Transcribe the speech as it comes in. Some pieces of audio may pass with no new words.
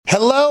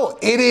Hello,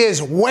 it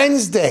is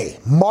Wednesday,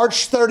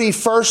 March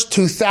 31st,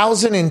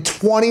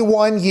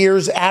 2021,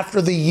 years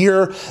after the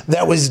year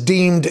that was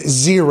deemed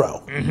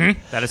zero.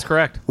 That is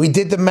correct. We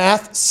did the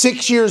math.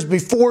 6 years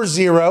before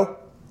zero,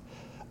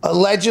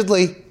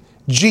 allegedly,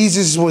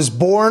 Jesus was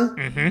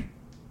born.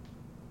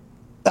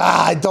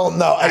 I don't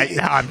know.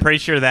 I'm pretty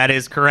sure that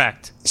is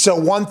correct. So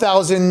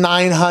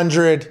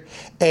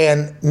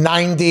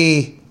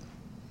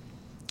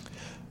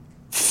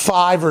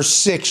 1,995 or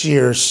 6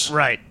 years.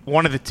 Right.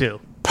 One of the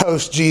two.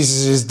 Post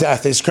Jesus'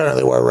 death is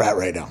currently where we're at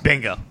right now.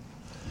 Bingo.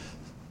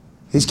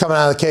 He's coming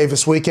out of the cave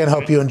this weekend.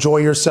 Hope you enjoy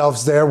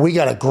yourselves there. We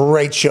got a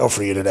great show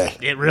for you today.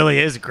 It really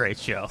is a great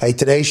show. Hey,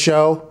 today's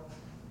show,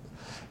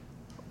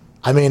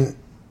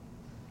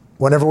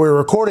 whenever we were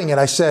recording it,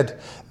 I said,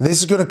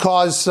 this is going to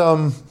cause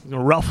some...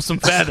 Ruffle some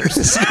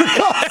feathers.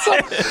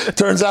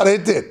 Turns out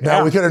it did.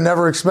 Now, we could have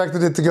never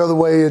expected it to go the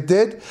way it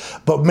did.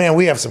 But, man,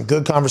 we have some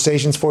good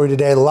conversations for you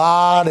today. A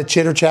lot of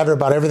chitter-chatter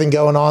about everything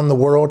going on in the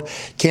world.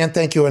 Can't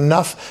thank you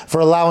enough for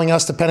allowing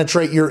us to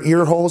penetrate your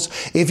ear holes.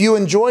 If you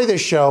enjoy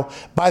this show,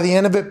 by the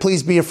end of it,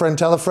 please be a friend,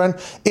 tell a friend.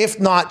 If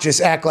not,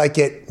 just act like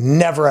it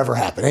never, ever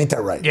happened. Ain't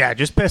that right? Yeah,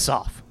 just piss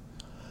off.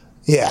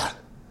 Yeah.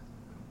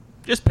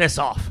 Just piss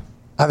off.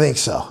 I think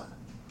so. All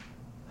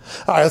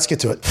right, let's get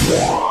to it.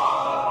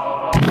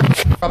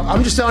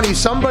 I'm just telling you,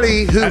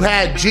 somebody who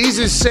had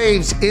Jesus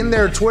Saves in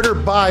their Twitter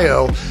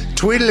bio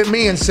tweeted at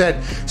me and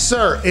said,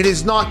 sir, it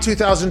is not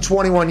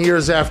 2021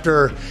 years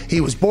after he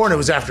was born. It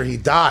was after he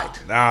died.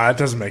 Nah, that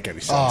doesn't make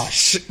any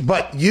sense.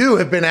 But you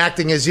have been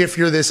acting as if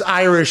you're this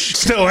Irish...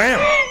 Still am.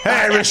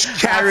 Irish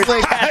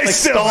Catholic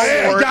still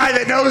am. guy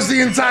that knows the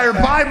entire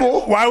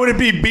Bible. Why would it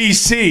be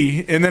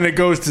BC and then it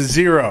goes to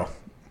zero?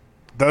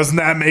 Doesn't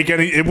that make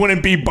any... It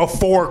wouldn't be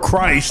before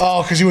Christ.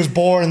 Oh, because he was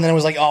born and then it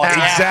was like, oh, it's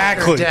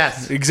exactly. After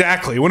death.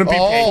 Exactly. It wouldn't be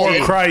before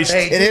Christ.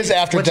 It is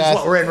after which death. Is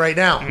what we're in right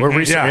now.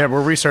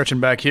 We're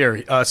researching back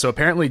here. So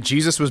apparently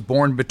Jesus was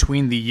born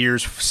between the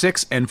years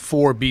 6 and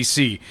 4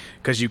 BC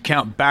because you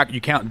count back,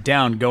 you count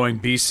down going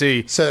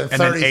BC, So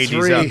and then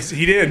 33. AD's up.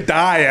 He didn't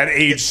die at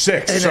age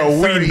 6, And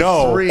so then we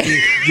know.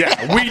 33.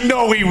 Yeah, we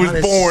know he was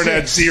Minus born 6.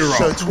 at 0.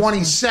 So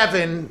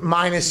 27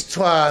 minus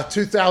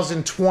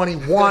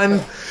 2021.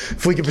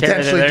 If we could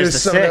potentially do there's the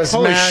some of those six.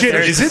 Holy math. shit,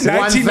 is it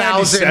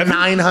 1997?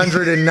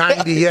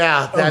 1,990.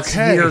 Yeah, that's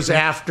Okay. years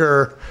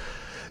after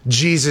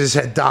Jesus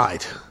had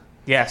died.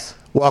 Yes.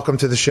 Welcome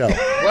to the show.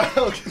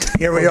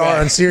 Here we are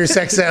on Sirius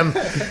XM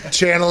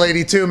Channel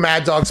 82,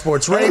 Mad Dog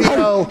Sports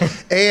Radio,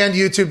 and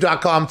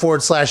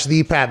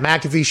YouTube.com/The Pat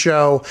McAfee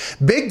Show.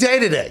 Big day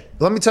today.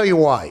 Let me tell you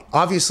why.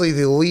 Obviously,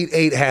 the Elite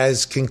Eight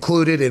has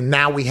concluded, and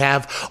now we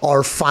have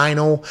our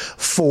final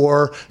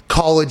 4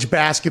 college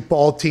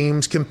basketball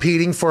teams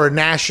competing for a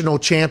national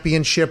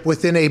championship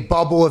within a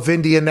bubble of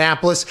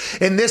Indianapolis.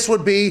 And this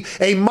would be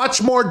a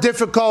much more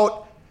difficult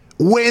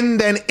win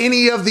than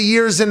any of the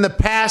years in the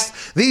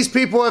past. These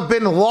people have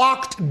been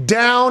locked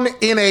down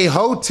in a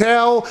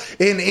hotel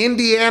in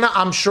Indiana.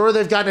 I'm sure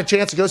they've gotten a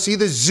chance to go see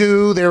the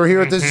zoo. They were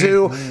here at the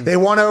zoo. They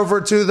went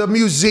over to the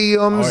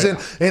museums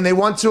and they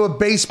went to a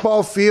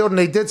baseball field and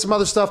they did some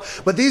other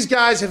stuff. But these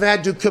guys have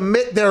had to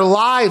commit their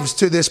lives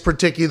to this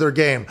particular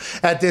game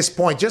at this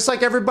point, just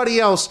like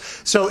everybody else.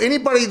 So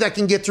anybody that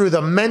can get through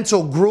the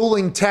mental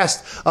grueling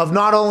test of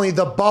not only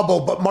the bubble,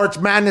 but March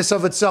Madness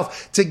of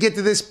itself to get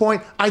to this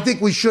point, I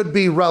think we should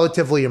be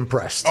relatively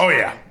impressed. Oh,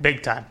 yeah.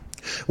 Big time.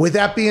 With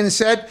that being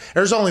said,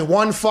 there's only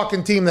one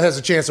fucking team that has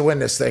a chance to win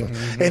this thing,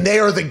 and they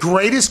are the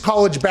greatest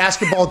college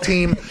basketball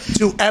team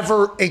to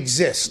ever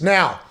exist.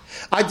 Now,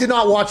 I did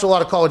not watch a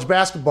lot of college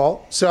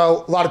basketball,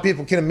 so a lot of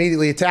people can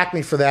immediately attack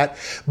me for that.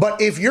 But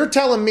if you're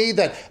telling me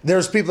that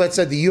there's people that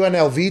said the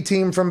UNLV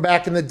team from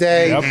back in the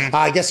day,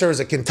 I guess there was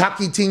a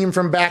Kentucky team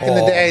from back in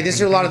the day.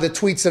 These are a lot of the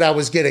tweets that I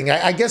was getting.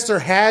 I guess there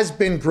has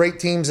been great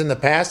teams in the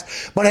past,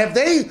 but have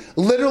they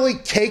literally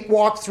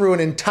cakewalked through an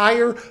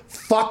entire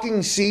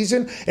fucking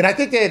season? And I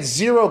think they had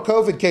 0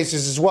 COVID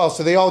cases as well,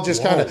 so they all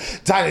just kind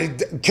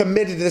of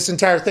committed to this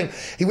entire thing.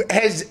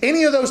 Has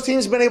any of those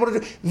teams been able to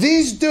do?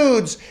 These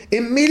dudes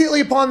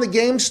immediately upon the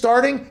game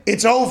starting,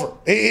 it's over.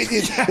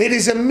 It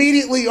is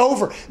immediately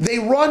over. They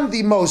run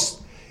the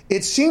most,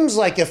 it seems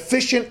like,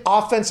 efficient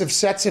offensive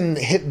sets in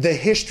the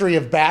history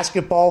of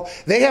basketball.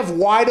 They have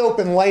wide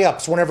open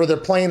layups whenever they're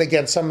playing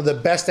against some of the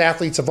best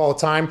athletes of all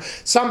time.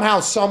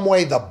 Somehow, some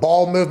way, the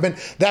ball movement,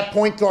 that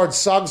point guard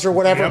Suggs or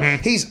whatever,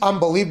 he's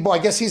unbelievable. I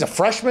guess he's a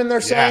freshman,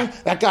 they're saying.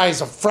 That guy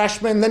is a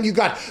freshman. Then you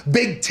got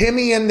Big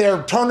Timmy in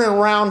there turning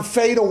around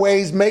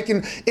fadeaways,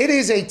 making, it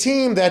is a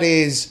team that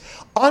is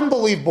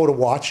unbelievable to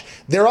watch.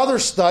 Their other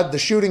stud, the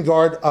shooting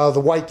guard, the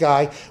white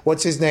guy,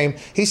 what's his name?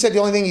 He said the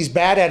only thing he's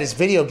bad at is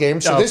video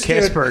games. So this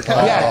Kispert.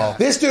 dude,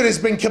 this dude has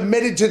been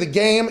committed to the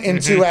game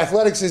and to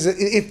athletics.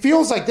 It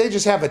feels like they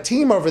just have a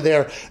team over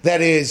there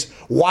that is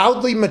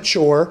wildly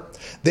mature.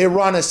 They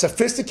run a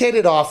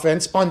sophisticated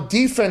offense. On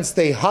defense,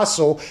 they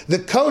hustle. The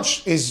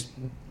coach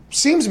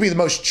seems to be the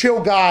most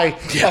chill guy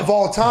of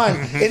all time.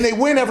 And they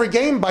win every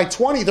game by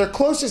 20. Their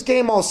closest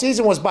game all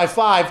season was by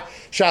 5.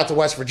 Shout out to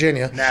West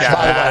Virginia. By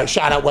the way,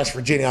 shout out West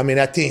Virginia. I mean,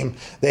 that team,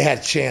 they had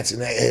a chance,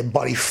 and they had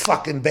Buddy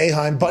fucking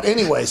Boeheim. But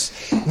anyways,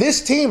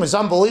 this team is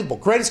unbelievable.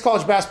 Greatest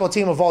college basketball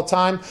team of all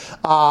time.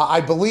 I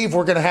believe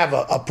we're going to have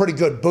a pretty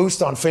good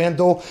boost on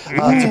FanDuel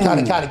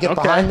to kind of get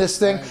behind this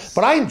thing. Nice.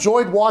 But I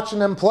enjoyed watching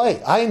them play.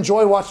 I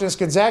enjoy watching this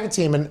Gonzaga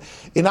team. And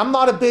I'm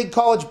not a big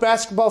college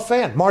basketball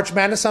fan. March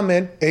Madness, I'm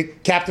in.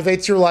 It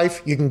captivates your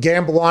life. You can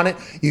gamble on it.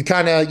 You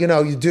kind of, you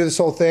do this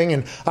whole thing.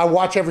 And I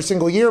watch every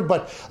single year.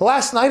 But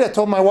last night I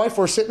told my wife,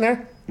 we're sitting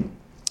there.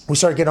 We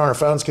started getting on our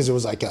phones because it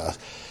was like a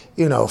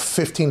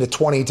 15 to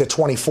 20 to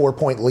 24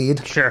 point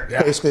lead. Sure.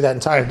 Yeah. Basically that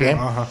entire game.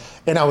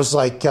 And I was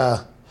like,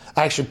 I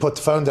actually put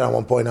the phone down at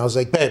one point, and I was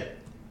like, babe,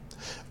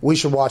 we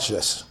should watch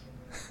this.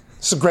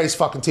 It's the greatest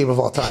fucking team of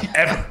all time.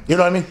 Ever. You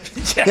know what I mean?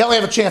 Yeah. They only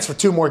have a chance for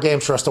 2 more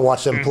games for us to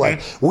watch them play.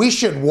 We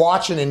should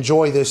watch and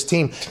enjoy this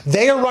team.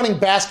 They are running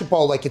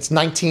basketball like it's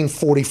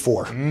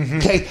 1944.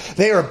 Okay?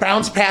 They are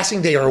bounce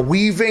passing. They are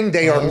weaving.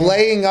 They are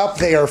laying up.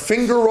 They are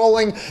finger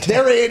rolling.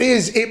 There it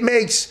is.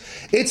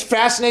 It's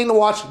fascinating to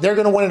watch. They're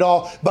going to win it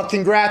all. But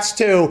congrats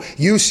to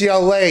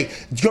UCLA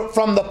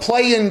from the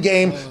play-in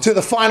game to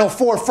the Final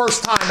Four.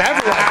 First time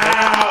ever.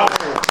 Wow.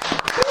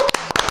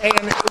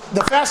 And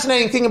the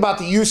fascinating thing about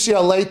the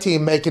UCLA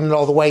team making it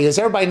all the way is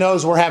everybody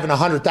knows we're having a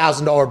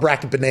 $100,000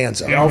 bracket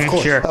bonanza. Yeah, of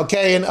course. Sure.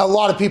 Okay, and a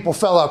lot of people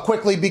fell out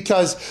quickly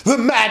because the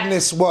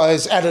madness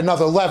was at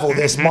another level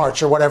this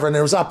March or whatever, and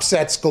there was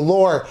upsets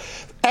galore.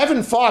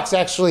 Evan Fox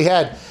actually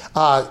had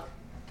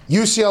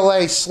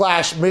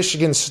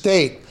UCLA/Michigan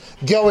State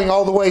going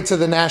all the way to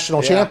the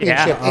national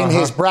championship in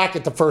his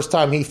bracket the first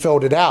time he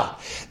filled it out.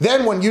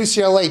 Then when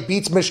UCLA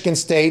beats Michigan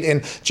State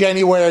in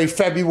January,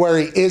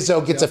 February,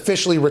 Izzo gets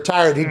officially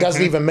retired. He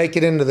doesn't even make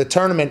it into the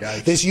tournament.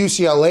 Yikes. This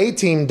UCLA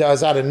team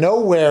does out of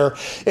nowhere.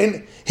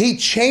 And he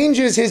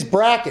changes his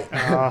bracket.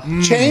 Gets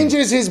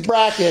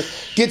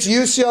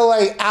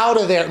UCLA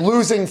out of there,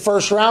 losing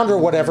first round or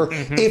whatever.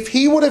 If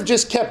he would have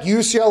just kept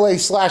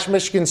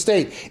UCLA/Michigan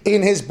State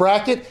in his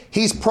bracket,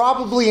 he's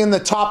probably in the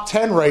top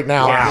 10 right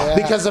now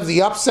because of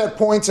the upset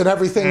points and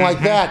everything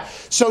like that.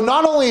 So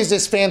not only is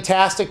this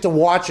fantastic to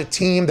watch a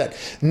team that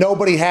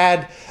nobody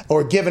had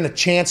or given a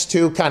chance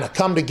to kind of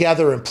come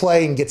together and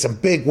play and get some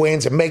big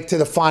wins and make to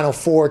the Final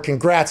Four.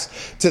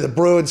 Congrats to the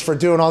Bruins for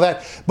doing all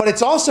that. But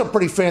it's also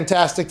pretty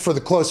fantastic for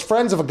the close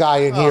friends of a guy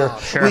in here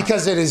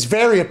because it is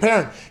very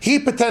apparent he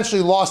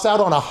potentially lost out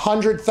on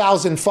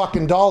 $100,000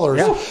 fucking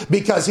dollars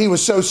because he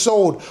was so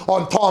sold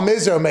on Tom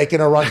Izzo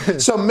making a run.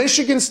 So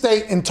Michigan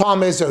State and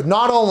Tom Izzo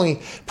not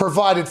only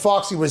provided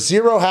Foxy with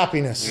zero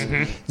happiness,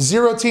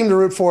 zero team to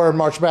root for in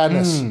March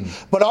Madness,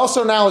 but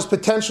also now is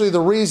potentially the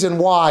reason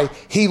why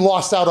he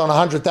lost out on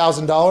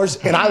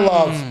 $100,000, and I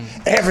love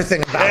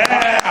everything about it.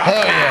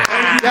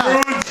 Hell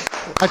yeah.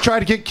 I try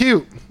to get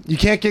cute. You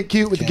can't get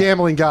cute with the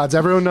gambling gods.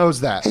 Everyone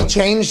knows that. He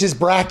changed his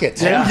bracket.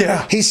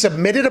 He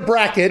submitted a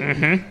bracket,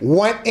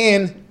 went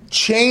in,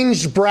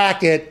 changed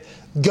bracket,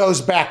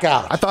 goes back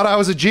out. I thought I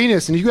was a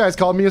genius, and you guys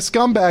called me a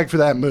scumbag for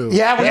that move.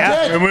 Yeah, we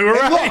did. And we were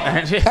Hey,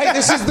 right. look, hey,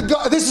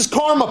 this is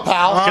karma,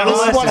 pal.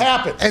 This is what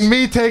happens. And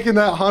me taking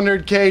that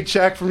 $100K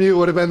check from you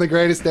would have been the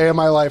greatest day of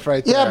my life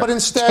right there. Yeah, but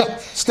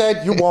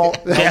instead you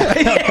won't.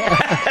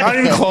 Not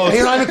even close.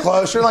 You're not even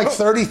close. You're like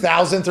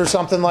 30,000th or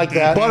something like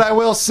that. But I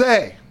will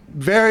say,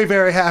 very,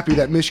 very happy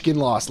that Michigan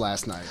lost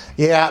last night.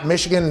 Yeah,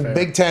 Michigan,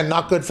 Big Ten,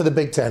 not good for the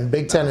Big Ten.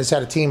 Big Ten has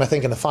had a team, I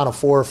think, in the Final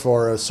Four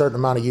for a certain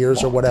amount of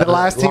years or whatever. The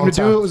last team to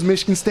do it was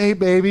Michigan State,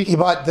 baby.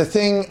 But the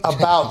thing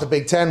about the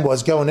Big Ten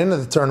was going into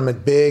the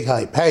tournament, big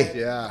hype. Hey,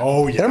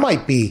 there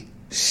might be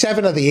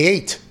 7 of the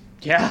 8.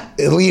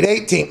 Elite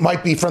 8 team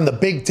might be from the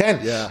Big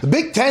Ten. The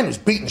Big Ten was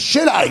beating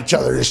shit out of each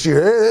other this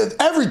year.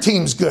 Every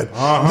team's good.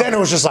 Then it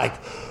was just like,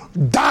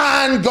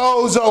 down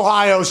goes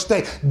Ohio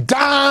State.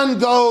 Down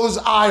goes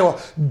Iowa.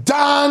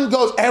 Down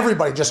goes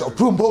everybody. Just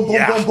boom, boom,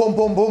 boom, boom, boom,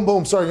 boom, boom,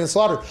 boom. Starting getting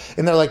slaughtered.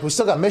 And they're like, we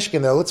still got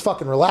Michigan there. Let's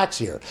fucking relax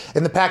here.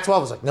 And the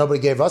Pac-12 was like, nobody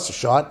gave us a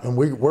shot, and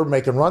we're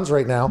making runs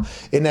right now.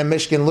 And then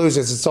Michigan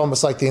loses. It's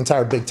almost like the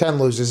entire Big Ten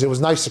loses. It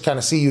was nice to kind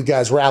of see you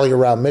guys rally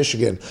around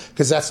Michigan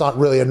because that's not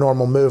really a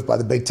normal move by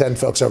the Big Ten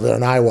folks over there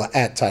in Iowa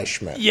at Ty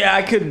Schmidt. Yeah,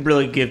 I couldn't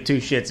really give 2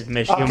 shits if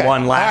Michigan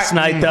won last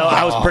night, though.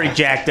 I was pretty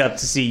jacked up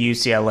to see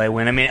UCLA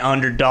win. I mean,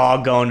 underdog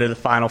going to the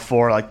Final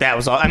Four, like that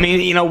was all. I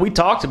mean, we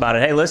talked about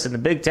it. Hey, listen, the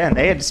Big Ten,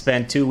 they had to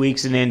spend 2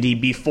 weeks in Indy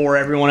before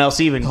everyone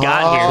else even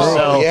got here.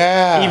 So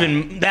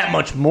even that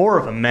much more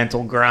of a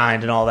mental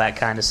grind and all that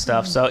kind of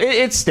stuff. So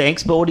it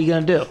stinks, but what are you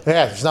going to do?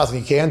 Yeah, there's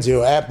nothing you can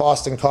do. At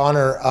Boston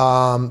Connor,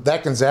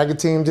 that Gonzaga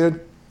team, dude,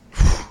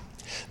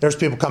 there's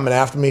people coming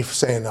after me for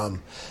saying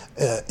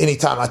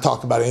anytime I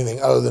talk about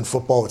anything other than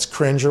football, it's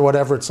cringe or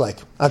whatever. It's like,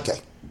 okay.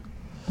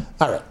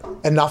 All right,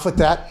 enough with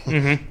that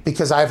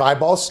because I have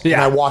eyeballs and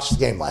I watched the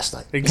game last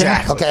night.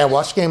 Exactly. Okay, I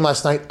watched the game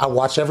last night. I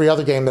watched every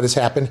other game that has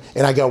happened,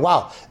 and I go,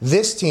 wow,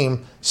 this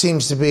team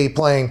seems to be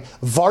playing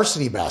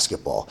varsity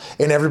basketball,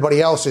 and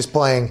everybody else is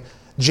playing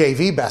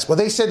JV basketball.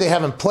 They said they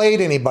haven't played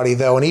anybody,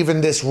 though, and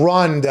even this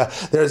run,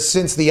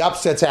 since the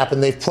upsets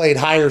happened, they've played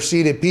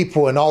higher-seeded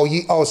people, and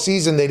all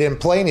season they didn't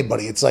play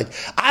anybody. It's like,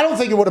 I don't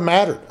think it would have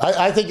mattered.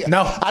 I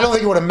don't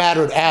think it would have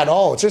mattered at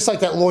all. It's just like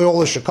that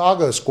Loyola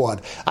Chicago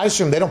squad. I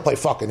assume they don't play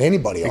fucking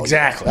anybody.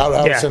 Exactly.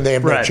 I assume they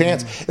have no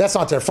chance. That's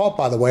not their fault,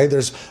 by the way.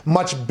 There's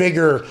much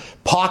bigger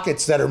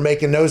pockets that are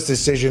making those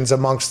decisions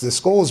amongst the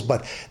schools,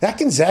 but that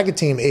Gonzaga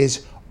team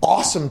is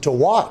awesome to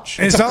watch.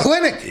 It's a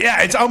clinic.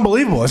 Yeah, it's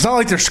unbelievable. It's not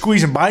like they're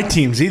squeezing by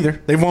teams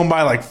either. They've won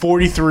by like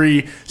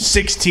 43,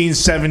 16,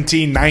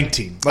 17,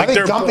 19. Like, I think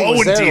they're Gumpy blowing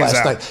was there teams last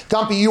out. night.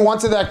 Gumpy, you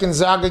went to that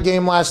Gonzaga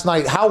game last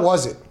night. How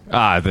was it?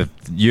 The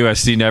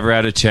USC never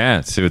had a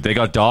chance. They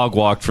got dog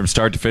walked from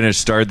start to finish,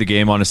 started the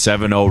game on a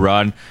 7-0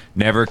 run,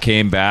 never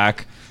came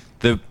back.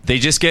 They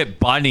just get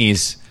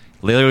bunnies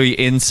literally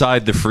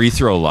inside the free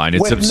throw line.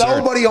 It's with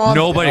absurd.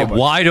 Nobody.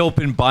 Wide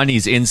open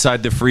bunnies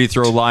inside the free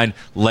throw line,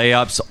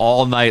 layups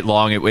all night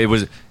long. It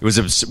was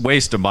a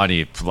waste of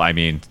money. I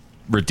mean,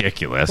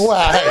 ridiculous.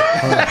 Well,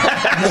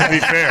 hey, To be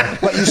fair.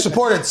 but you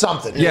supported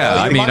something. Yeah,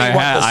 I mean,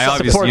 I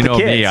obviously, you know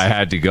me, I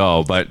had to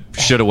go, but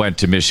should have went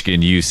to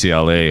Michigan,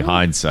 UCLA.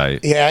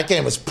 Hindsight. Yeah, that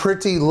game was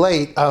pretty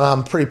late.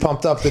 I'm pretty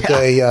pumped up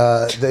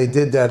that they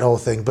did that whole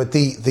thing. But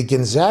the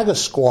Gonzaga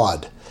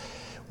squad,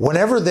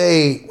 whenever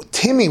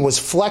Timmy was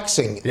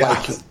flexing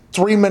like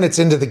 3 minutes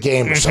into the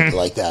game or something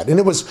like that, and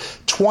it was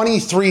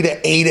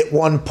 23-8 at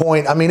one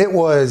point. I mean,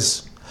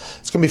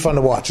 it's going to be fun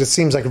to watch. It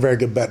seems like a very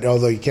good bet,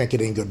 although you can't get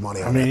any good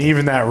money on it. I mean,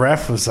 even that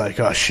ref was like,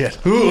 oh, shit.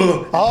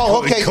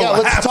 Oh, okay, yeah,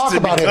 let's talk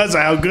about it. Because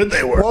of how good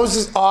they were. What was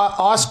his,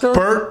 Oscar?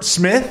 Bert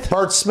Smith?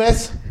 Bert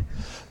Smith?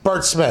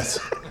 Bert Smith.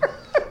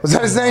 Was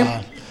that his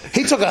name?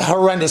 He took a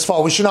horrendous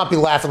fall. We should not be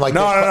laughing like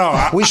this.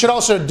 No. We should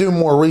also do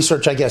more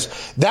research, I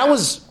guess. That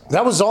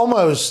was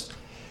almost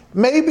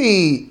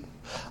maybe.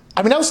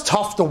 I mean, that was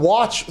tough to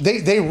watch.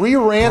 They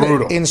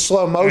reran it in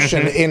slow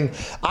motion. And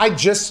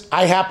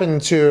I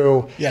happened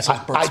to. Yes, it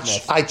was Bert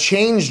Smith. I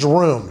changed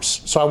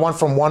rooms, so I went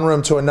from one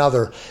room to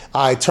another.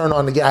 I turned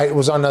on it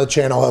was on another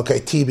channel. Okay,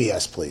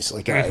 TBS, please.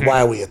 Like,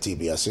 why are we at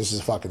TBS? This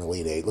is fucking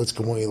Elite Eight.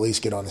 Can we at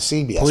least get on the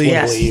CBS? Please.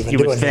 What are we even You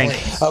doing would think.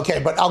 here?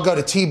 Okay, but I'll go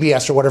to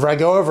TBS or whatever. I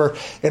go over,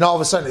 and all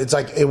of a sudden, it's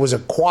like it was a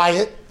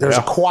quiet. There's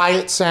a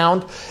quiet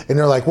sound, and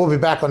they're like, "We'll be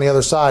back on the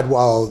other side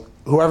while."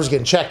 Whoever's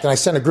getting checked, and I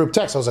sent a group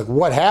text. I was like,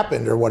 what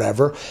happened or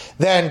whatever.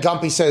 Then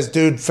Gumpy says,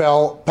 dude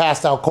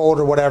passed out cold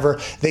or whatever.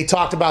 They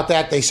talked about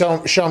that. They show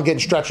him getting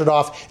stretchered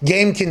off.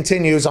 Game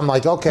continues. I'm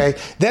like, okay.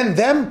 Then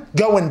them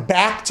going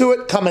back to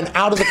it, coming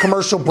out of the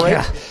commercial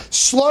break.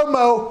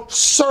 Slow-mo,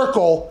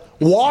 circle,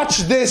 watch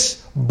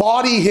this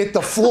body hit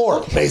the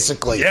floor,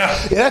 basically.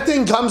 And that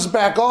thing comes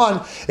back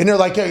on, and they're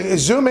like, hey,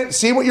 zoom in,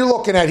 see what you're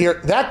looking at here.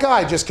 That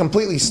guy just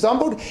completely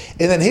stumbled,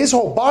 and then his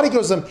whole body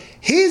goes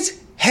his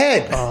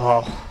head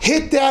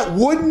hit that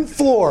wooden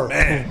floor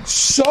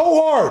so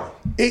hard.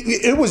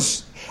 It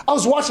was. I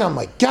was watching. I'm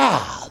like,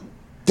 God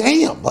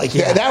damn! Like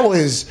that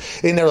was.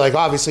 And they're like,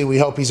 obviously, we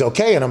hope he's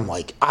okay. And I'm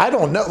like, I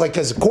don't know, like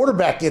because the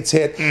quarterback gets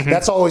hit.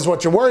 That's always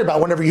what you're worried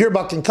about. Whenever you hear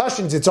about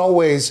concussions, it's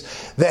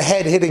always the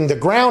head hitting the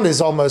ground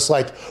is almost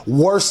like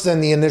worse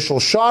than the initial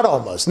shot.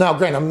 Almost. Now,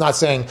 granted, I'm not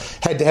saying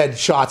head-to-head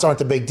shots aren't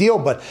the big deal,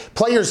 but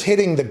players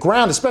hitting the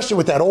ground, especially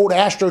with that old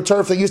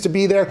AstroTurf that used to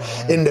be there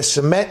in the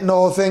cement and the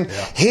whole thing,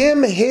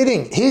 him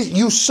hitting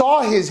you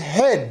saw his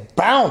head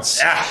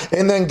bounce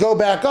and then go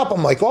back up.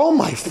 I'm like, oh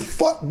my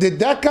fuck! Did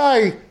that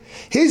guy?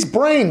 His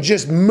brain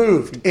just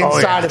moved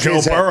inside of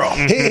his Burrow.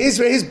 head.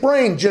 His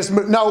brain just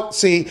moved. No,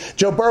 see,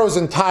 Joe Burrow's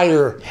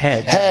entire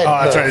head.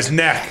 Oh, that's right, his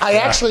neck. I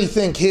actually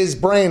think his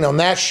brain on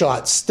that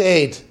shot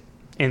stayed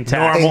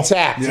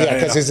intact. Yeah,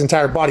 because his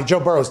entire body.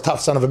 Joe Burrow's a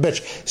tough son of a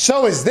bitch.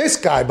 So is this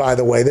guy, by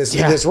the way,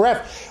 this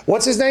ref.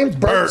 What's his name?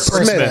 Bert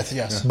Smith.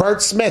 Yes.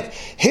 Bert Smith.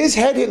 His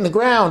head hitting the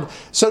ground.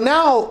 So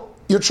now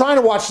you're trying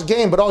to watch the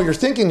game, but all you're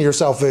thinking to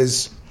yourself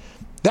is,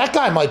 that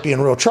guy might be in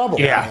real trouble.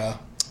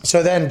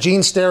 So then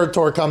Gene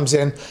Steratore comes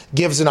in,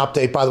 gives an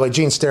update. By the way,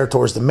 Gene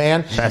Steratore is the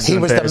man. He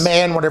was the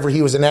man whenever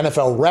he was an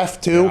NFL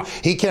ref, too.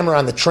 He came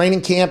around the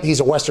training camp.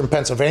 He's a Western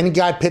Pennsylvania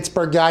guy,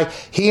 Pittsburgh guy.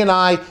 He and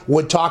I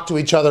would talk to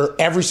each other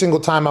every single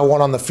time I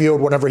went on the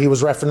field, whenever he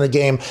was reffing the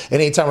game,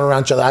 and anytime we were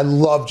around each other. I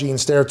love Gene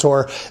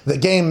Steratore. The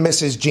game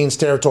misses Gene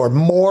Steratore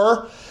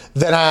more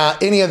than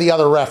any of the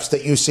other refs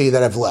that you see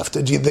that have left.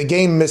 The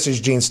game misses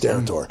Gene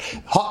Steratore.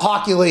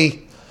 Hockey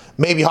Lee,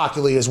 maybe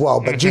Hockey Lee as well,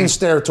 but Gene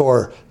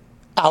Steratore,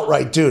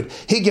 outright dude.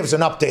 He gives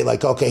an update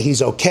like, okay,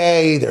 he's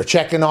okay, they're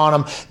checking on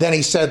him. Then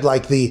he said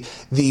like the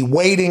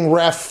waiting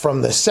ref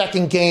from the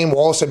second game will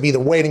also be the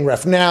waiting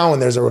ref now, and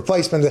there's a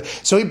replacement.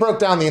 So he broke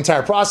down the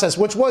entire process,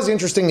 which was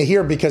interesting to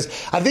hear, because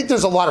I think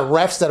there's a lot of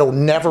refs that will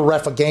never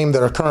ref a game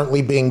that are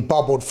currently being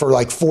bubbled for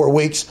like 4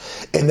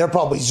 weeks, and they're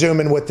probably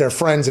zooming with their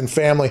friends and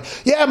family.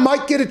 Yeah,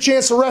 might get a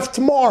chance to ref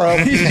tomorrow.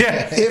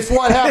 If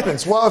what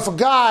happens? Well, if a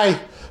guy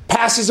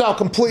passes out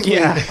completely,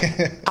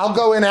 I'll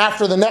go in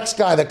after the next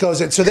guy that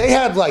goes in. So they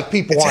had like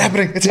people It's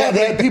happening.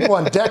 They had people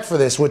on deck for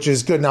this, which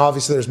is good. Now,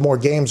 obviously, there's more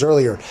games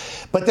earlier.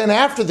 But then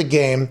after the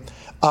game,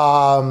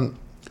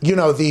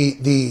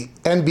 the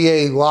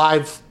NBA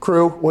Live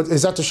crew.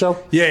 Is that the show?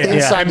 Yeah.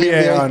 Inside the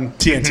NBA on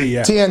TNT.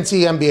 Yeah.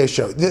 TNT NBA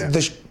show.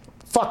 The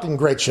fucking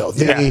great show.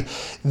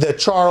 The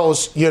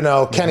Charles,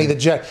 Kenny the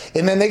Jet,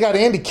 and then they got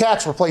Andy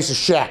Katz replaces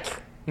Shaq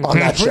on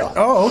that show.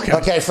 Oh, okay.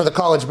 Okay, for the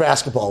college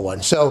basketball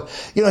one. So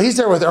he's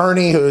there with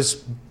Ernie,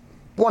 who's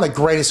one of the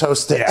greatest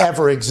hosts to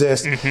ever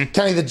exist.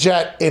 Kenny the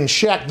Jet and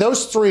Shaq.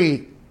 Those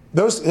three.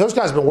 Those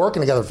guys have been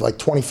working together for like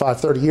 25,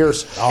 30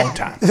 years. Long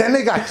time. Then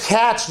they got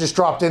Katz just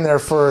dropped in there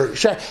for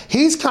Shaq.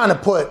 He's kind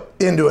of put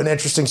into an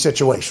interesting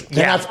situation.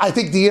 Yeah. And I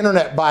think the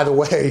internet, by the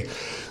way,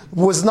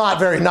 was not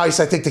very nice,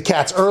 I think, to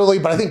Katz early,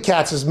 but I think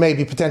Katz is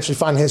maybe potentially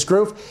finding his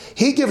groove.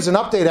 He gives an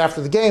update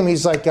after the game.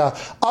 He's like,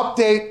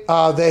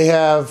 update, they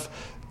have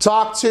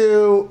talked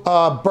to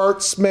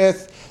Bert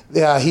Smith.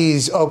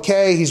 He's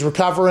okay. He's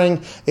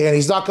recovering, and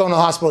he's not going to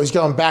the hospital. He's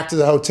going back to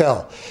the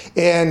hotel.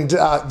 And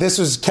this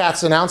was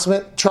Katz's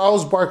announcement.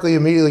 Charles Barkley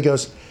immediately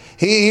goes,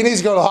 he needs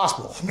to go to the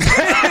hospital.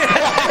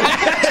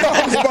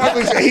 Charles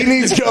Barkley said he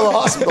needs to go to the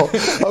hospital.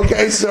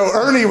 Okay, so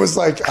Ernie was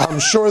like, I'm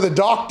sure the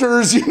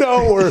doctors,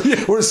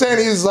 were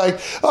saying, he was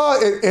like,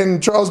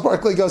 and Charles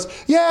Barkley goes,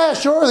 yeah,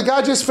 sure, the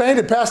guy just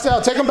fainted, passed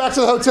out. Take him back to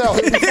the hotel.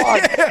 He'll be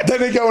fine. Then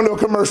they go into a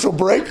commercial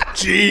break.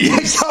 Jeez.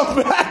 They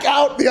come back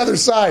out the other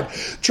side.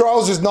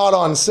 Charles is not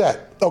on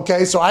set.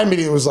 Okay, so I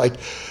immediately was like,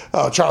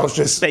 Charles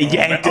just... They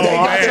yanked him.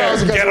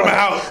 Get him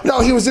out.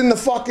 No, he was in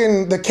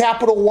the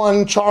Capital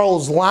One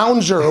Charles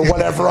Lounger or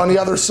whatever on the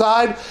other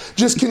side.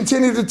 Just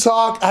continued to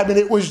talk. I mean,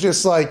 it was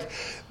just like,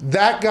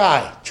 that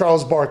guy,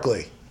 Charles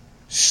Barkley,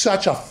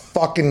 such a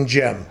fucking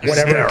gem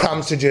whenever it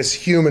comes to just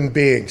human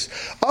beings.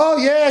 Oh,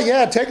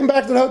 yeah, take him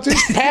back to the hotel.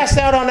 Just passed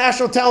out on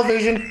national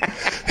television,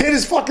 hit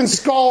his fucking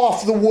skull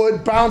off the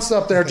wood, bounced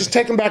up there. Just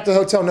take him back to the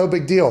hotel, no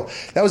big deal.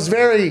 That was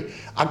very...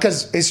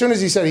 Because as soon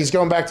as he said he's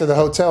going back to the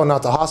hotel and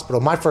not the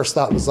hospital, my first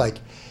thought was like,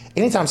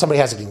 anytime somebody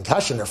has a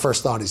concussion, their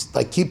first thought is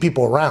like, keep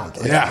people around.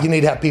 Like, you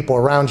need to have people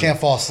around you. Can't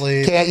fall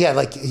asleep.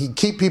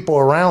 Keep people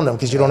around them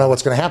because you don't know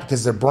what's going to happen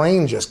because their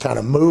brain just kind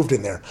of moved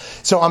in there.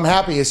 So I'm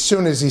happy as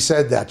soon as he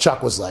said that,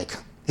 Chuck was like,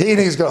 he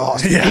needs to go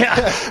to the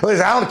hospital.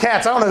 Listen,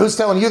 I don't know who's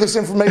telling you this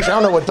information. I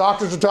don't know what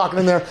doctors are talking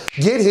in there.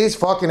 Get his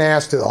fucking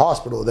ass to the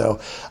hospital, though.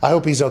 I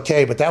hope he's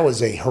okay, but that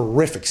was a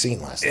horrific scene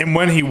last night. And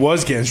when he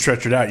was getting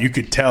stretchered out, you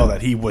could tell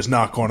that he was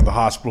not going to the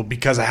hospital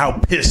because of how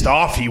pissed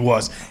off he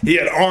was. He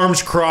had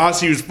arms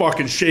crossed. He was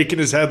fucking shaking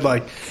his head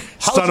like,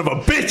 son of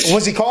a bitch.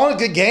 Was he calling a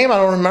good game? I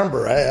don't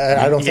remember.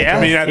 I don't think. Yeah.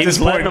 I mean, at this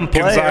point,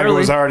 Gonzaga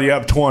was already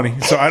up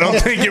 20, so I don't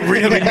think it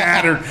really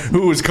mattered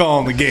who was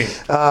calling the game.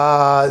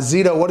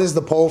 Zito, what is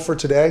the poll for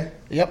today?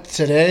 Yep,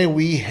 today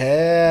we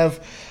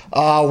have,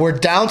 we're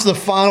down to the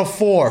Final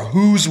Four.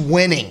 Who's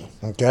winning?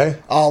 Okay.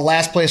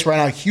 Last place right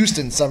now,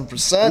 Houston,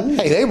 7%.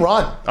 Hey, they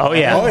run. Oh,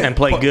 yeah, and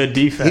play good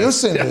defense.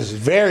 Houston is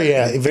very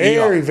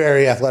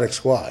athletic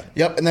squad.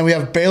 Yep, and then we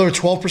have Baylor,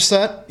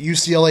 12%,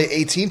 UCLA,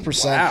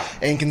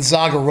 18%, and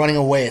Gonzaga running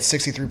away at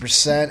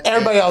 63%.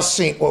 Everybody else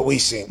seen what we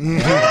seen.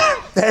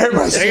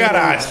 Everybody's They got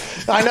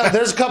eyes. I know.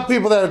 There's a couple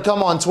people that have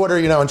come on Twitter,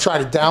 and try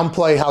to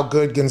downplay how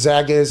good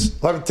Gonzaga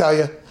is. Let me tell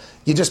you,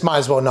 you just might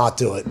as well not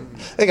do it.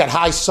 They got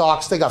high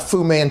socks. They got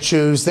Fu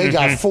Manchus. They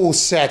got full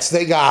sets.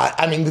 They got,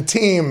 the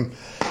team.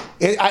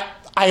 That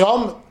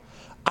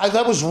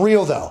was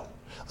real, though.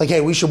 Like, hey,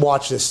 we should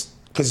watch this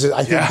because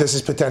I think this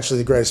is potentially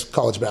the greatest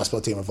college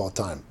basketball team of all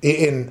time.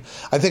 And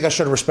I think I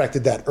should have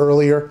respected that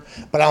earlier,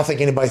 but I don't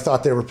think anybody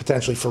thought they were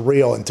potentially for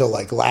real until,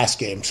 like, last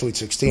game, Sweet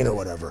 16 or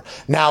whatever.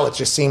 Now it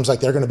just seems like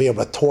they're going to be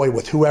able to toy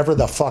with whoever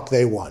the fuck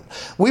they want.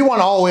 We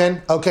went all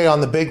in, on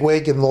the big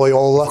wig in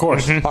Loyola. Of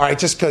course. All right,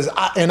 just because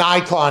an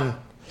icon,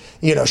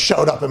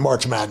 showed up in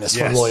March Madness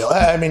from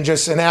Loyola.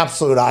 Just an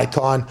absolute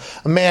icon.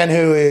 A man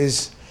who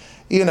is...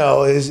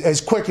 is as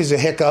quick as a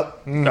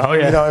hiccup. Oh,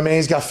 yeah.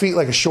 He's got feet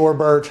like a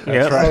shorebird.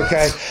 Yep. Right.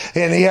 Okay.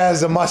 And he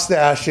has a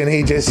mustache, and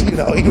he just,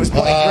 he was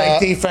playing great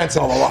defense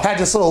and had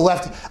this little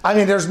left.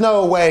 There's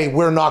no way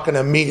we're not going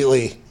to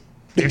immediately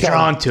You're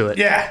drawn to it.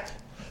 Yeah.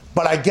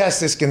 But I guess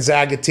this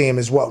Gonzaga team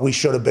is what we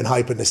should have been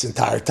hyping this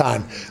entire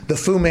time. The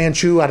Fu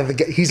Manchu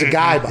he's a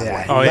guy, by the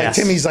way. Oh, yes.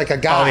 Timmy's like a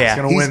guy. Oh, yeah.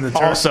 He's going to win the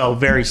tournament. Also,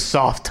 very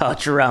soft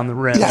touch around the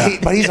rim. Yeah,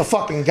 but he's a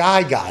fucking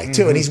guy,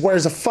 too, and he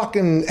wears a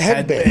fucking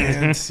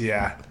headband.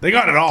 Yeah. They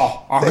got it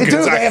all. They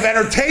do. They have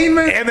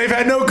entertainment. And they've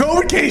had no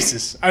COVID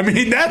cases.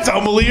 That's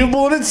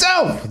unbelievable in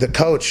itself. The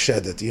coach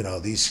said that,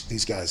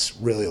 these guys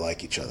really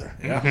like each other.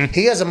 Yeah.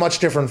 He has a much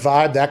different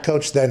vibe, that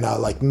coach, than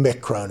like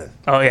Mick Cronin.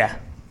 Oh, yeah.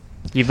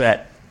 You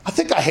bet. I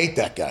think I hate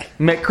that guy.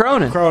 Mick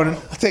Cronin.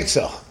 I think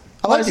so.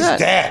 I like his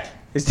dad.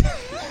 His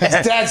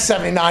dad's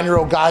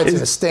 79-year-old guy that's in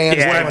the stands.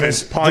 Yeah,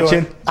 his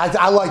punching.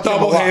 I like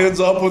Double hands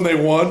up when they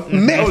won.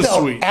 Mick, that was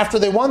though, sweet. after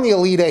they won the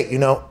Elite Eight,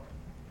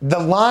 the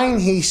line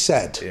he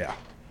said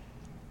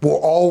will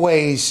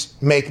always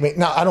make me...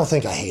 Now, I don't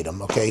think I hate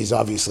him, okay? He's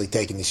obviously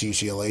taking this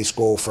UCLA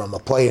school from a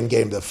play-in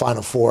game to the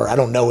Final Four. I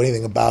don't know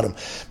anything about him.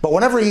 But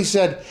whenever he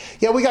said,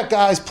 we got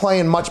guys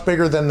playing much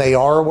bigger than they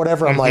are or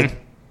whatever, I'm like...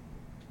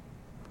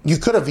 You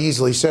could have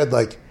easily said,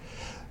 like,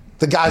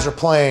 the guys are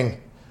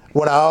playing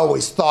what I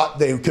always thought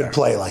they could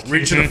play like.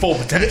 Reaching their full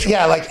potential.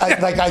 Yeah,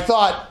 I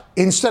thought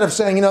instead of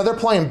saying, they're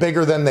playing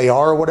bigger than they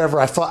are or whatever,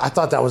 I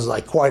thought that was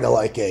like quite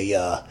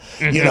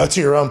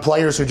to your own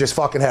players who just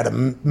fucking had a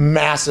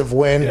massive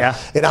win. Yeah.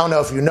 And I don't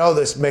know if you know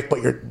this, Mick,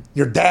 but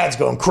your dad's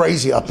going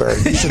crazy up there.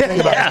 You should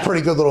think about a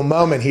pretty good little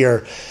moment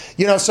here.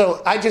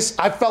 So I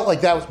felt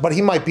like that was, but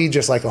he might be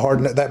just like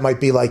that might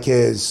be like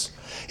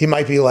he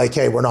might be like,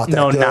 hey, we're not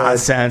that good. No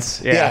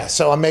nonsense. Yeah.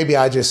 So maybe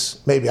I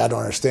don't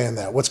understand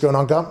that. What's going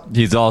on, Gump?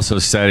 He's also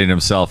setting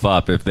himself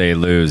up if they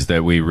lose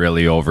that we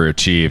really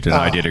overachieved and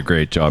I did a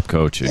great job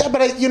coaching. Yeah,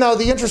 but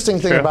the interesting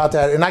thing about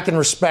that, and I can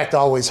respect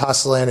always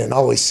hustling and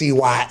always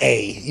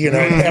CYA,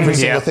 every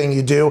single thing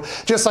you do.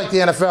 Just like the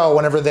NFL,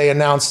 whenever they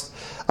announced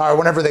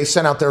whenever they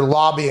sent out their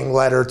lobbying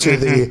letter to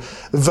the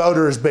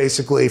voters,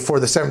 basically, for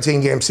the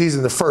 17-game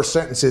season, the first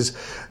sentence is,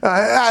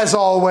 as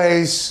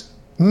always,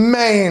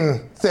 main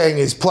thing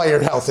is player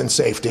health and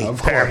safety.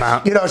 Of course.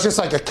 It's just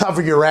like a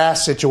cover your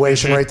ass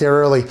situation right there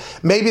early.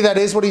 Maybe that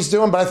is what he's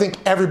doing, but I think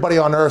everybody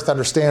on earth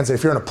understands that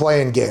if you're in a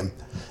playing game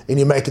and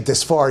you make it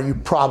this far, you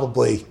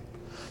probably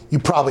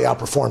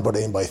outperformed what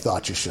anybody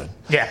thought you should.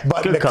 Yeah.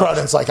 But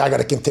McCrudden's like, I got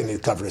to continue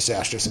to cover this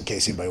ass just in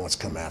case anybody wants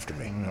to come after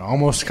me.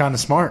 Almost kind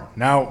of smart.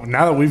 Now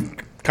that we've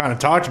kind of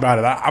talked about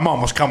it, I'm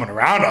almost coming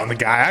around on the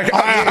guy.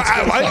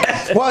 I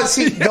like it. Well,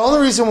 see, the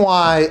only reason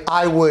why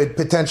I would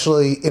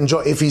potentially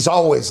enjoy if he's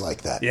always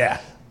like that. Yeah.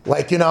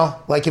 Like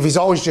if he's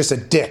always just a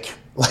dick.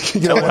 Like,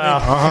 what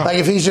I mean? Like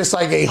if he's just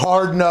like a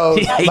hard nose.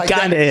 He like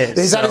kind of is.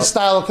 Is that his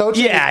style of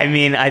coaching? Yeah, I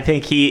mean, I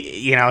think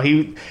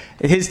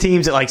his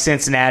teams at like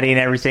Cincinnati and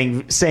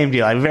everything, same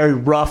deal. Like very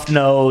rough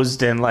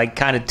nosed and like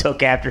kind of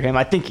took after him.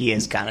 I think he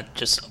is kind of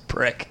just a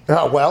prick.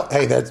 Oh well,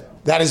 hey,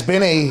 that has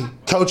been a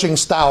coaching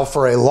style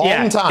for a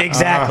long time.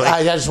 Exactly.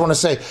 I just want to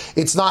say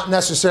it's not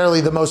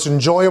necessarily the most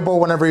enjoyable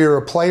whenever you're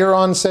a player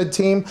on said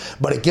team,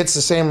 but it gets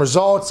the same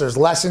results. There's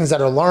lessons that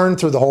are learned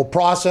through the whole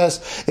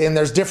process, and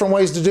there's different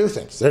ways to do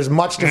things. There's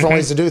much different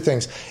ways to do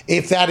things.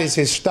 If that is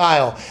his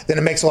style, then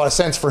it makes a lot of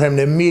sense for him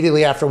to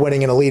immediately after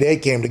winning an Elite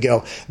Eight game to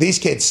go, these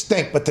kids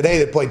stink, but today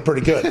they played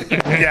pretty good.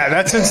 Yeah,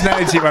 that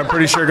Cincinnati team, I'm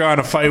pretty sure, got in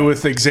a fight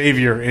with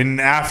Xavier,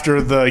 and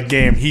after the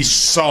game, he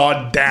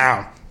sawed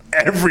down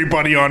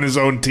everybody on his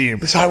own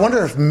team. So I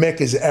wonder if Mick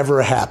is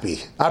ever happy.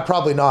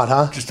 Probably not,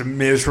 huh? Just a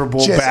miserable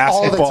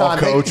basketball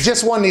coach. They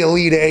just won the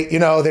Elite Eight.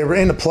 They were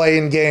in the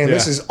play-in game. Yeah.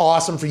 This is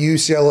awesome for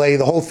UCLA.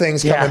 The whole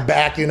thing's coming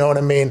back. You know what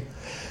I mean?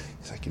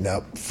 It's like,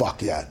 fuck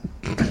that.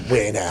 We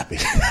ain't happy.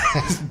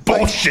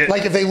 Bullshit.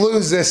 Like if they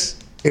lose this,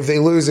 if they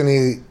lose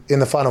in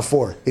the Final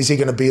Four, is he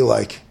going to be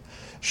like,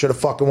 should have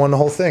fucking won the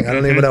whole thing? I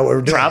don't even know what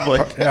we're doing.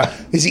 Probably. Yeah.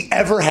 Is he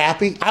ever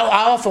happy?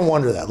 I often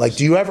wonder that.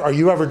 Like, are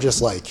you ever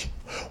just like,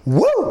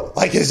 woo!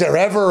 Like, is there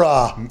ever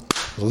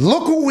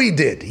look what we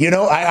did?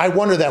 I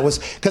wonder that was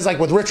because, like,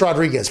 with Rich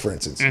Rodriguez, for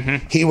instance,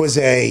 he was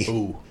a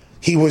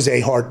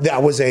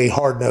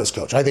hard-nosed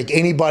coach. I think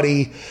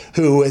anybody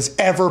who has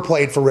ever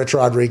played for Rich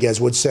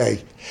Rodriguez would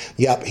say,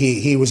 yep,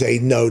 he was a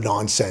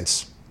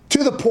no-nonsense.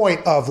 To the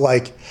point of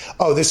like,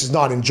 oh, this is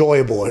not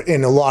enjoyable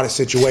in a lot of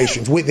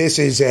situations. There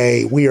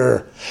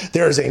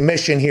is a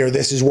mission here.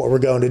 This is what we're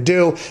going to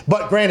do.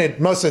 But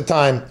granted, most of the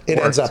time it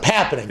ends up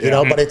happening,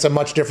 but it's a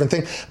much different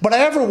thing. But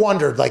I ever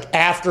wondered, like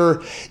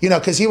after,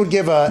 because he would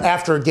give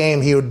after a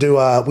game, he would do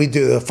we'd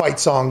do the fight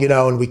song,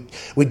 and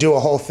we do a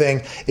whole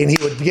thing, and he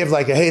would give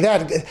like hey,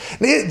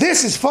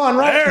 this is fun,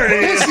 right?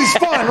 This is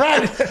fun,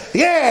 right?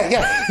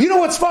 Yeah. You know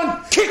what's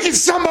fun? Kicking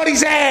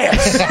somebody's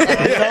ass.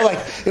 Like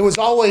it was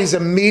always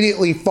immediately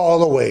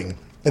following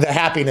the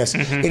happiness,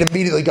 it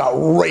immediately got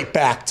right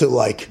back to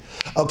like,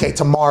 okay,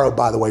 tomorrow,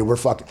 by the way, we're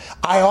fucking.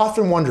 I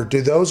often wonder,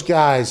 do those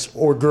guys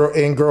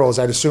and girls,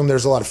 I'd assume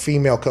there's a lot of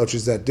female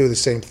coaches that do the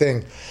same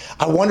thing.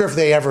 I wonder if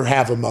they ever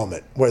have a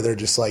moment where they're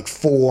just like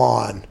full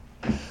on,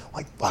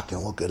 like fucking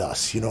look at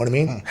us, you know what I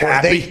mean?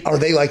 Happy. Are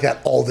they like that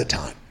all the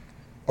time?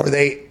 Are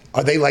they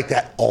like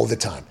that all the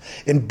time?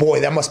 And boy,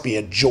 that must be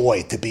a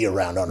joy to be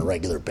around on a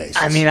regular basis.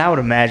 I mean, I would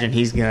imagine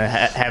he's going to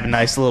have a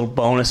nice little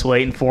bonus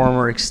waiting for him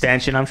or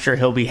extension. I'm sure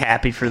he'll be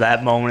happy for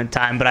that moment in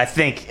time. But I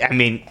think,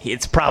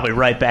 it's probably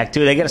right back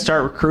to it. They got to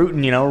start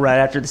recruiting, right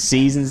after the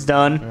season's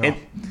done. Yeah.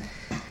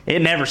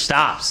 It never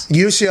stops.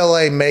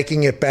 UCLA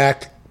making it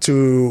back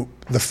to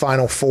the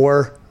Final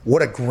Four.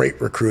 What a great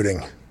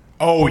recruiting.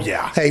 Oh,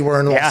 yeah. Hey, we're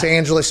in Los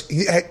Angeles.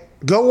 Hey,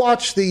 go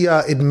watch the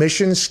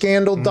admissions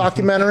scandal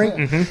documentary,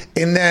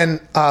 and then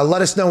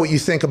let us know what you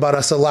think about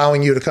us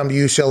allowing you to come to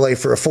UCLA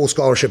for a full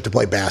scholarship to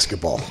play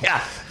basketball.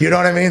 Yeah. You know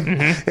what I mean?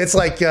 It's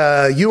like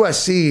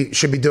USC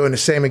should be doing the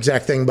same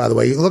exact thing, by the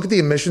way. Look at the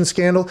admissions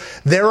scandal.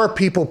 There are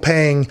people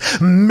paying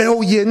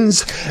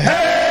millions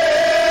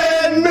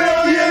and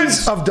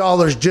millions of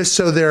dollars just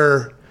so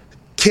their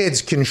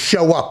kids can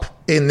show up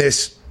in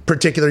this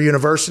particular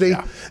university.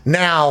 Yeah.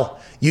 Now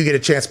you get a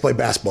chance to play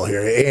basketball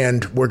here,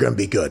 and we're going to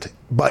be good.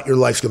 But your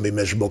life's going to be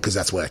miserable because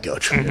that's why I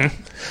coach.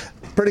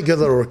 Pretty good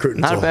little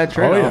recruiting tool. Not a bad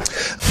trade.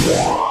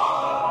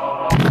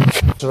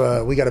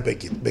 So we got a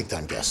big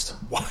time guest.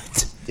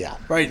 What? Yeah.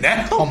 Right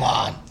now? Come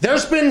on.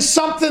 There's been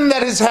something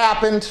that has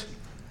happened,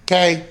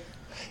 okay?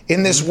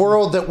 in this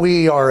world that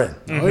we are in.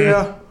 Oh,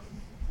 yeah.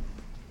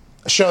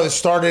 A show that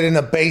started in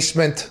a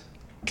basement,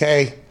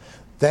 okay,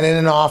 then in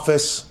an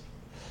office,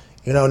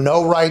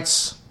 no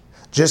rights,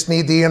 just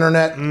need the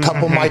internet,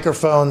 couple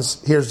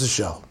microphones, here's the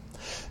show.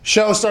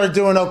 Show started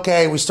doing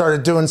okay. We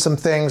started doing some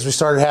things. We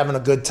started having a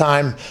good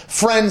time.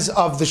 Friends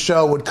of the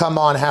show would come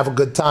on, have a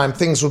good time.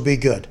 Things would be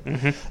good.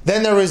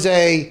 Then there was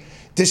a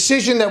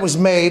decision that was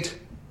made.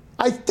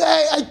 I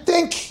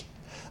think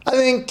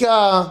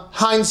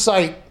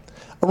hindsight,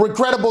 a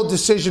regrettable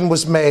decision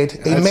was made.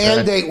 A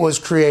mandate was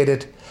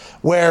created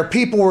where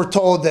people were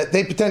told that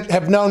they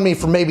have known me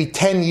for maybe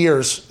 10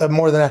 years,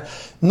 more than that,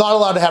 not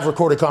allowed to have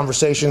recorded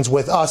conversations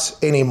with us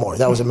anymore.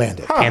 That was a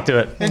mandate. Can't do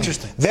it.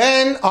 Interesting.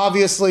 Then,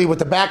 obviously, with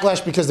the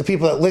backlash, because the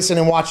people that listen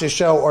and watch this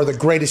show are the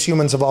greatest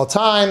humans of all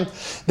time,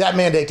 that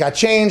mandate got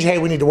changed. Hey,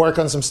 we need to work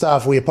on some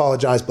stuff. We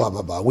apologize, blah,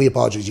 blah, blah. We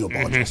apologize, you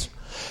apologize.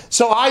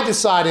 So I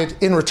decided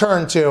in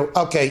return to,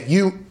 okay,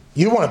 you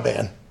want to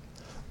ban.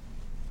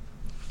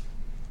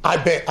 I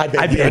ban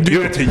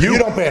you. You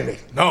don't ban me.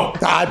 No.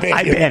 I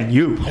ban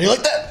you. You. How do you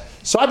like that?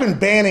 So I've been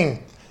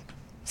banning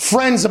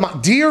friends of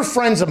mine, dear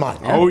friends of mine.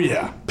 Oh,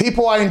 yeah.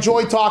 People I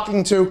enjoy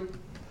talking to.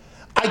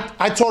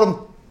 I told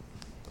them,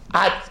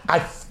 I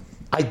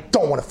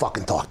don't want to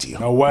fucking talk to you.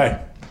 No way.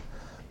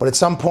 But at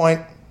some point,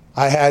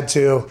 I had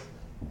to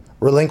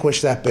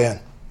relinquish that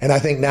ban. And I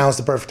think now is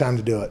the perfect time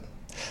to do it.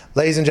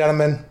 Ladies and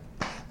gentlemen,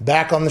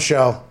 back on the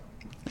show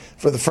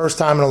for the first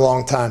time in a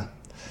long time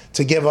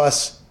to give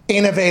us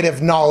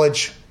innovative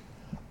knowledge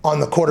on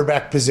the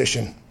quarterback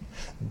position,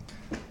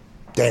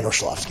 Dan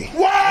Orlovsky.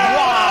 Oh,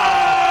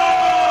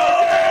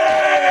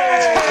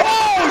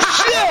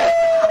 shit!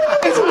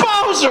 It's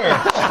Bowser!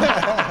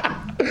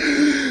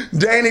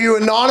 Dan, are you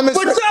anonymous?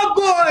 What's up,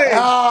 boy?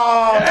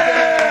 Oh,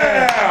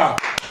 yeah.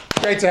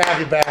 Great to have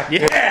you back.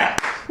 Yeah.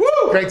 Woo!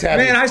 Great to have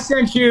you. Man, I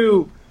sent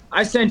you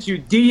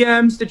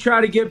DMs to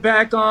try to get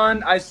back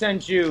on. I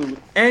sent you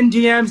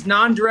NDMs,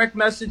 non-direct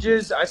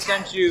messages. I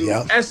sent you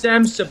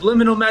SM,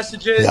 subliminal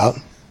messages. Yep.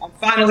 I'm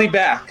finally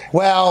back.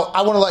 Well,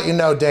 I want to let you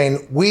know,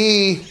 Dane,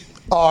 we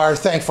are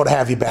thankful to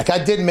have you back.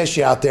 I did miss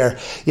you out there.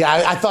 Yeah,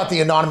 I thought the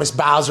anonymous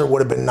Bowser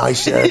would have been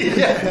nice there.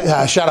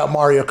 Shout out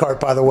Mario Kart,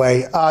 by the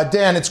way.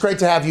 Dan, it's great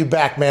to have you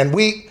back, man.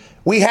 We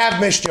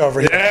have missed you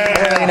over here.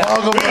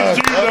 Welcome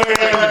back.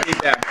 Great to be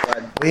back,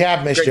 bud. We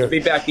have missed Great you. to be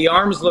back. The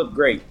arms look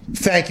great.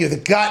 Thank you. The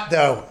gut,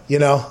 though,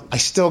 I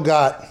still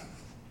got.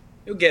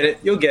 You'll get it.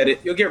 You'll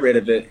get rid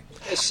of it.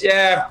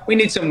 We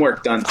need some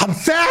work done. I'm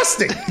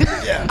fasting.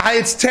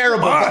 It's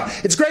terrible.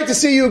 But it's great to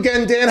see you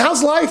again, Dan.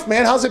 How's life,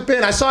 man? How's it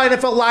been? I saw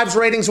NFL Live's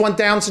ratings went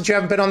down since you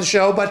haven't been on the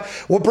show, but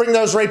we'll bring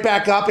those right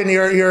back up, and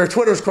your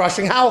Twitter's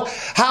crushing. How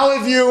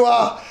have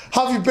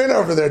you been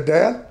over there,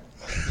 Dan?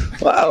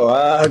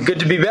 Wow, good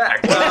to be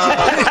back.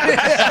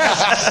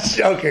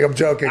 I'm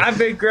joking. I've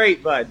been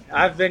great, bud.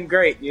 I've been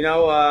great.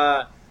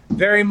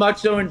 Very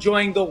much so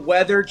enjoying the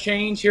weather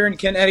change here in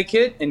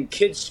Connecticut, and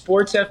kids'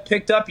 sports have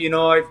picked up.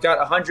 I've got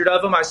 100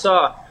 of them. I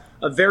saw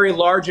a very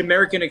large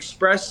American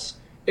Express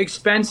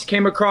expense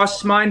came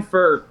across mine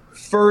for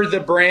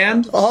the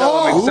brand. So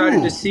I'm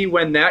excited to see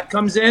when that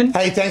comes in.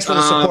 Hey, thanks for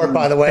the support,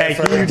 by the way.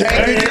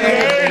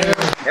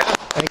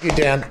 Thank you,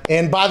 Dan.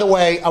 And by the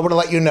way, I want to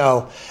let you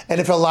know,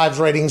 NFL Live's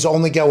ratings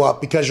only go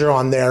up because you're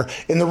on there.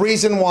 And the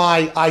reason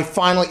why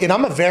and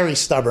I'm a very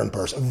stubborn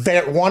person,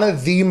 one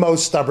of the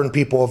most stubborn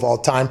people of all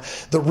time.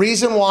 The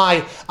reason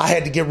why I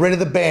had to get rid of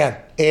the ban,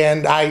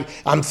 and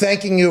I'm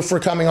thanking you for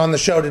coming on the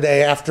show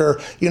today after,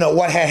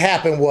 what had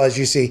happened was,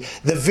 you see,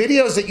 the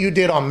videos that you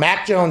did on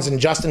Mac Jones and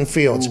Justin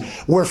Fields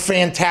were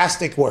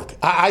fantastic work.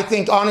 I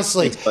think,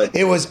 honestly,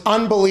 it was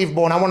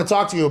unbelievable, and I want to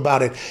talk to you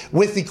about it.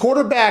 With the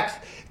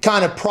quarterback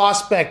kind of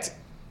prospect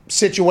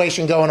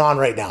situation going on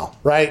right now,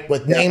 right?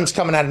 With names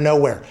coming out of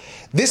nowhere.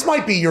 This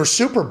might be your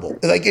Super Bowl.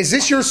 Is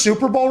this your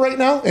Super Bowl right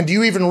now? And do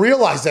you even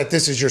realize that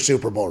this is your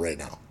Super Bowl right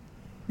now?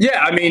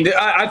 Yeah,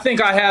 I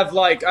think I have,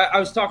 I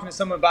was talking to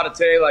someone about it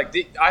today.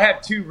 I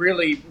had two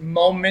really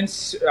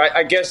moments,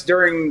 I guess,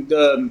 during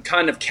the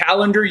kind of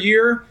calendar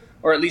year,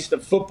 or at least the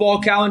football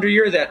calendar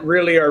year, that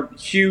really are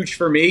huge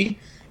for me.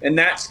 And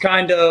that's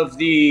kind of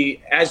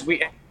as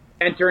we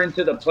enter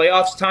into the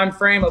playoffs time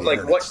frame of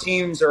what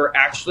teams are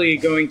actually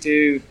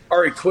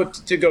are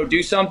equipped to go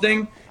do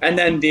something, and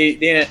then the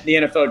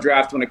NFL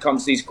draft when it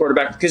comes to these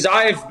quarterbacks. Because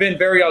I've been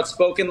very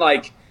outspoken,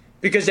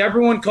 because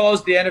everyone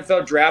calls the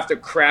NFL draft a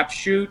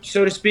crapshoot,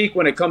 so to speak,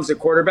 when it comes to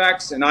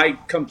quarterbacks, and I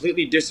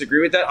completely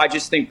disagree with that. I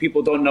just think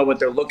people don't know what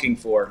they're looking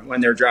for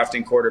when they're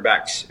drafting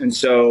quarterbacks, and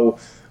so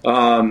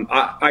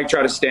I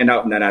try to stand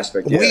out in that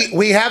aspect. Yeah.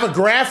 We have a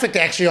graphic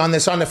actually on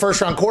this, on the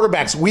first round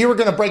quarterbacks. We were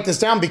going to break this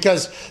down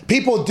because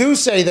people do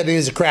say that it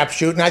is a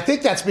crapshoot, and I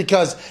think that's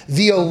because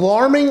the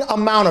alarming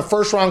amount of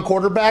first round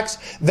quarterbacks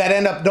that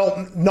end up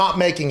not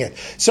making it.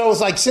 So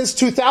it's since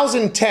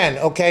 2010,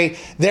 okay,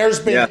 there's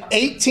been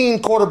 18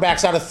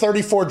 quarterbacks out of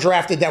 34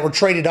 drafted that were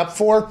traded up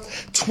for.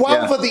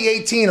 12 of the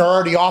 18 are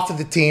already off of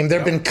the team.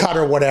 They've been cut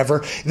or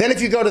whatever. Then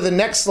if you go to the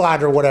next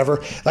slide or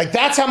whatever,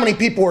 that's how many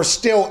people are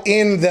still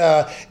in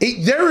the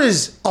there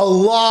is a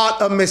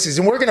lot of misses,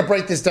 and we're going to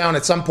break this down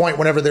at some point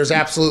whenever there's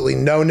absolutely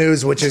no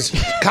news, which is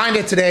kind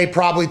of today,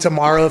 probably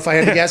tomorrow, if I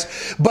had to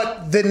guess.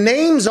 But the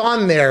names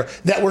on there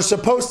that were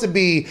supposed to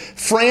be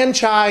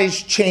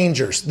franchise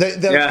changers,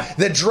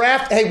 the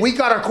draft, hey, we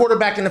got our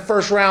quarterback in the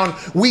first round,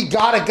 we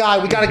got a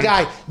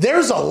guy.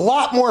 There's a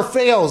lot more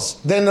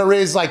fails than there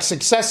is like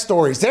success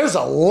stories. There's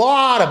a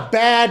lot of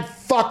bad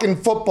fucking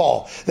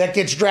football that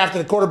gets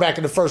drafted a quarterback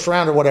in the first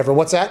round or whatever.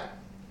 What's that?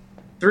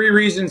 3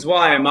 reasons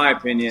why, in my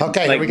opinion.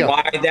 Okay, here we go.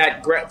 Why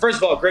that? First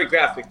of all, great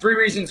graphic. 3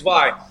 reasons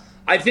why.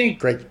 I think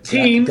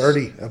teams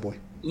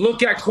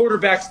look at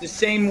quarterbacks the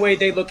same way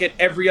they look at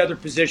every other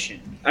position.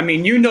 I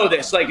mean, you know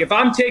this. Like, if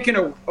I'm taking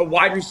a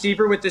wide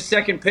receiver with the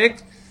second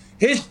pick,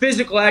 his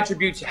physical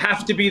attributes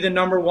have to be the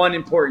number one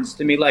importance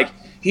to me. Like,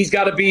 he's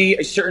got to be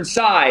a certain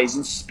size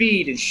and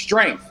speed and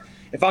strength.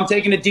 If I'm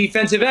taking a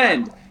defensive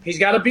end, he's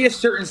got to be a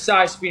certain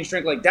size, speed, and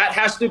strength. Like, that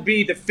has to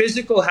be, the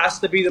physical has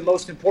to be the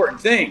most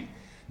important thing.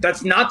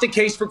 That's not the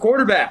case for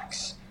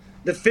quarterbacks.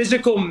 The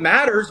physical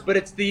matters, but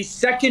it's the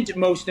second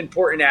most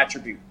important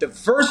attribute. The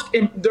first,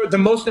 the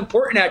most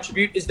important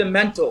attribute is the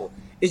mental,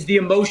 is the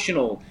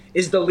emotional,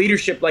 is the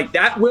leadership. Like,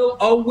 that will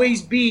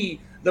always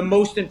be the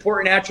most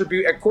important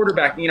attribute at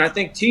quarterback. I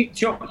think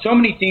so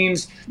many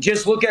teams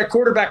just look at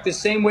quarterback the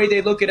same way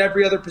they look at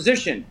every other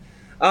position.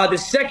 The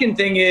second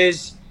thing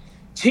is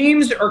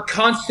teams are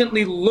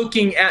constantly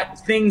looking at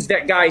things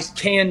that guys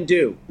can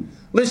do.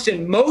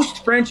 Listen,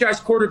 most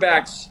franchise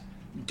quarterbacks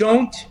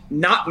don't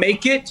not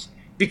make it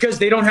because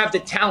they don't have the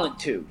talent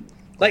to.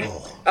 Like,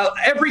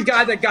 every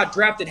guy that got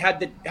drafted had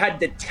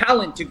the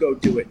talent to go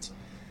do it.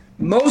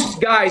 Most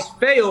guys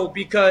fail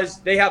because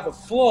they have a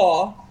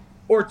flaw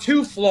or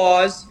 2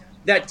 flaws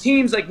that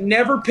teams like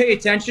never pay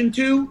attention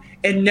to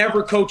and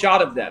never coach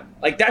out of them.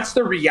 Like, that's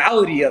the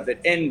reality of it.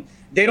 And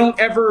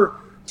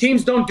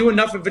teams don't do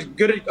enough of a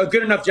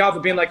good enough job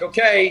of being like,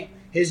 okay,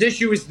 his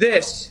issue is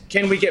this.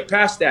 Can we get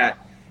past that?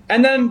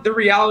 And then the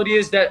reality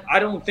is that I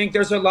don't think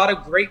there's a lot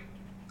of great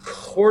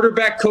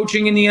quarterback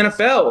coaching in the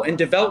NFL and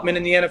development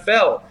in the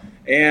NFL.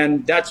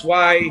 And that's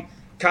why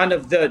kind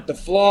of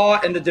the flaw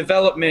and the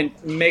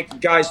development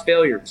make guys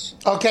failures.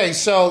 Okay,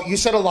 so you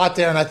said a lot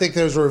there, and I think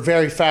those were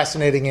very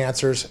fascinating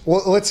answers.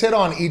 Well, let's hit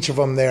on each of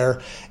them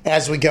there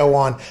as we go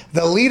on.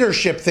 The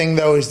leadership thing,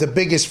 though, is the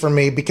biggest for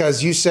me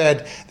because you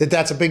said that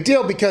that's a big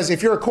deal because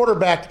if you're a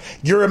quarterback,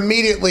 you're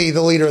immediately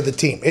the leader of the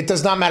team. It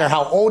does not matter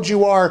how old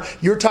you are.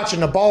 You're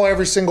touching the ball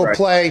every single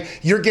play.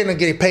 You're going to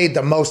get paid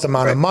the most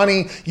amount of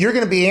money. You're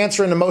going to be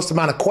answering the most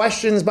amount of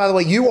questions. By the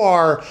way, you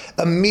are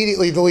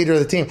immediately the leader of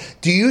the team.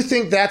 Do you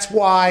think that's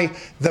why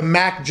the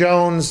Mac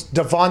Jones,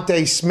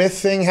 Devontae Smith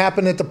thing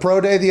happened at the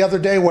Pro Day the other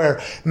day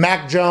where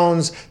Mac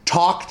Jones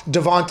talked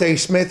Devontae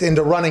Smith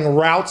into running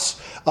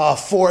routes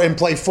and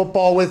play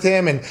football with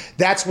him? And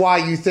that's why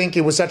you think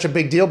it was such a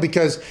big deal?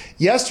 Because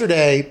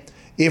yesterday,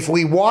 if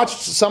we watched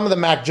some of the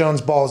Mac Jones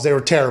balls, they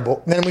were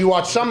terrible. And then we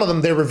watched some of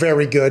them, they were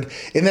very good.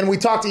 And then we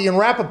talked to Ian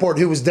Rappaport,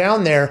 who was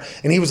down there,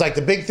 and he was like,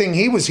 the big thing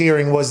he was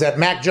hearing was that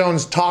Mac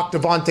Jones talked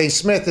Devontae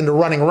Smith into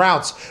running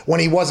routes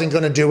when he wasn't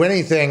going to do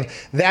anything.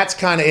 That's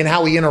kind of in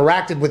how he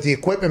interacted with the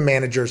equipment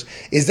managers.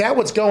 Is that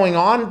what's going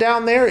on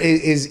down there?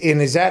 Is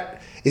that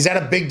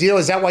a big deal?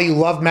 Is that why you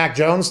love Mac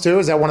Jones, too?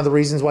 Is that one of the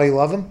reasons why you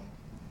love him?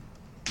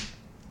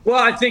 Well,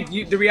 I think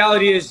the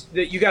reality is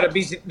that you got to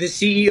be the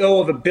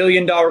CEO of a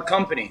billion-dollar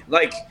company.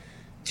 Like,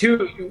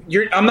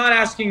 I'm not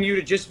asking you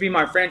to just be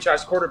my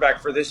franchise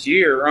quarterback for this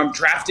year. Or I'm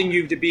drafting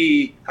you to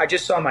be. I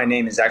just saw my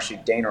name is actually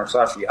Dane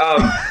Orlovsky.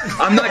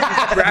 I'm not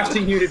just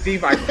drafting you to be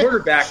my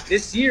quarterback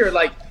this year.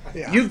 Like,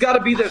 you've got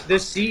to be the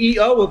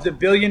CEO of the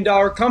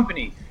billion-dollar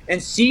company,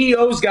 and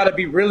CEOs got to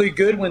be really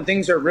good when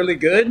things are really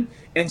good,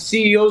 and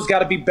CEOs got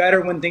to be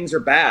better when things are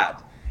bad.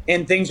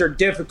 And things are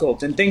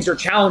difficult and things are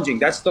challenging.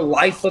 That's the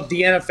life of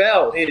the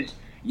NFL.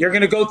 You're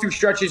going to go through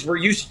stretches where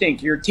you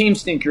stink, your team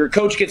stink, your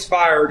coach gets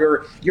fired,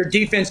 or your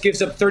defense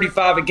gives up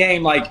 35 a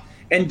game.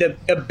 And the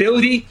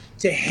ability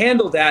to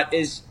handle that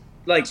is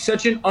like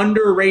such an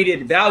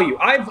underrated value.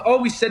 I've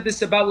always said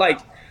this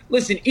about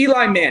listen,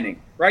 Eli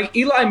Manning, right?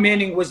 Eli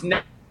Manning was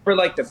never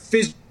like the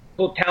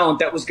physical talent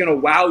that was going to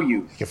wow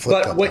you.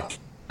 But what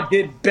he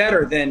did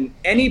better than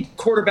any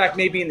quarterback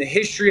maybe in the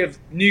history of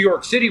New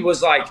York City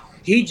was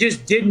he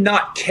just did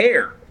not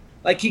care.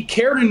 Like, he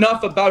cared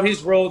enough about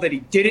his role that he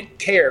didn't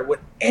care what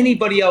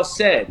anybody else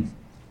said.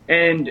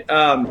 And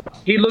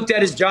he looked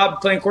at his job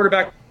playing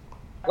quarterback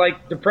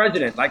like the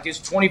president, like it's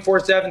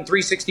 24/7,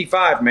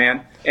 365,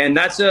 man. And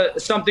that's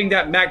something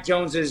that Mac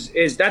Jones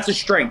is that's a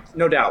strength,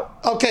 no doubt.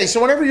 Okay,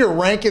 so whenever you're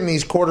ranking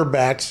these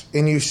quarterbacks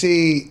and you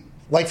see,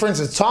 like, for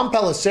instance, Tom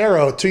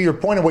Pelissero, to your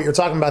point of what you're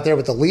talking about there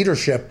with the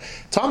leadership,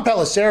 Tom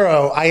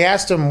Pelissero, I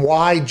asked him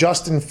why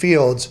Justin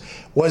Fields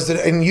was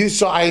that, and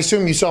I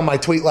assume you saw my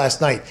tweet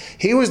last night.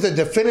 He was the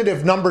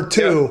definitive number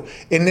 2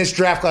 in this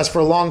draft class for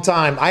a long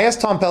time. I asked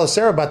Tom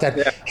Pelissero about that.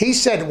 Yeah. He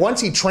said once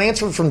he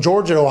transferred from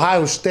Georgia to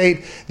Ohio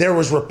State, there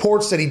was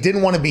reports that he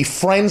didn't want to be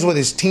friends with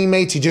his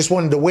teammates. He just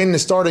wanted to win the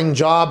starting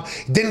job.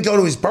 He didn't go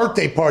to his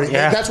birthday party.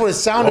 Yeah. That's what it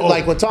sounded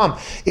like with Tom.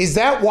 Is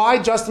that why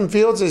Justin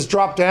Fields has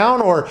dropped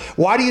down, or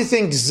why do you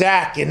think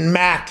Zach and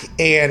Mac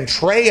and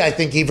Trey, I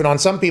think even on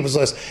some people's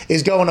list,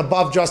 is going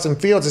above Justin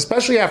Fields,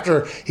 especially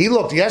after he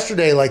looked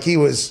yesterday like he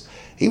was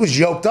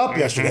yoked up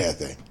yesterday, I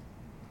think.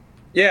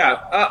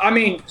 Yeah,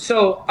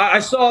 so I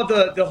saw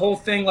the whole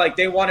thing, like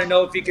they want to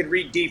know if he could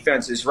read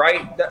defenses,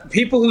 right?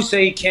 People who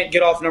say he can't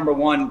get off number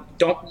 1,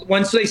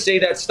 once they say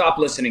that, stop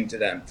listening to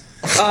them.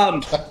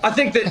 I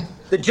think that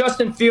the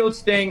Justin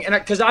Fields thing, and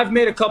because I've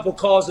made a couple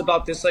calls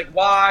about this, like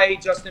why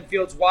Justin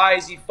Fields, why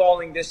is he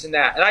falling, this and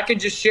that? And I can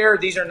just share,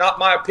 these are not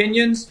my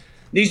opinions.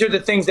 These are the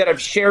things that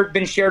have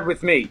been shared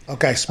with me.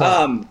 Okay,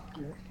 smart.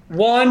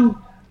 One,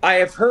 I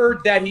have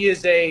heard that he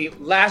is a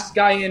last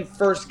guy in,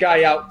 first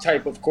guy out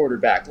type of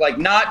quarterback, like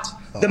not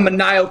the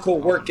maniacal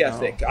work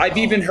ethic. I've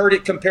even heard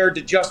it compared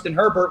to Justin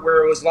Herbert,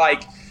 where it was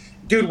like,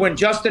 dude, when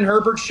Justin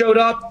Herbert showed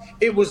up,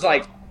 it was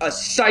like a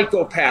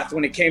psychopath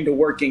when it came to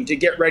working to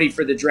get ready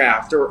for the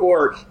draft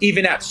or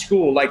even at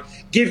school. Like,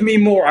 give me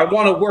more. I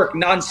want to work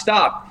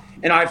nonstop.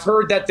 And I've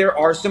heard that there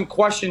are some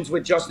questions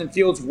with Justin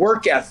Fields'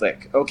 work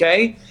ethic,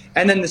 okay?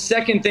 And then the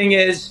second thing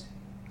is,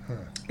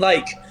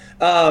 like,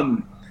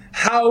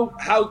 how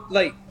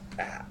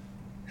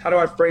do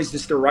I phrase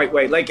this the right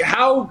way? Like,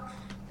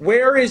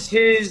 where is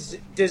his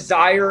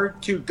desire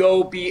to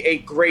go be a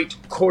great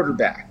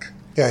quarterback?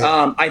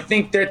 Yeah. I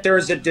think that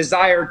there's a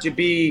desire to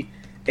be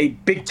a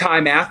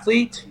big-time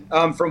athlete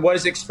from what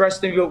is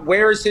expressed in him. But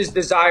where is his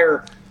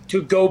desire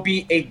to go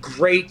be a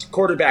great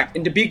quarterback?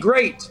 And to be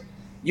great,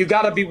 you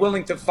got to be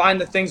willing to find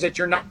the things that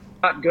you're not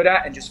good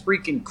at and just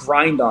freaking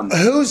grind on them.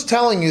 Who's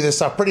telling you this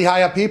stuff? Pretty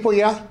high up people,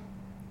 yeah?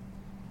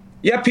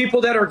 Yeah,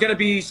 people that are going to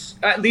be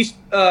at least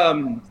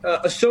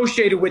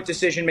associated with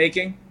decision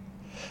making.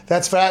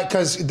 That's fact,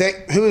 because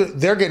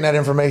they're getting that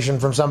information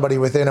from somebody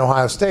within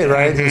Ohio State,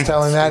 right? Who's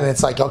telling that, and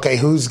it's like, okay,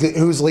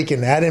 who's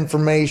leaking that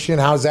information?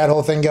 How's that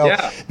whole thing go?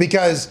 Yeah.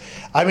 Because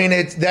I mean,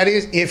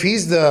 if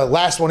he's the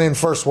last one in,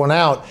 first one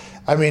out.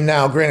 I mean,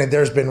 now, granted,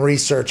 there's been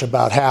research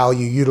about how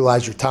you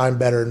utilize your time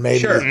better and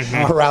maybe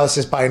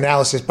paralysis by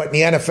analysis. But in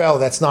the NFL,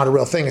 that's not a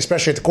real thing,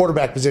 especially at the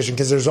quarterback position,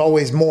 because there's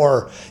always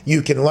more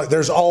you can learn.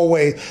 There's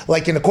always,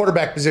 like in the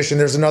quarterback position,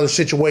 there's another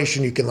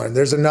situation you can learn.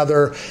 There's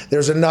another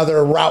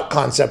route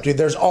concept.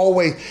 There's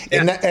always,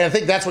 and I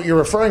think that's what you're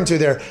referring to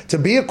there. To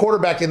be a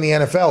quarterback in the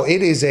NFL,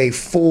 it is a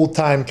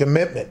full-time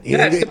commitment.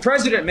 Yeah, it's the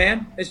president,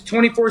 man. It's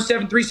 24/7,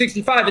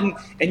 365.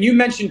 And you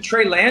mentioned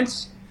Trey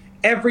Lance.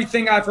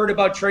 Everything I've heard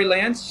about Trey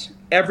Lance,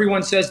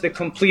 everyone says the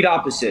complete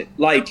opposite.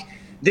 Like,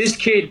 this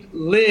kid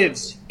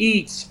lives,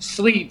 eats,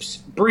 sleeps,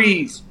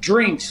 breathes,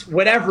 drinks,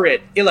 whatever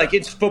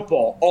it's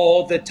football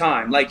all the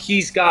time. Like,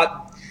 he's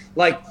got,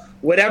 like,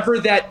 whatever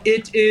that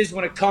it is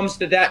when it comes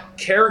to that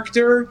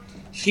character,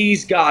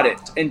 he's got it.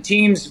 And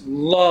teams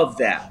love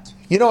that.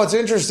 You know what's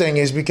interesting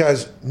is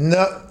because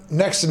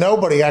next to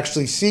nobody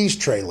actually sees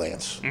Trey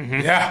Lance.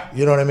 Mm-hmm. Yeah.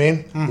 You know what I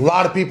mean? Mm-hmm. A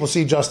lot of people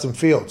see Justin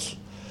Fields.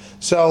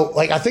 So,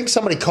 like, I think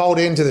somebody called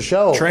into the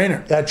show.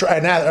 Trainer.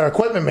 Or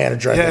equipment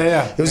manager.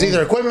 Yeah. It was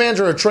either equipment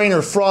manager or a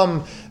trainer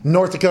from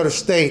North Dakota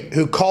State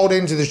who called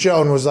into the show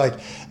and was like,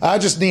 I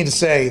just need to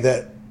say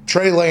that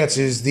Trey Lance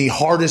is the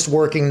hardest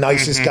working,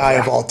 nicest guy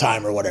of all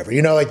time or whatever.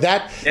 You know, like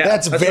that. Yeah,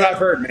 that's what I've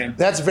heard, man.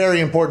 That's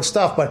very important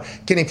stuff. But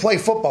can he play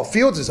football?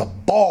 Fields is a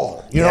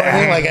baller. You know what I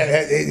mean? Like,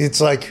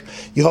 it's like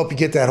you hope you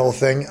get that whole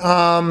thing.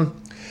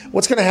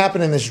 What's going to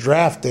happen in this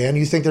draft, Dan?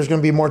 You think there's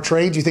going to be more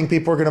trades? You think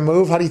people are going to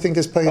move? How do you think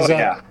this plays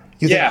out?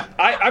 Yeah.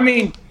 I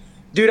mean,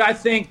 dude, I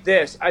think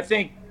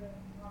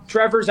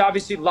Trevor's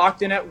obviously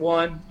locked in at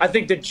 1. I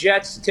think the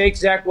Jets take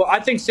Zach. Well,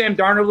 I think Sam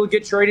Darnold will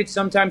get traded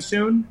sometime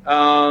soon.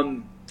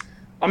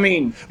 I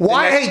mean,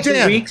 why? Hey,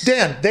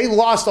 Dan, they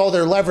lost all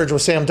their leverage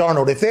with Sam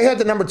Darnold. If they had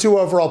the number 2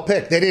 overall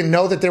pick, they didn't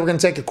know that they were going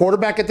to take a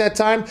quarterback at that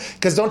time.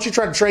 Because don't you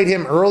try to trade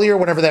him earlier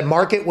whenever that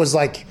market was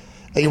like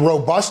a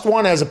robust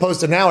one, as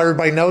opposed to now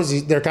everybody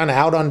knows they're kind of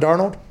out on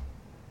Darnold?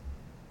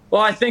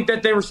 Well, I think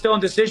that they were still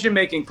in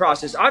decision-making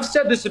process. I've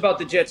said this about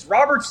the Jets.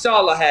 Robert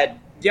Saleh had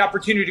the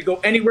opportunity to go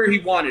anywhere he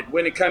wanted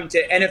when it came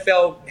to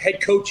NFL head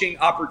coaching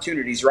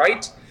opportunities,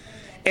 right?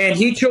 And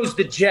he chose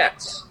the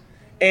Jets.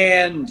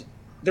 And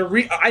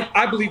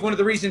I believe one of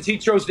the reasons he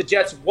chose the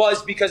Jets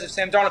was because of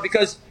Sam Darnold,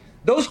 because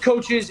those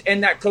coaches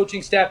and that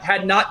coaching staff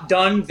had not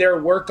done their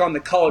work on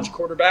the college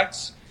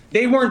quarterbacks.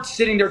 They weren't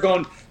sitting there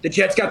going, the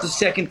Jets got the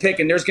second pick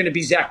and there's going to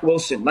be Zach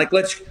Wilson. Like,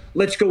 let's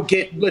go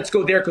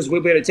there because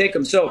we'll be able to take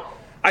him. So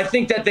I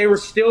think that they were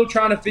still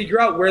trying to figure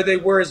out where they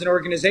were as an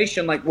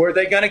organization. Like, were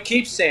they going to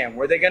keep Sam?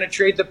 Were they going to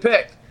trade the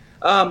pick?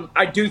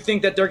 I do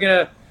think that they're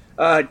going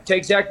to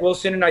take Zach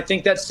Wilson, and I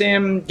think that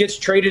Sam gets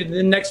traded in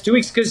the next 2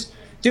 weeks because,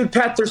 dude,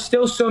 Pat, there's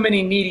still so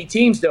many needy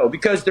teams, though,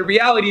 because the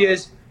reality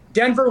is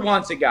Denver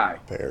wants a guy.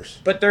 Bears.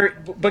 But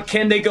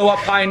can they go up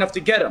high enough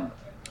to get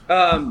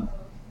him?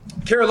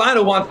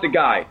 Carolina wants the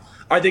guy.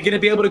 Are they going to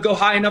be able to go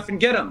high enough and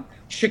get him?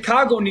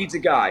 Chicago needs a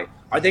guy.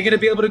 Are they going to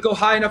be able to go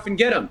high enough and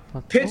get him?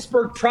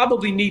 Pittsburgh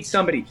probably needs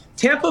somebody.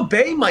 Tampa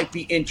Bay might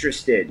be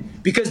interested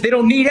because they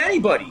don't need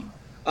anybody.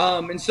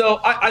 And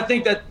so I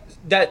think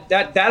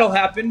that'll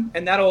happen,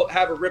 and that'll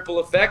have a ripple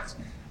effect.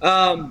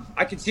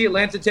 I could see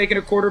Atlanta taking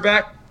a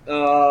quarterback.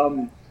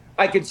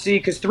 I could see,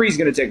 because 3 is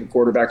going to take a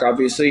quarterback,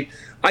 obviously.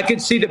 I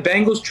could see the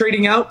Bengals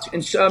trading out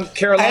and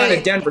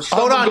Carolina, Denver.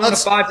 Hold on. Going to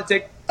 5 to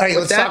take. Hey,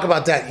 let's talk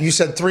about that. You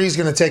said 3 is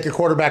going to take a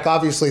quarterback.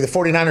 Obviously, the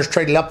 49ers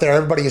traded up there.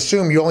 Everybody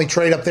assumed you only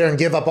trade up there and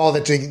give up all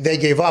that they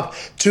gave up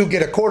to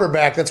get a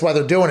quarterback. That's why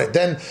they're doing it.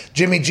 Then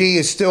Jimmy G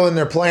is still in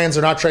their plans.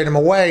 They're not trading him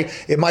away.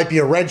 It might be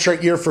a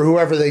redshirt year for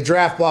whoever they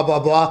draft, blah, blah,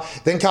 blah.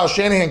 Then Kyle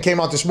Shanahan came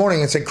out this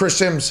morning and said, Chris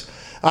Sims,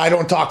 I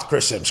don't talk to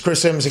Chris Sims.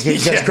 Chris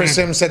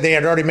Sims said they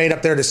had already made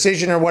up their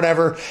decision or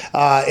whatever,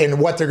 and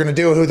what they're going to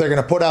do, who they're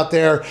going to put out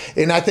there.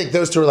 And I think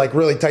those two are like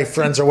really tight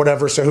friends or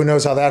whatever, so who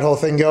knows how that whole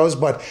thing goes.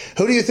 But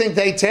who do you think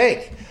they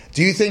take?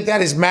 Do you think that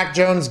is Mac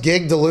Jones'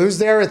 gig to lose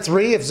there at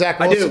 3 if Zach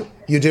Wilson? I do.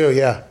 You do,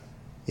 yeah.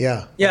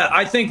 Yeah,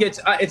 I think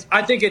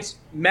it's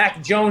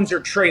Mac Jones or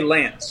Trey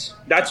Lance.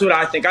 That's what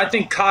I think. I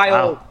think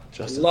Kyle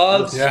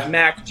loves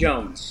Mac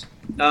Jones.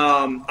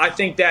 I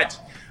think that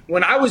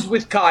when I was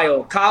with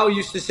Kyle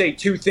used to say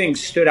 2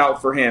 things stood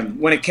out for him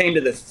when it came to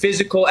the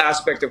physical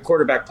aspect of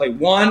quarterback play.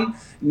 1,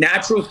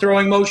 natural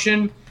throwing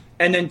motion,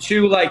 and then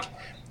 2, like,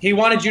 he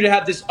wanted you to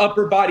have this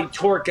upper body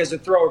torque as a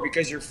thrower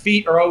because your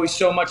feet are always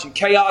so much in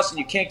chaos and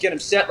you can't get them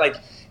set. Like,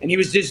 and he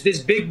was just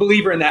this big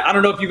believer in that. I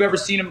don't know if you've ever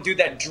seen him do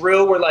that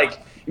drill where, like,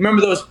 you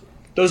remember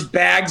those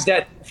bags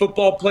that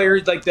football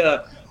players, like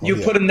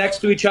put them next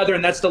to each other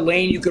and that's the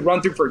lane you could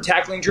run through for a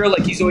tackling drill.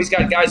 Like, he's always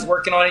got guys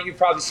working on it. You've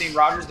probably seen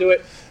Rodgers do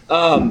it.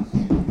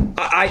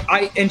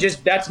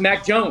 That's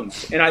Mac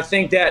Jones. And I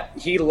think that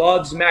he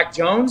loves Mac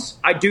Jones.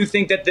 I do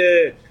think that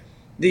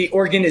the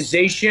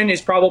organization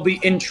is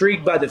probably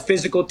intrigued by the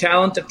physical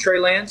talent of Trey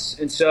Lance.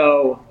 And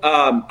so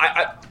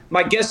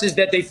my guess is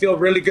that they feel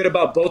really good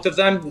about both of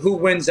them. Who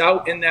wins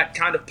out in that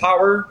kind of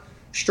power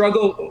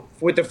struggle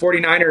with the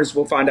 49ers,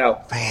 we'll find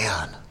out.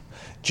 Man,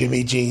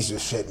 Jimmy G's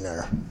is sitting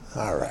there.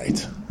 All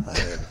right.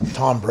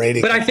 Tom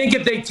Brady. But I think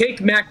if they take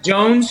Mac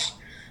Jones,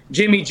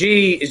 Jimmy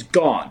G is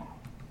gone.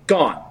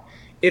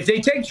 If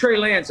they take Trey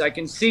Lance, I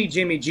can see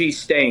Jimmy G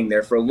staying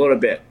there for a little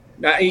bit.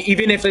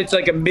 Even if it's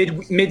like a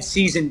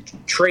mid-season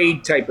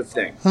trade type of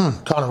thing.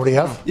 Connor, what do you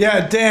have?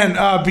 Yeah,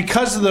 Dan,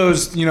 because of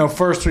those,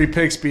 first 3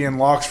 picks being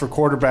locks for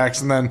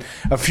quarterbacks and then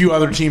a few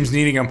other teams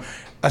needing them,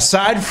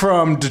 aside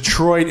from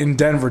Detroit and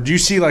Denver, do you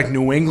see like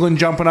New England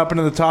jumping up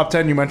into the top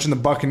 10? You mentioned the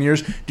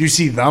Buccaneers. Do you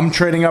see them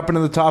trading up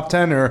into the top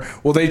 10, or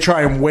will they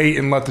try and wait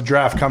and let the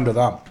draft come to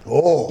them?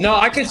 Oh, no,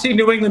 I could see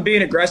New England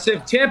being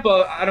aggressive.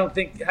 Tampa, I don't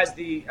think has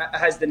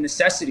the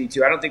necessity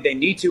to. I don't think they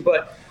need to,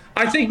 but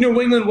I think New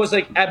England was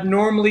like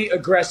abnormally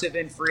aggressive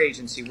in free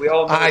agency. We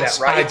all know that,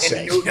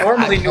 right?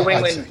 Normally New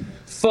England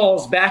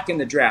falls back in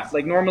the draft.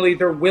 Like, normally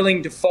they're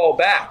willing to fall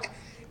back.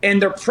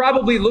 And they're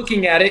probably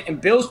looking at it,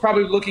 and Bill's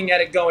probably looking at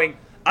it going,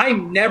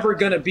 I'm never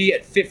going to be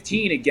at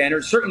 15 again,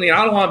 or certainly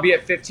I don't want to be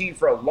at 15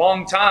 for a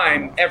long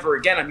time ever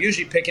again. I'm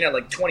usually picking at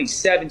like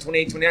 27,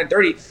 28, 29,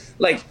 30.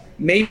 Like,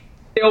 maybe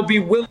they'll be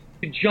willing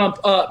to jump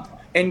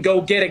up and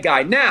go get a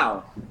guy.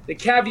 Now, the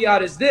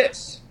caveat is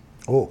this.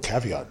 Oh,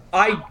 caveat.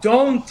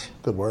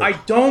 Good word. I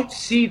don't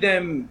see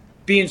them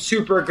being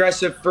super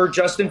aggressive for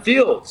Justin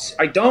Fields.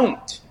 I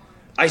don't.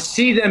 I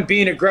see them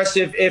being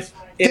aggressive if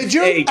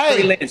Trey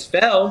Lance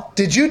fell.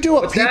 Did you do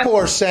what people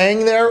are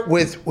saying there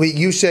with what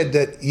you said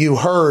that you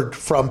heard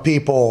from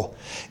people?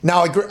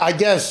 Now, I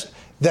guess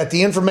that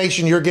the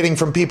information you're getting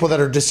from people that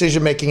are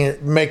decision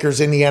makers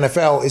in the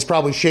NFL is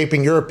probably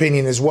shaping your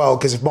opinion as well,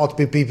 because if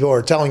multiple people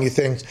are telling you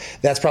things,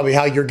 that's probably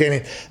how you're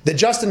getting the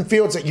Justin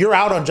Fields. You're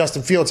out on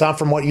Justin Fields, huh,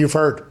 from what you've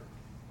heard?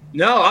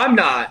 No, I'm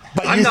not.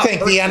 But you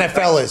think the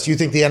NFL is? You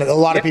think a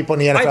lot of people in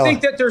the NFL? I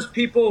think that there's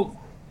people,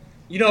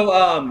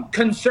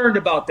 concerned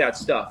about that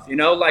stuff.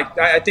 Like,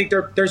 I think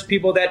there's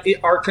people that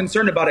are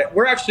concerned about it.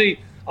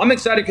 I'm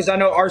excited because I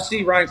know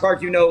RC, Ryan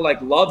Clark,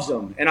 loves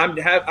him. And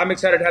I'm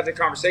excited to have the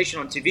conversation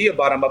on TV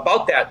about him,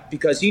 about that,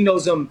 because he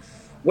knows him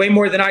way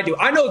more than I do.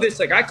 I know this.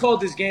 Like, I called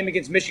this game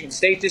against Michigan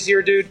State this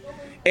year, dude,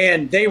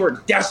 and they were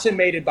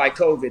decimated by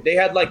COVID. They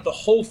had, the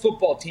whole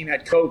football team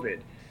had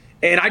COVID.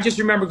 And I just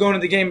remember going to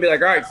the game and be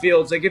like, all right,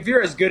 Fields, if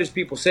you're as good as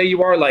people say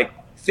you are,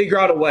 figure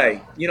out a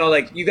way.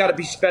 You got to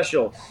be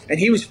special. And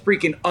he was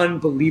freaking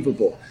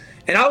unbelievable.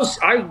 And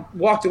I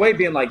walked away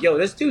being like, yo,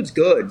 this dude's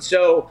good.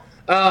 So,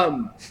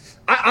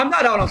 I'm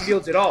not out on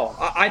Fields at all.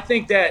 I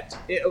think that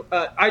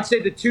I'd say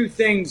the 2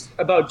 things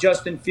about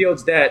Justin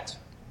Fields that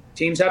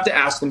teams have to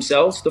ask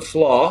themselves,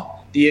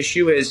 the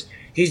issue is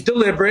he's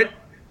deliberate.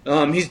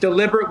 He's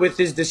deliberate with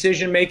his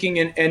decision-making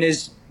and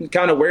his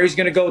kind of where he's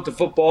going to go with the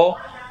football.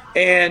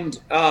 And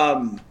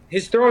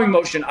his throwing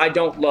motion I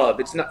don't love.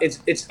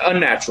 It's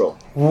unnatural.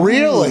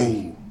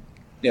 Really?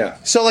 Yeah.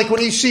 So,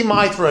 when you see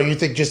my throw, you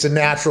think just a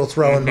natural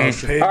throwing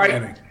motion? All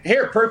right.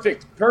 Here,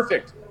 perfect.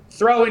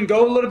 throw and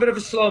go a little bit of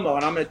a slow-mo,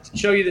 and I'm going to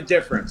show you the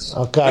difference.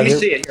 Okay. Let me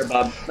see it here,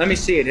 Bob. Let me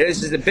see it.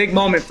 This is a big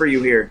moment for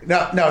you here.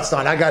 No, it's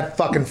not. I got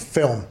fucking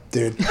film,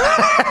 dude.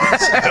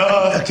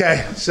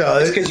 Okay,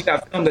 so Just because you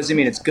got film doesn't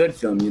mean it's good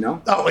film, you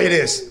know? Oh, it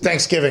is.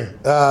 Thanksgiving.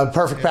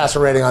 Perfect passer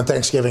rating on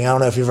Thanksgiving. I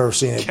don't know if you've ever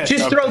seen it.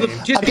 Just throw the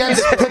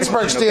Against the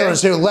Pittsburgh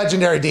Steelers, who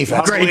legendary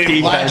defense. Great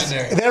defense.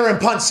 Legendary. They're in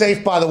punt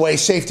safe, by the way.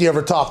 Safety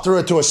over top. Threw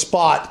it to a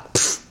spot.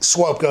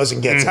 Swope goes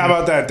and gets it. How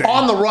about that, Dan?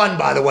 On the run,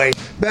 by the way.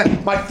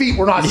 My feet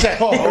were not set.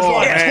 There's a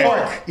lot of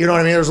torque. You know what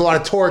I mean? There's a lot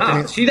of torque.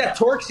 See that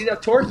torque?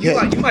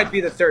 You might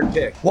be the third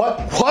pick. What?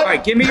 All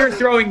right, give me your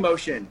throwing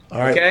motion. All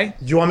right. Okay?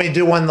 Do you want me to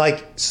do one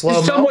like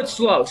slow? Somewhat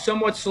slow,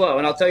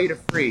 and I'll tell you to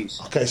freeze.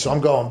 Okay, so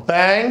I'm going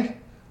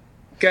bang.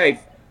 Okay,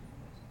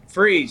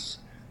 freeze.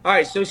 All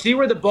right, so see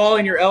where the ball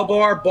and your elbow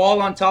are? Ball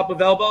on top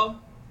of elbow?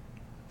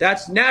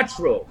 That's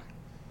natural.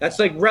 That's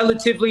like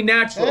relatively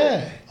natural.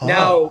 Yeah.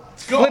 Now,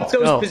 flip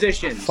those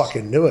positions.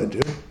 Fucking knew it,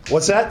 dude.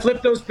 What's that?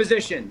 Flip those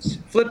positions.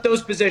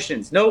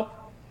 Nope.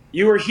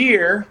 You were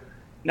here.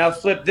 Now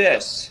flip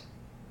this.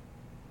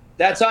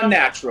 That's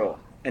unnatural.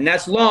 And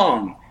that's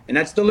long. And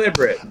that's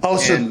deliberate. Oh,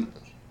 so...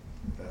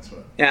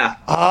 Yeah.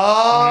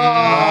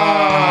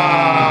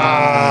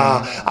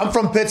 I'm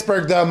from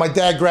Pittsburgh, though. My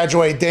dad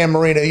graduated Dan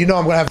Marino. You know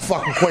I'm going to have a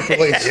fucking quick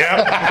release.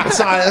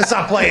 Let's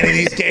not play any of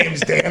these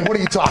games, Dan. What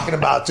are you talking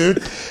about,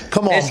 dude?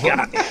 Come on.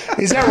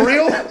 Is that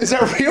real?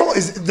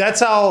 That's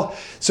how...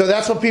 So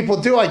that's what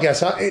people do, I guess,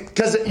 huh?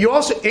 Because you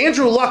also...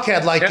 Andrew Luck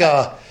had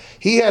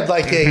he had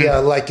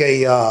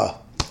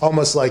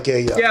almost like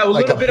a... Yeah, a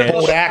little bit of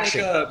bold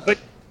action.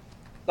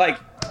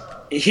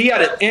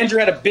 Andrew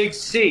had a big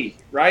C,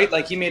 right?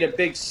 Like he made a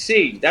big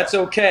C. That's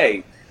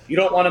okay. You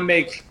don't want to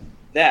make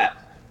that.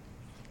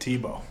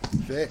 Tebow.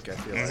 Vic, I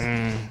feel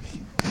like.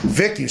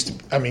 Vic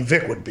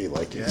Vic would be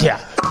like it.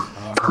 Yeah.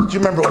 Do you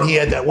remember when he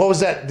had that? What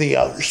was that? The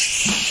Nerf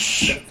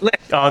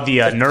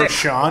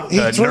Sean. he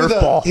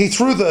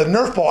threw the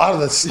Nerf ball out of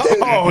the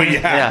stadium. Oh,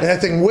 yeah. And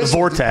that thing whistled. The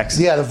vortex.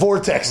 Yeah, the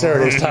vortex.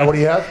 There it is. Ty, what do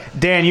you have?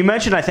 Dan, you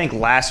mentioned, I think,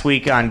 last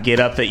week on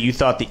Get Up that you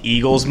thought the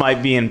Eagles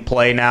might be in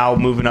play now,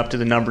 moving up to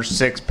the number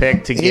 6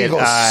 pick to get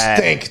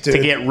stink, dude.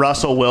 to get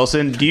Russell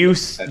Wilson. Do you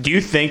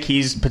think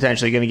he's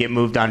potentially going to get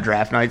moved on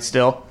draft night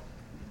still?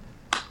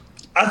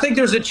 I think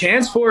there's a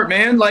chance for it,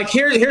 man. Like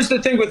here's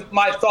the thing with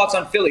my thoughts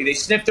on Philly. They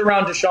sniffed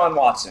around Deshaun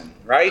Watson,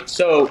 right?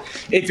 So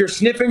if you're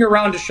sniffing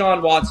around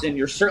Deshaun Watson,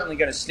 you're certainly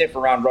going to sniff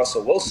around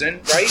Russell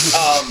Wilson, right?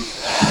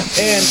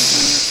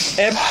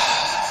 And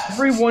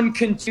everyone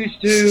continues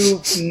to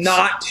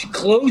not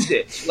close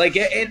it. Like,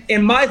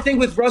 and my thing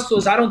with Russell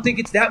is I don't think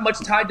it's that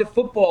much tied to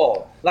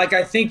football. Like,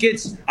 I think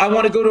I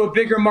want to go to a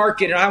bigger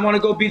market, and I want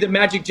to go be the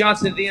Magic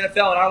Johnson of the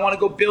NFL, and I want to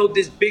go build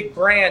this big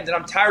brand, and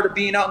I'm tired of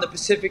being out in the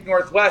Pacific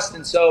Northwest.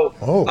 And so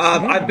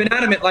I've been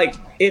adamant, like,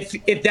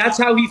 if that's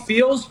how he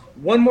feels,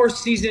 one more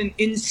season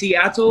in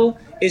Seattle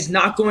is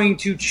not going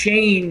to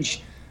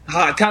change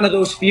kind of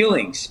those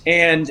feelings.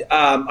 And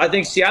I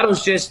think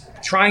Seattle's just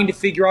trying to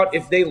figure out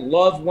if they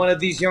love one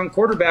of these young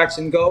quarterbacks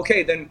and go,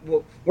 okay, then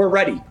we're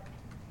ready.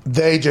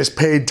 They just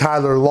paid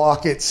Tyler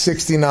Lockett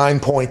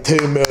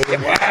 $69.2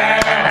 million.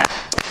 Wow.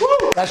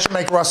 That should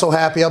make Russell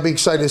happy. I'll be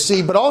excited to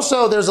see. But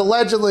also, there's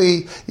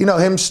allegedly,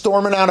 him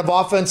storming out of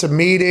offensive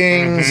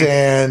meetings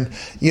and,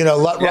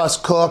 let Russ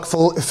cook,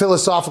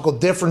 philosophical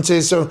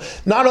differences. So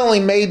not only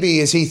maybe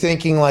is he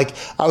thinking, like,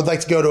 I would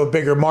like to go to a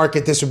bigger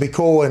market, this would be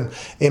cool, and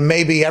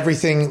maybe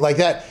everything like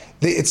that.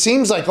 It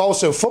seems like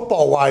also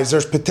football-wise,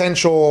 there's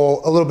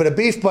potential, a little bit of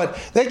beef, but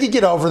they could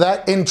get over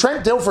that. And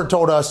Trent Dilfer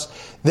told us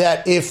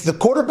that if the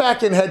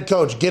quarterback and head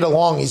coach get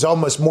along, he's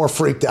almost more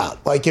freaked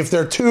out. Like if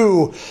they're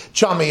too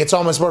chummy, it's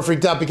almost more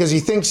freaked out because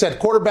he thinks that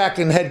quarterback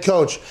and head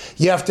coach,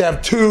 you have to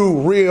have two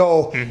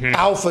real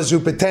alphas who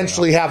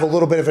potentially have a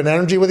little bit of an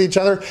energy with each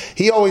other.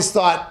 He always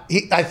thought,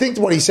 I think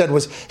what he said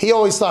was, he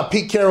always thought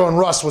Pete Carroll and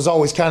Russ was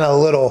always kind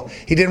of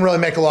he didn't really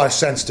make a lot of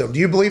sense to him. Do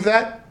you believe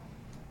that?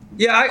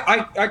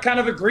 Yeah, I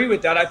kind of agree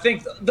with that. I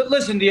think,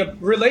 listen, the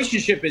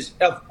relationship is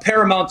of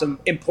paramount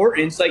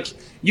importance. Like,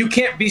 you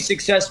can't be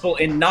successful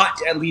and not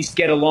at least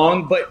get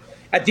along. But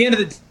at the end of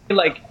the day,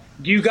 like,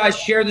 do you guys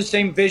share the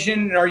same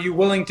vision? And are you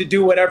willing to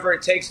do whatever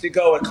it takes to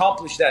go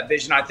accomplish that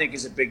vision? I think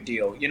is a big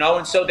deal,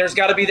 And so there's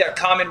got to be that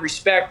common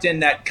respect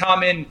and that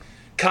common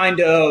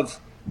kind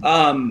of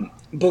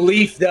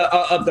belief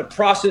of the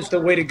process, the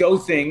way to go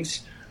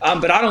things.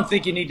 But I don't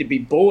think you need to be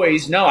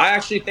boys. No, I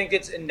actually think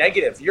it's a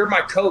negative. You're my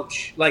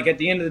coach. Like, at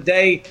the end of the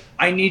day,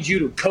 I need you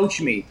to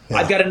coach me. Yeah.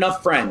 I've got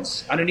enough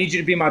friends. I don't need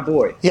you to be my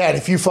boy. Yeah, and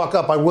if you fuck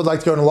up, I would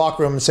like to go in the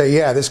locker room and say,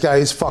 yeah, this guy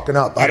is fucking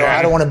up.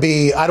 I don't want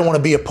to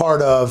be a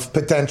part of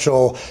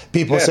potential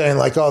people saying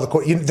like, oh,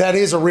 that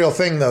is a real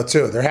thing though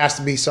too. There has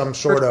to be some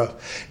sort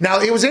of.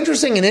 Now, it was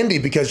interesting in Indy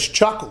because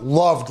Chuck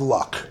loved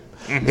Luck.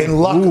 And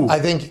Luck,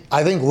 I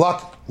think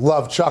Luck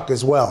loved Chuck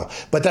as well.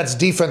 But that's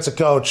defensive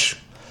coach.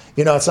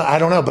 It's not, I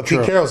don't know, but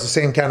Pete Carroll's the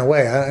same kind of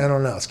way. I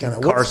don't know. It's kind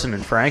of Carson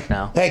and Frank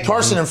now. Hey,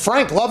 Carson and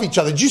Frank love each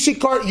other. Did you see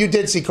You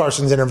did see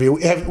Carson's interview.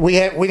 We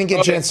didn't get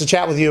a chance to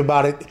chat with you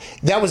about it.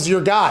 That was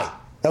your guy.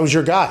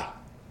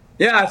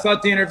 Yeah, I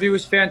thought the interview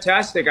was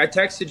fantastic. I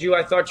texted you.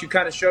 I thought you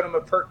kind of showed him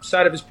a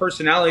side of his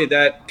personality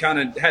that kind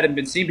of hadn't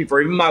been seen before.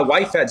 Even my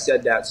wife had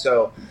said that.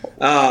 So,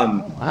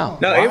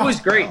 it was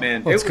great,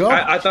 man.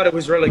 I thought it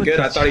was really good.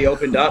 I thought he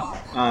opened up.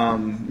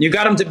 You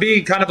got him to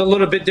be kind of a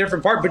little bit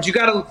different part, but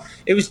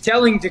it was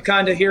telling to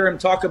kind of hear him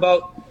talk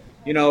about,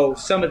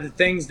 some of the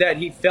things that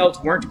he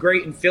felt weren't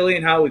great in Philly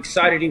and how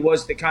excited he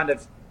was to kind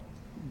of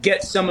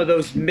get some of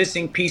those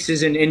missing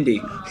pieces in Indy.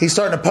 He's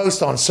starting to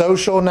post on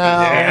social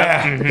now.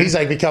 Yeah. He's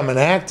like becoming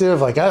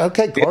active. Like,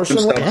 okay,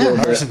 Carson's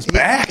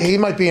back. He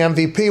might be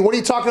MVP. What are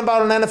you talking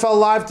about on NFL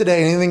Live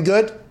today? Anything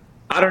good?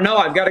 I don't know.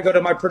 I've got to go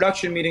to my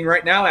production meeting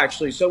right now,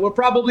 actually. So we'll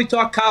probably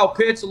talk Kyle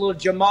Pitts, a little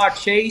Jamar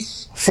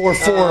Chase.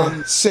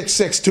 4'4",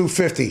 6'6",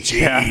 250.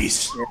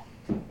 Jeez.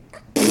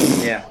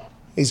 Yeah.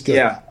 He's good.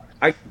 Yeah.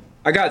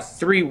 I got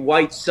 3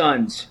 white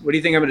sons. What do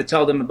you think I'm going to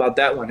tell them about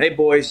that one? Hey,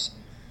 boys.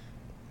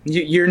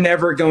 You're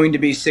never going to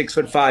be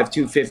 6'5",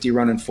 250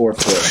 running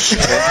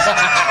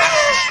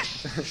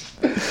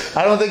 4'4".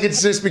 I don't think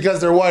it's just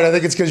because they're white. I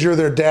think it's because you're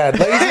their dad.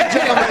 Ladies and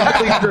gentlemen,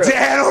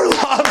 Dan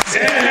Orlovsky.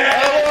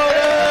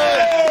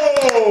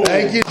 Oh!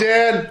 Thank you,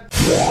 Dan.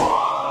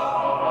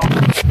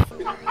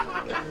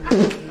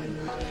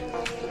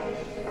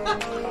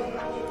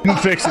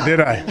 Didn't fix it, did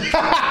I?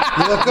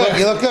 You look good.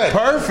 You look good.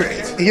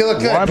 Perfect. You look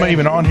good. Why am I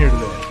even on here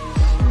today?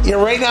 Yeah,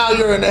 right now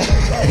you're in.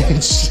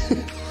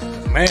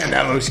 Man,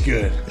 that looks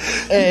good.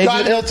 Hey,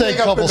 it'll take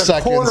a couple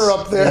seconds. Corner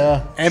up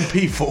there. Yeah.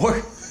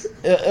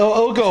 MP4?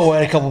 It'll go away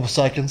in a couple of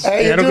seconds.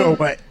 Hey, It'll go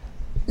away.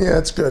 Yeah,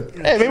 that's good.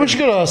 Hey, maybe we should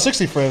go to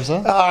 60 frames, huh?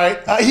 All right.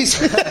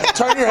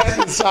 Turn your head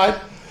to the side.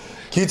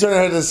 Can you turn your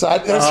head to the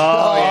side?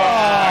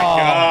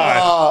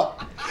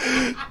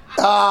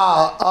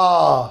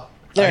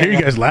 I hear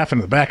you guys laughing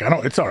in the back.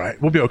 It's all right.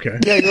 We'll be okay.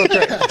 Yeah, you look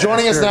great.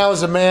 Joining us now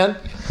is a man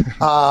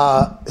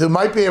who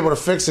might be able to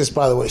fix this,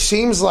 by the way.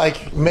 Seems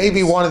like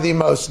maybe one of the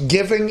most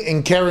giving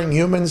and caring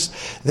humans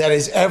that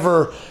has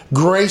ever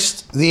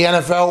graced the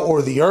NFL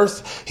or the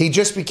earth. He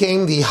just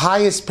became the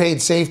highest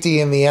paid safety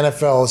in the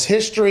NFL's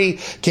history.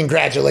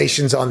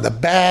 Congratulations on the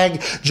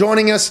bag.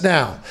 Joining us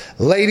now,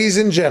 ladies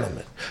and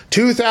gentlemen,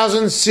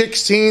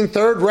 2016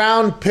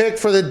 third-round pick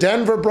for the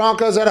Denver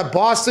Broncos out of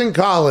Boston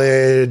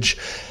College,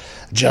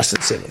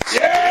 Justin Simmons.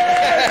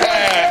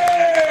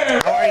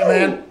 Yeah! How are you,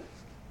 man?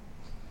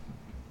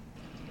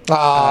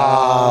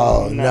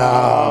 Oh,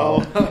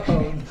 no.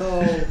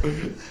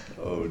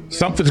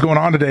 Something's going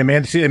on today,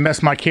 man. See, they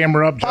messed my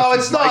camera up. Oh,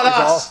 it's not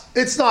us.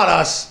 It's not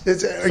us.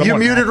 Are you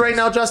muted right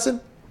now,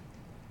 Justin?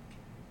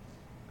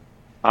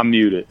 I'm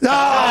muted. No, it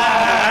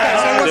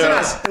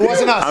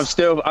wasn't us. I'm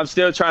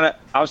still trying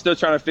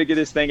to figure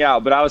this thing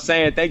out. But I was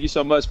saying, thank you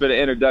so much for the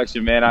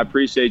introduction, man. I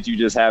appreciate you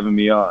just having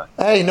me on.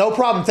 Hey, no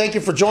problem. Thank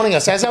you for joining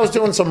us. As I was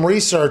doing some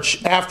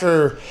research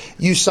after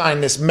you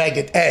signed this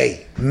mega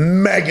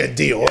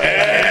deal.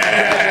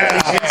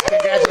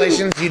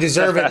 Congratulations, you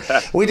deserve it.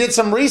 We did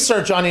some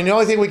research on you, and the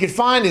only thing we could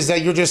find is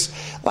that you're just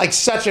like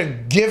such a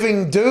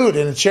giving dude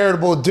and a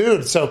charitable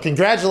dude. So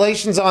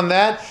congratulations on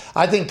that.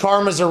 I think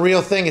karma's a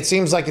real thing. It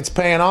seems like it's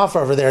paying off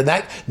over there.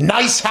 That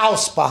nice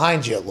house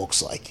behind you, it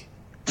looks like.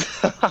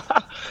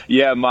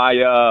 Yeah,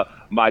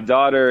 my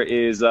daughter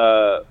is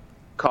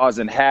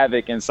causing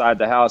havoc inside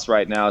the house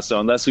right now. So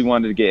unless we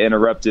wanted to get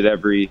interrupted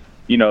every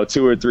 2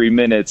 or 3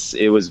 minutes,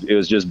 it was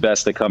just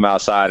best to come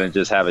outside and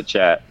just have a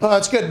chat. Well,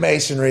 it's good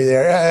masonry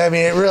there. I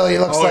mean, it really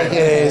looks like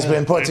it has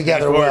been put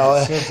together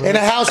well. In a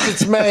house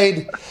that's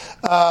made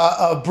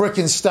of brick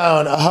and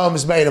stone, a home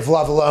is made of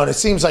love alone. It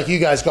seems like you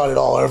guys got it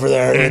all over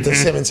there at the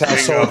Simmons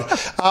household.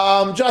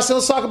 Justin,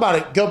 let's talk about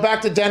it. Go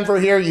back to Denver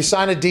here. You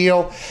sign a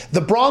deal.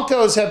 The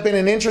Broncos have been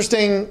an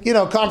interesting,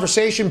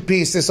 conversation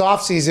piece this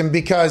offseason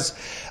because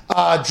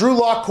Drew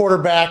Lock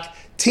quarterback.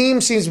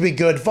 Team seems to be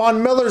good.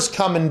 Von Miller's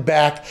coming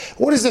back.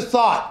 What is the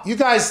thought? You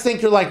guys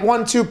think you're like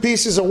 1-2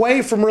 pieces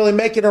away from really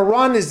making a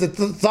run? Is the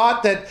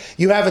thought that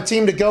you have a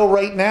team to go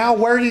right now?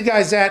 Where are you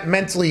guys at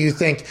mentally, you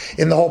think,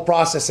 in the whole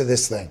process of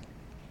this thing?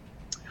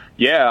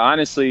 Yeah,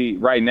 honestly,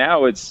 right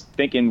now it's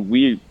thinking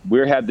we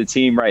have the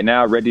team right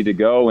now ready to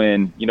go.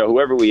 And,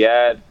 whoever we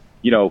add,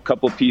 a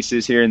couple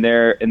pieces here and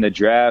there in the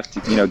draft,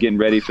 getting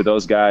ready for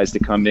those guys to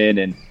come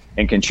in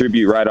and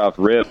contribute right off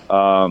rip.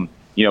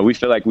 We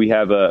feel like we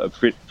have a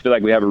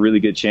really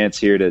good chance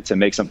here to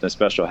make something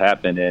special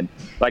happen. And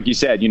like you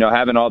said,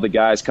 having all the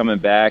guys coming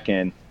back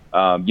and,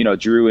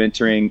 Drew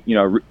entering,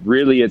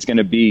 really it's going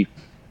to be,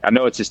 I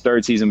know it's his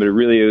third season, but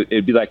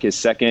it'd be like his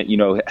second,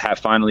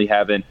 finally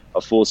having a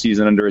full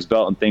season under his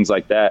belt and things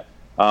like that.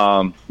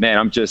 Man,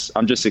 I'm just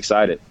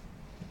excited.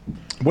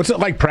 What's it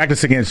like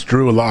practice against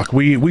Drew Lock?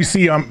 We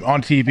see him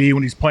on TV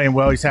when he's playing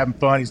well, he's having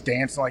fun, he's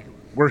dancing like.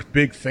 We're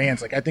big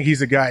fans. I think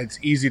he's a guy it's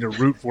easy to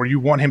root for. You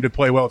want him to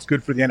play well. It's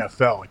good for the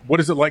NFL. What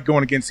is it like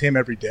going against him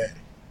every day?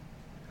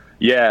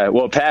 Yeah,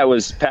 well,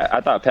 I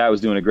thought Pat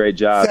was doing a great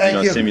job,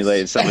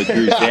 simulating some of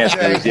Drew's dance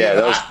moves. Yeah,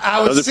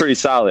 those are pretty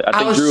solid.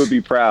 I think Drew would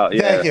be proud.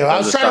 Thank you. I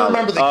was trying to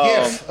remember the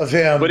gif of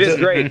him. But it's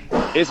great.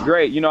 It's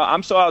great.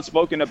 I'm so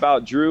outspoken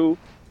about Drew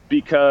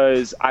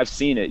because I've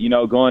seen it,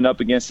 going up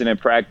against it in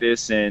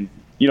practice and,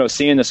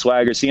 seeing the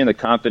swagger, seeing the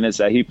confidence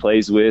that he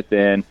plays with.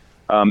 And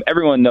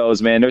everyone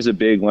knows, man, there's a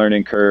big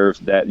learning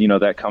curve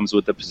that comes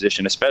with the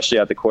position, especially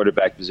at the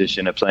quarterback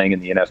position of playing in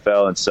the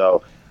NFL. And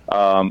so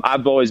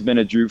I've always been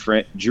a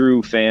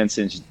Drew fan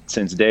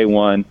since day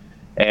one.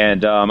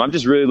 And I'm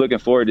just really looking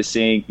forward to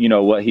seeing,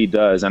 what he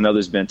does. I know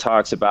there's been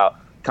talks about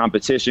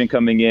competition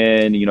coming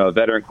in, a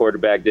veteran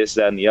quarterback, this,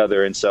 that, and the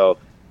other. And so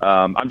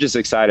I'm just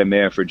excited,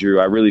 man, for Drew.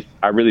 I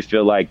really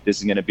feel like this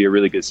is going to be a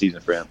really good season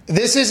for him.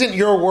 This isn't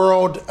your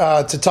world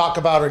to talk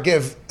about or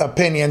give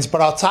opinions,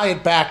 but I'll tie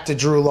it back to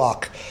Drew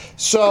Lock.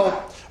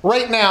 So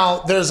right now,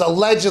 there's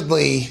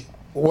allegedly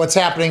what's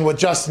happening with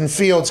Justin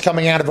Fields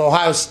coming out of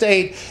Ohio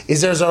State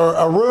is there's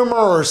a rumor,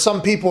 or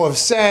some people have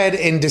said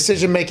in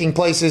decision-making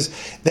places,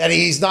 that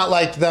he's not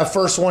like the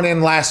first one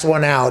in, last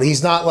one out.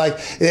 He's not like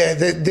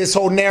this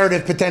whole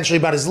narrative potentially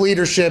about his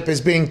leadership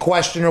is being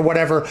questioned or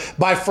whatever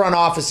by front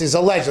offices,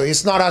 allegedly.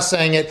 It's not us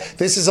saying it.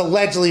 This is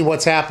allegedly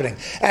what's happening.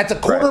 At the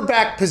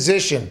quarterback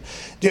position,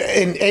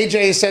 and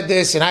AJ said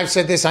this, and I've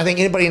said this, I think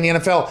anybody in the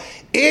NFL,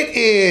 it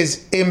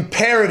is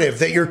imperative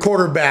that your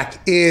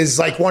quarterback is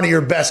like one of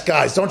your best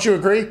guys. Don't you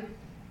agree?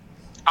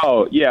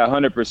 Oh, yeah,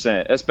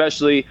 100%.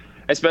 Especially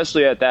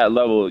at that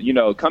level.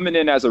 Coming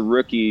in as a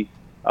rookie,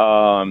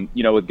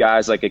 with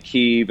guys like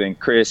Aqib and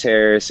Chris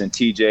Harris and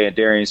TJ and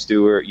Darian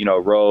Stewart,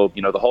 Robe,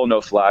 the whole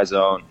no-fly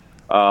zone.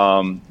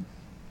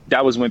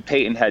 That was when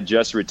Peyton had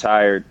just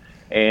retired.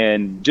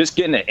 And just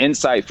getting an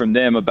insight from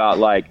them about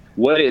like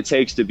what it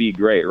takes to be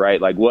great,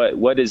 right? Like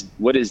what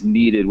is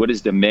needed, what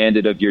is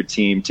demanded of your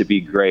team to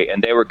be great.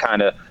 And they were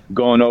kind of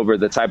going over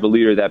the type of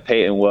leader that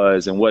Peyton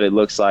was and what it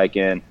looks like,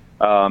 and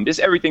just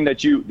everything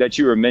that you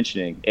were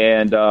mentioning.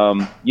 And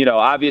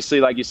obviously,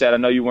 like you said, I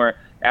know you weren't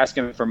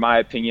asking for my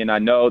opinion. I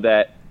know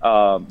that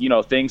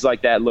things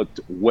like that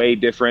looked way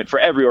different for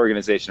every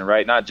organization,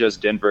 right? Not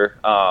just Denver.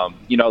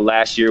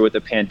 Last year with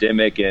the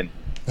pandemic and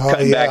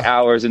cutting back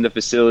hours in the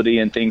facility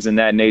and things in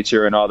that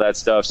nature and all that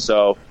stuff.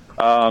 So,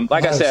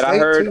 like I said, I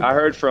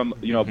heard from,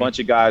 a bunch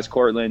of guys,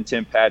 Cortland,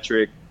 Tim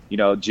Patrick,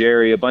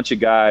 Jerry, a bunch of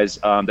guys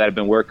that have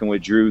been working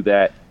with Drew,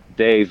 that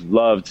they've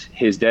loved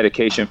his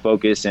dedication,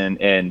 focus,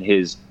 and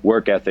his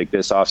work ethic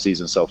this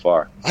offseason so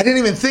far. I didn't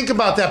even think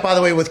about that, by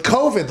the way, with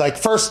COVID.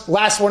 Like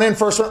last one in,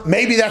 first one.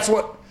 Maybe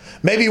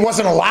he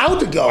wasn't allowed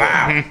to go.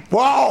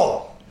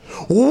 Wow.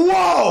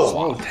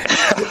 Whoa.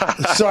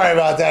 Sorry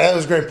about that. That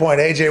was a great point.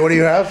 AJ, what do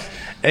you have?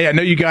 Hey, I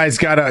know you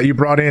guys you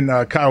brought in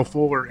Kyle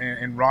Fuller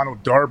and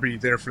Ronald Darby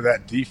there for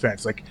that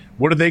defense. Like,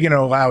 what are they going to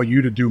allow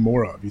you to do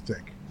more of, you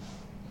think?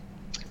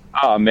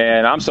 Oh,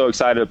 man, I'm so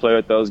excited to play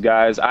with those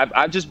guys.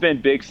 I've just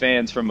been big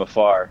fans from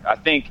afar. I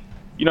think,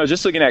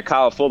 just looking at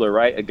Kyle Fuller,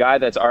 right, a guy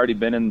that's already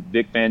been in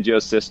Vic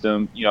Fangio's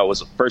system,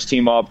 was a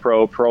first-team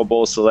All-Pro, Pro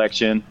Bowl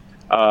selection.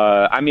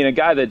 A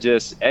guy that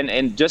just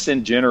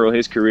in general,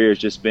 his career has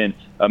just been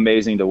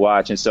amazing to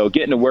watch. And so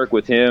getting to work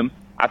with him,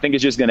 I think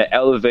it's just going to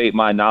elevate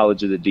my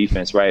knowledge of the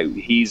defense, right?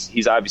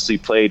 He's obviously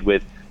played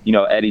with,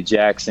 Eddie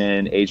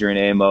Jackson, Adrian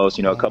Amos,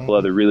 a couple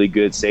other really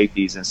good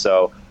safeties. And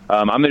so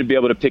I'm going to be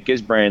able to pick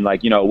his brain,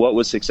 like, what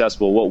was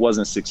successful, what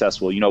wasn't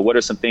successful, what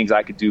are some things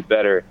I could do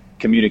better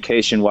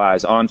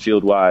communication-wise,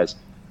 on-field-wise.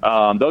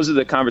 Those are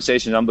the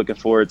conversations I'm looking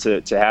forward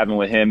to having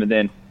with him. And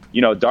then,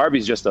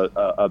 Darby's just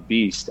a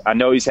beast. I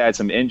know he's had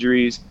some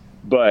injuries,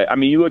 but,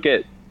 you look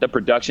at the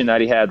production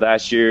that he had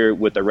last year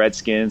with the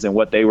Redskins and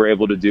what they were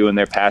able to do in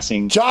their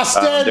passing defense.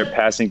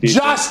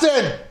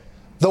 Justin,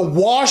 the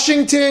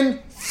Washington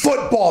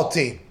football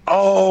team.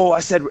 Oh,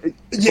 I said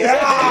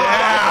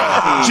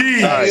yeah.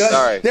 Jeez.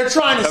 Sorry. They're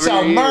trying to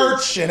sell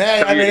merch and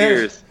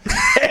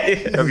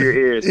Cover your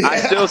ears. Yeah.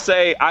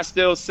 I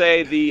still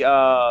say the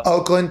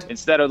Oakland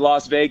instead of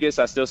Las Vegas.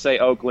 I still say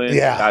Oakland.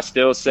 Yeah. I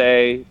still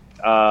say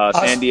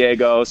San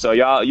Diego. So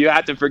y'all, you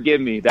have to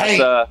forgive me. That's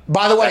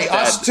by the way,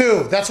 us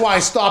too. That's why I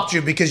stopped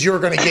you, because you were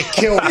going to get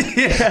killed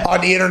on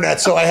the internet.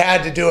 So I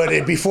had to do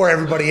it before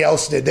everybody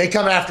else did. They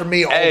come after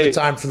me all the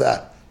time for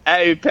that.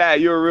 Hey,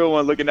 Pat, you're a real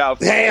one looking out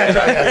for me.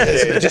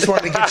 Just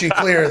wanted to get you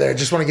clear there.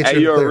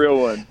 You're a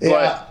real one.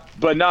 Yeah.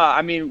 But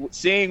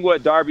seeing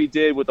what Darby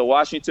did with the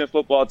Washington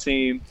football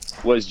team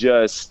was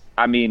just,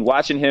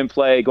 watching him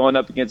play, going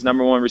up against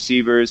number one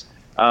receivers.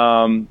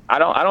 I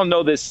don't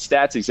know the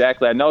stats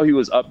exactly. I know he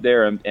was up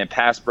there in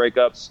pass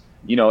breakups,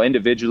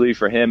 individually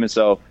for him. And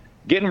so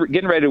getting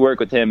ready to work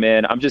with him,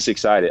 man, I'm just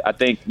excited. I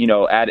think,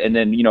 and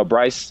then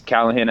Bryce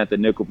Callahan at the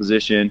nickel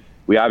position.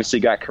 We obviously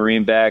got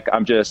Kareem back.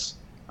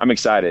 I'm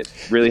excited.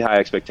 Really high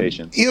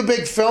expectations. You a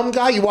big film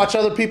guy? You watch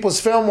other people's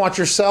film, watch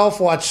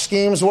yourself, watch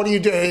schemes? What do you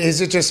do?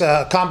 Is it just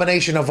a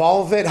combination of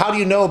all of it? How do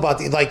you know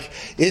about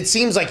it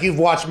seems like you've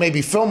watched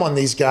maybe film on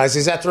these guys.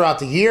 Is that throughout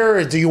the year?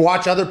 Or do you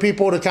watch other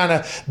people to kind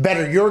of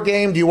better your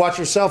game? Do you watch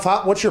yourself?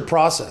 What's your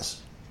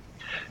process?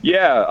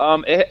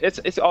 Yeah,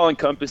 it's all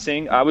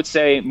encompassing. I would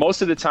say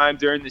most of the time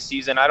during the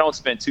season, I don't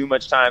spend too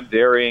much time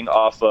varying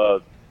off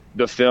of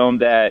the film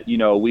that,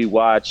 we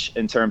watch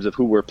in terms of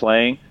who we're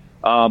playing.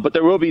 But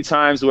there will be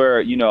times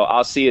where,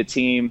 I'll see a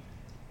team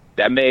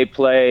that may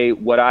play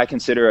what I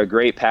consider a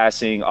great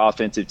passing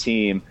offensive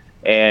team,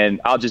 And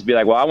I'll just be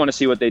like, well, I want to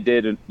see what they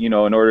did, in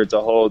order to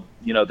hold,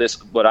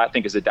 this, what I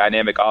think is a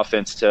dynamic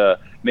offense to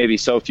maybe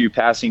so few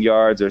passing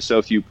yards or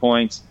so few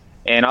points.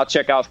 And I'll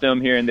check out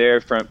film here and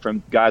there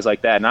from guys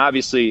like that. And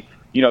obviously,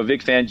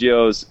 Vic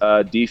Fangio's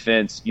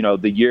defense,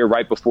 the year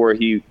right before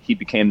he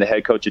became the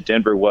head coach at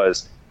Denver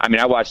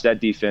I watched that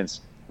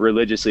defense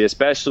religiously,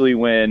 especially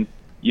when,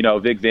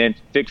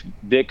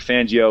 Vic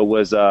Fangio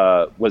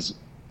was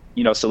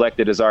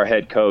selected as our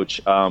head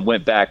coach.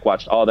 Went back,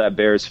 watched all that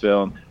Bears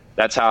film.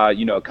 That's how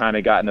I, kind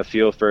of gotten a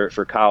feel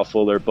for Kyle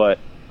Fuller. But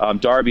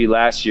Darby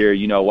last year,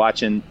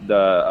 watching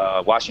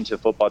the Washington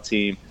football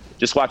team,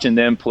 just watching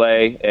them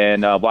play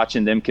and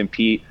watching them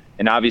compete.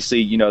 And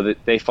obviously,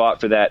 they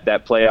fought for that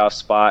playoff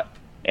spot,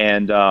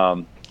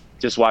 and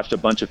just watched a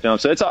bunch of film.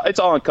 So it's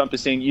all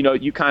encompassing.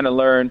 You kind of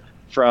learn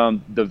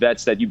from the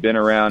vets that you've been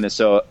around. And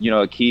so,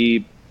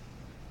 Akib,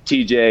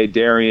 TJ,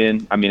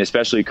 Darian,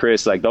 especially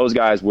Chris, like those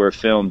guys were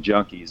film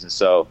junkies. And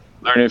so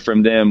learning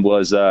from them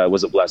was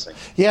a blessing.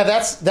 Yeah,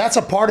 that's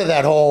a part of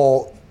that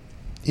whole,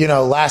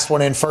 last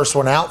one in, first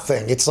one out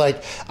thing. It's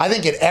like, I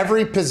think at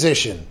every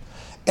position,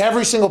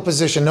 every single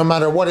position, no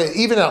matter what,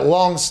 even at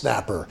long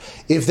snapper,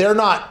 if they're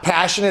not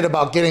passionate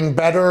about getting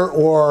better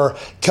or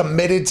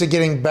committed to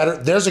getting better,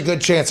 there's a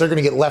good chance they're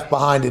going to get left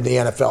behind in the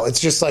NFL.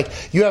 It's just like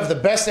you have the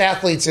best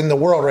athletes in the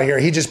world right here.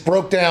 He just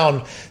broke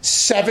down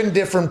 7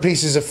 different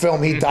pieces of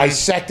film he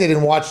dissected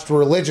and watched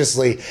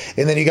religiously.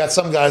 And then you got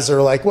some guys that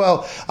are like,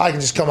 well, I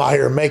can just come out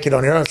here and make it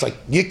on your own. It's like,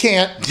 you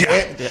can't.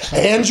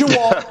 And you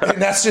won't.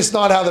 And that's just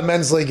not how the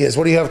men's league is.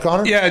 What do you have,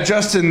 Connor? Yeah,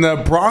 Justin, the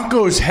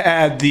Broncos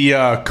had the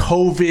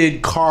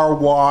COVID car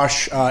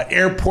wash,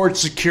 airport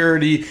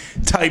security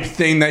type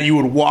thing that you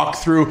would walk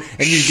through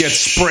and you get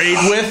sprayed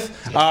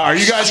with. Are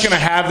you guys going to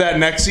have that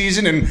next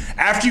season? And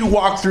after you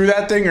walk through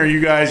that thing, are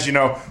you guys,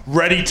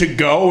 ready to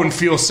go and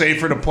feel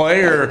safer to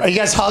play? Or are you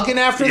guys hugging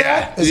after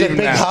that? Is it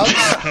big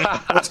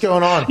hugs? What's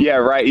going on? Yeah,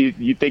 right.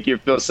 You think you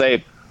feel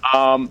safe.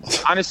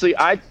 Honestly,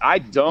 I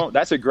don't.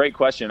 That's a great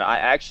question. I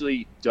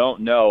actually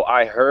don't know.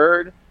 I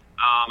heard,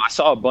 I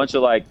saw a bunch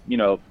of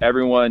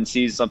everyone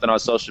sees something on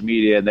social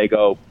media and they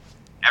go,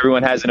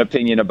 everyone has an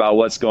opinion about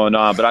what's going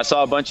on. But I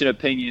saw a bunch of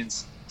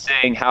opinions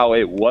saying how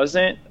it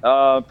wasn't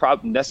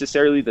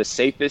necessarily the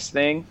safest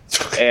thing.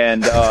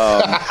 And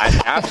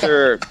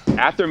after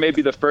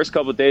maybe the first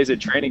couple of days at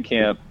training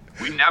camp,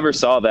 we never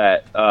saw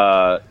that.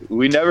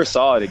 We never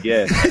saw it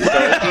again. So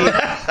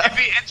it'd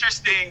be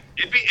interesting.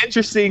 It'd be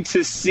interesting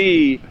to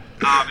see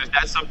if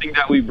that's something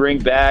that we bring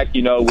back.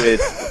 Who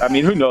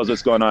knows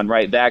what's going on,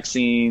 right?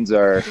 Vaccines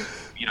or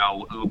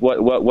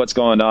what's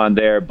going on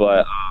there.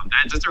 But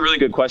that's a really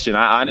good question.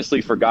 I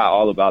honestly forgot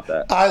all about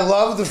that. I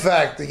love the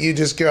fact that you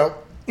just go.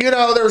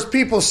 There's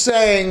people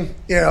saying,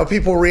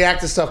 people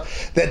react to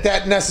stuff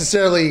that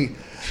necessarily.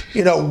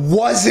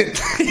 Wasn't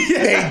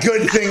a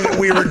good thing that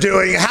we were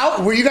doing.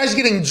 How were you guys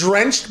getting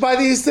drenched by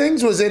these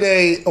things? Was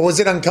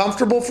it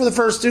uncomfortable for the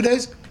first 2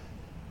 days?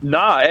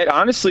 Nah, it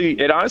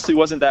honestly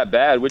wasn't that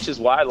bad, which is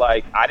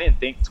why I didn't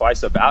think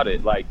twice about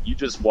it. You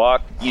just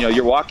walk,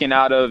 you're walking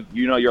out of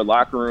your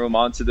locker room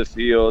onto the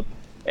field,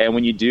 and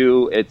when you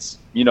do, it's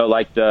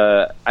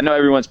I know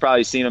everyone's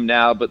probably seen them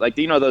now, but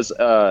those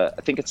I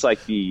think it's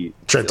the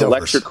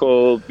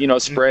electrical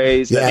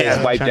sprays that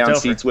you wipe down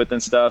seats with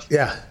and stuff.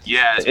 Yeah,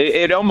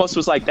 it almost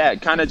was like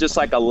that, kind of just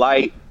like a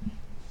light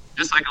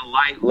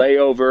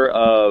layover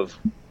of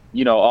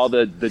all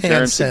the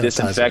germs to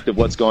disinfect of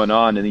what's going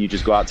on, and then you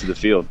just go out to the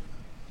field.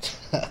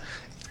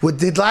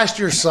 Did last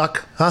year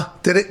suck? Huh?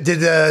 Did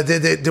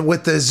it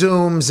with the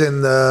Zooms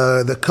and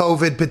the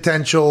COVID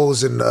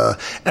potentials and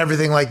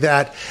everything like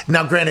that?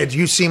 Now, granted,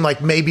 you seem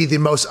like maybe the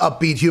most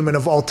upbeat human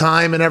of all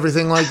time and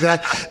everything like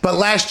that. But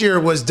last year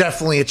was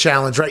definitely a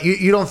challenge, right?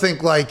 You don't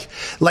think like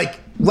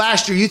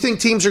last year? You think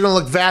teams are going to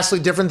look vastly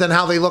different than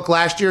how they looked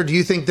last year? Do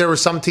you think there were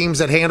some teams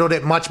that handled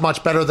it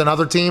much better than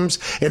other teams,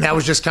 and that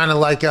was just kind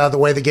of the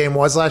way the game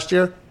was last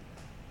year?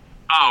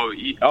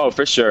 Oh,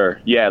 for sure.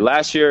 Yeah,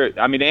 last year,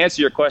 to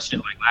answer your question,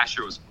 last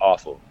year was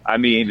awful.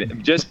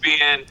 Just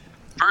being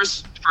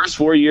first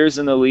 4 years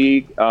in the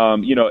league,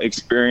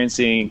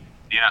 experiencing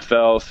the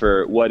NFL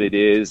for what it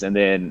is, and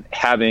then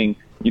having,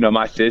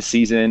 my 5th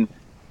season,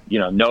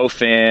 no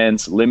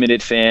fans,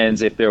 limited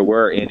fans if there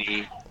were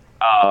any.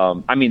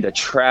 The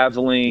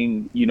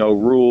traveling,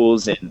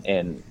 rules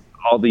and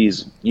all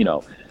these,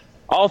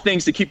 all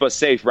things to keep us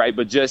safe, right?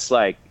 But just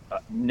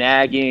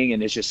nagging,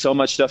 and there's just so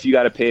much stuff you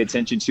got to pay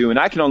attention to. And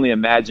I can only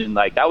imagine,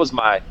 that was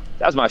my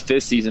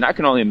 5th season. I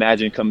can only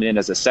imagine coming in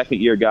as a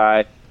 2nd-year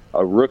guy,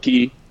 a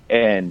rookie,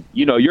 and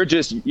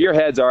your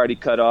head's already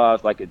cut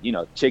off,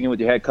 chicken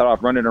with your head cut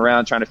off, running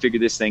around trying to figure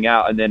this thing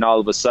out, and then all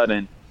of a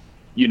sudden,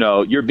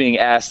 you're being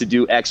asked to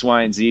do X,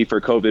 Y, and Z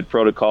for COVID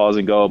protocols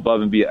and go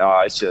above and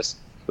beyond. It's just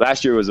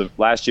last year was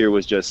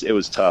it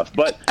was tough.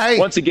 But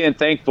once again,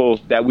 thankful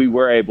that we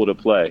were able to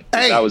play.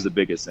 That was the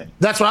biggest thing.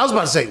 That's what I was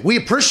about to say. We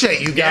appreciate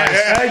you guys.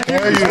 We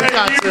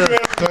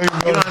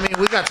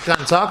got to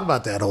kind of talk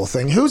about that whole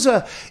thing.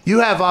 You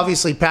have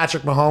obviously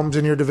Patrick Mahomes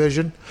in your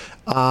division.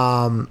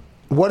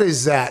 What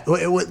is that?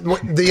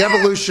 The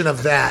evolution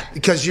of that,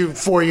 because you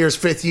 4 years,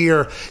 fifth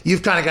year,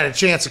 you've kind of got a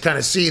chance to kind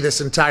of see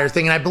this entire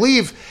thing. And I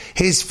believe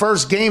his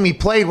first game he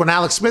played when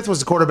Alex Smith was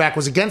the quarterback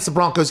was against the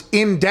Broncos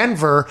in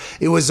Denver.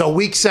 It was a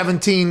Week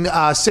 17,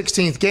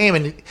 16th game,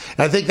 and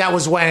I think that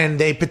was when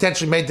they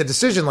potentially made the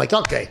decision, like,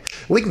 okay,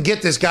 we can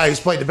get this guy who's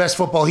played the best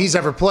football he's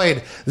ever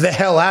played the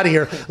hell out of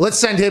here. Let's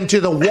send him to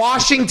the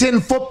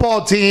Washington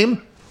football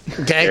team.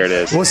 Okay, there it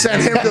is. We'll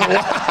send him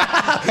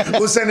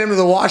to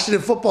the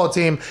Washington football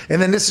team,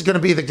 and then this is going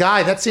to be the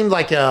guy. That seemed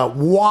like a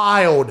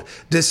wild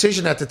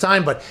decision at the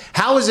time, but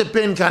how has it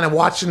been kind of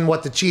watching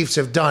what the Chiefs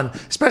have done,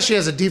 especially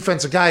as a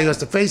defensive guy who has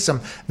to face them?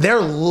 They're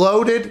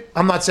loaded.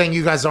 I'm not saying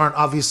you guys aren't,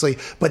 obviously,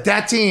 but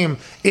that team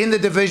in the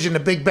division,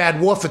 the big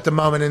bad wolf at the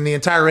moment in the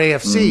entire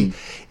AFC,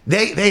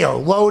 they are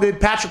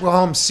loaded. Patrick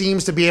Mahomes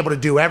seems to be able to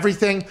do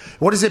everything.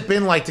 What has it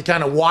been like to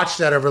kind of watch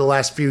that over the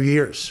last few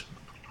years?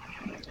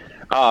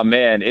 Oh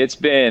man, it's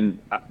been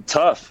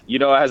tough.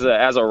 As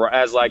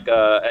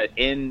an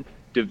in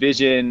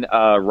division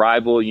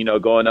rival,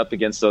 going up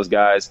against those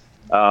guys.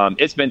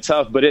 It's been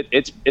tough, but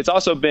it's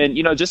also been,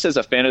 just as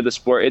a fan of the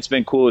sport, it's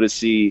been cool to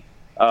see,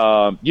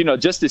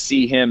 just to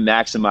see him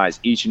maximize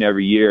each and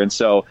every year. And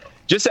so,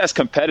 just as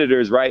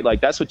competitors, right? Like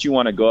that's what you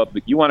want to go up.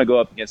 You want to go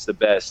up against the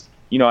best,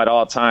 at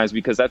all times,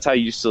 because that's how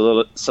you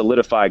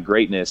solidify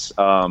greatness.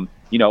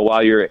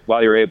 While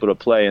you're able to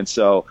play, and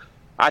so.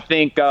 I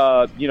think,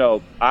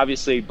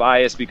 obviously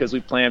biased because we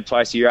play him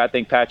twice a year. I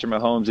think Patrick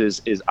Mahomes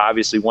is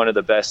obviously one of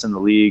the best in the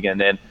league.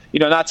 And then,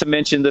 not to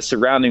mention the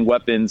surrounding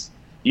weapons,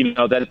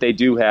 that they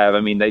do have. I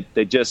mean,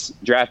 they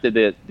just drafted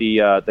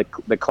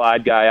the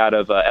Clyde guy out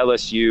of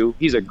LSU.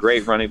 He's a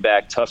great running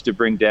back, tough to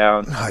bring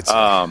down.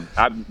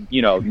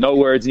 No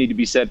words need to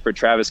be said for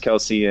Travis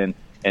Kelce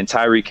and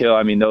Tyreek Hill.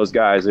 I mean, those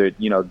guys are,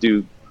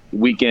 do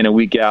week in and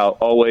week out,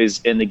 always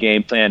in the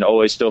game plan,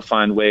 always still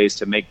find ways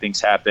to make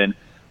things happen.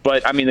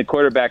 But I mean, the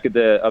quarterback of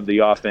the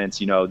offense,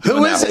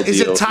 who is it? Is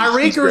it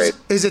Tyreek or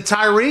is it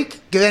Tyreek?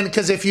 Then,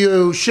 because if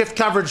you shift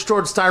coverage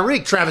towards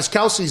Tyreek, Travis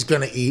Kelce's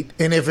going to eat.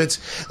 And if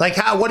it's like,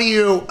 how do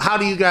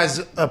you guys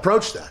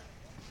approach that?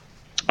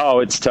 Oh,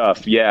 it's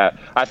tough. Yeah,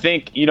 I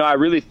think I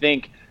really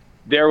think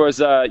there was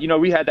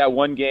we had that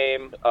one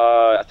game.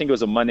 I think it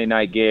was a Monday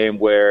night game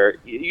where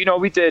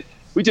we did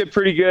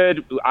pretty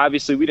good.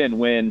 Obviously, we didn't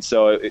win,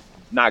 so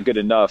not good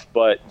enough.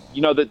 But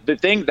the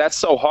thing that's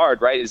so hard,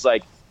 right, is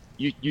like.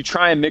 You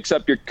try and mix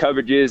up your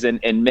coverages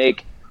and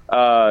make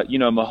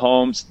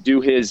Mahomes do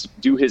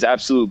his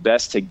absolute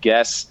best to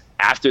guess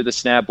after the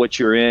snap what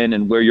you're in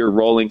and where you're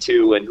rolling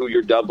to and who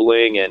you're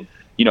doubling and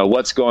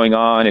what's going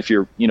on if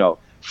you're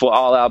full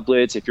all out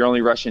blitz, if you're only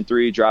rushing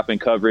 3, dropping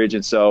coverage.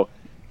 And so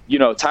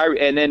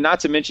and then not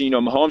to mention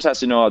Mahomes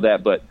has to know all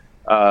that, but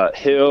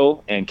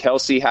Hill and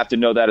Kelce have to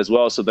know that as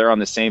well, so they're on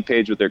the same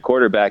page with their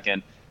quarterback.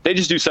 And they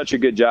just do such a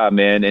good job,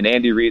 man. And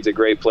Andy Reid's a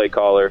great play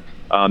caller.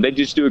 They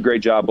just do a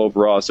great job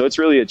overall. So it's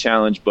really a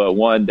challenge, but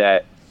one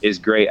that is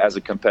great as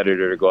a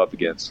competitor to go up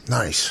against.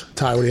 Nice.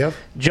 Ty, what do you have?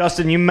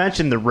 Justin, you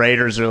mentioned the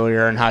Raiders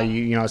earlier and how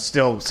you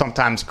still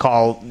sometimes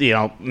call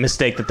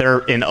mistake that they're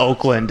in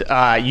Oakland.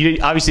 You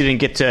obviously didn't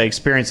get to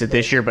experience it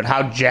this year, but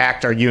how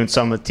jacked are you and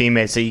some of the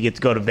teammates that you get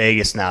to go to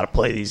Vegas now to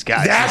play these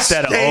guys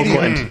instead of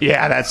Oakland?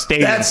 Yeah, that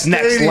stadium's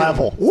next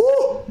level.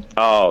 Woo!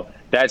 Oh,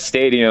 that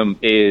stadium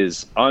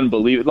is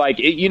unbelievable. Like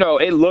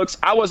it looks.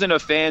 I wasn't a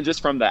fan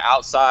just from the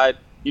outside.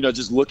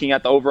 Just looking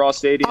at the overall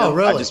stadium. Oh,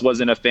 really? I just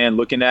wasn't a fan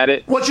looking at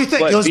it. What'd you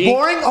think? It was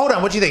boring? Hold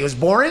on. What'd you think? It was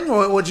boring?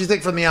 Or what'd you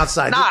think from the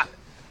outside? Nah,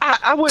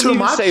 I wouldn't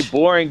even say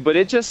boring, but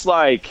it just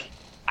like,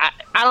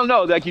 I don't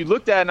know. Like you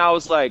looked at it and I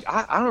was like,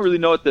 I don't really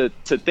know what to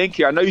think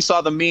here. I know you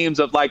saw the memes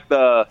of like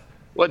the,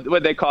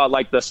 what they call it,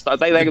 like the star.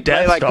 They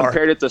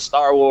compared it to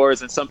Star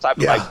Wars and some type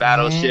of like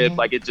battleship.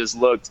 Like it just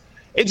looked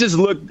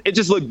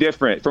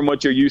different from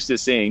what you're used to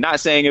seeing. Not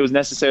saying it was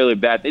necessarily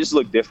bad. They just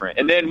looked different.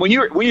 And then when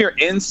you're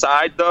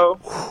inside though,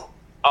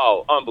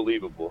 oh,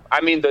 unbelievable. I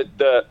mean,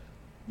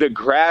 the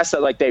grass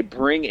that like they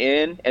bring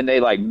in and they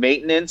like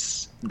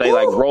maintenance, they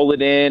like roll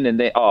it in and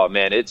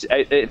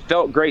it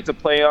felt great to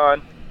play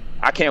on.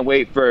 I can't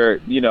wait for,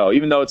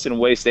 even though it's in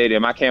away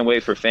stadium, I can't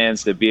wait for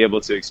fans to be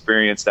able to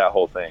experience that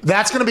whole thing.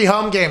 That's going to be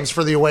home games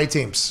for the away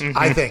teams,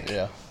 I think.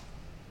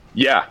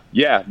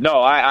 Yeah.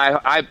 No,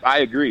 I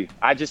agree.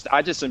 I just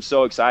am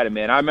so excited,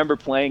 man. I remember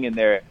playing in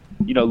there,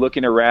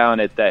 looking around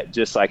at that,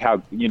 just like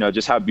how,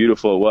 just how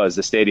beautiful it was,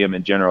 the stadium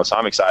in general. So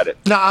I'm excited.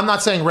 No, I'm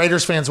not saying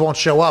Raiders fans won't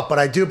show up, but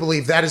I do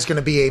believe that is going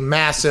to be a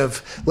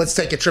massive, let's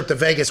take a trip to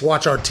Vegas,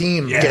 watch our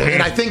team game.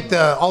 And I think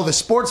all the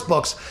sports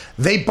books,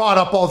 they bought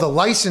up all the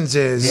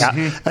licenses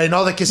and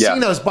all the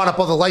casinos bought up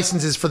all the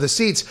licenses for the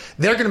seats.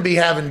 They're going to be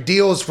having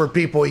deals for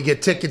people. You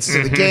get tickets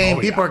to the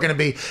game. People are going to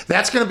be,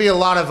 that's going to be a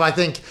lot of, I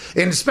think,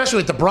 and especially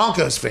with the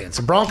Broncos fans.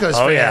 The Broncos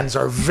fans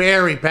are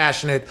very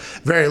passionate,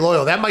 very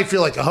loyal. That might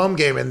feel like a home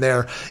game in there.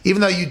 there,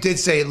 even though you did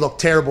say it looked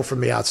terrible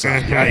from the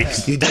outside.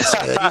 Yikes. You did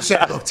say that. You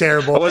said it looked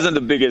terrible. I wasn't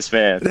the biggest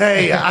fan.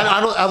 Hey,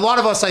 a lot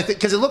of us, I think,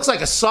 because it looks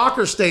like a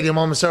soccer stadium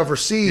almost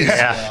overseas.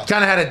 Yeah.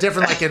 Kind of had a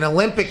different, like an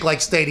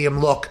Olympic-like stadium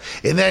look.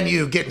 And then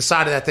you get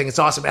inside of that thing. It's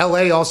awesome.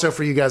 LA also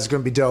for you guys is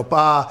going to be dope.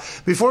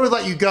 Before we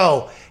let you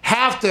go,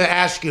 have to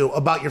ask you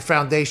about your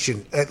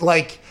foundation.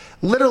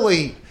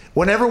 Literally,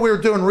 whenever we were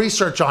doing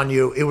research on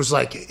you, it was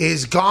like,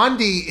 is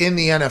Gandhi in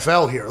the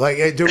NFL here?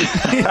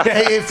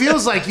 It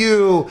feels like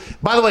you.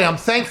 By the way, I'm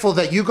thankful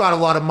that you got a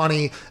lot of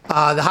money,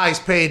 the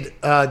highest paid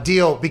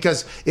deal,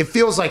 because it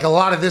feels like a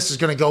lot of this is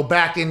going to go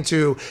back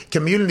into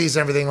communities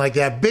and everything like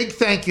that. Big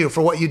thank you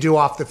for what you do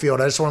off the field.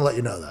 I just want to let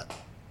you know that.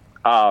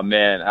 Oh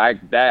man,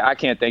 I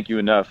can't thank you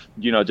enough.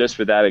 Just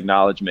for that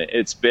acknowledgement.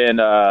 It's been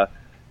a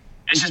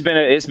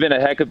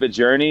heck of a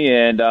journey,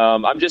 and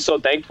I'm just so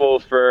thankful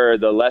for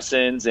the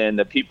lessons and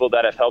the people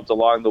that have helped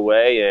along the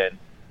way. And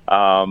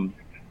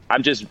I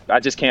just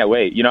can't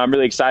wait. I'm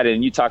really excited.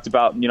 And you talked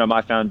about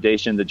my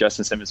foundation, the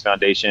Justin Simmons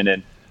Foundation,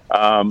 and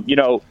both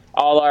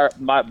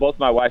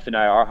my wife and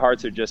I, our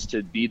hearts are just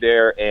to be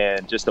there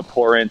and just to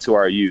pour into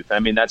our youth.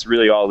 I mean, that's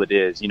really all it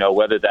is.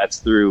 Whether that's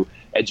through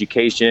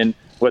education,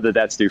 whether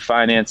that's through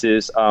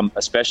finances,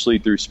 especially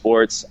through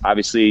sports.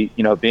 Obviously,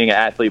 being an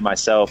athlete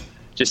myself,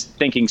 just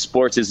thinking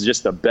sports is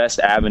just the best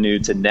avenue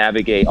to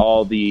navigate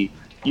all the,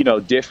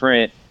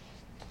 different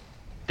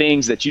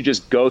things that you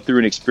just go through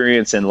and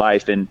experience in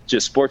life. And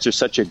just sports are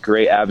such a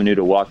great avenue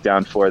to walk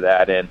down for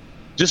that. And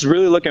just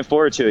really looking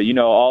forward to it.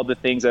 All the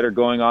things that are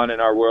going on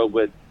in our world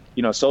with,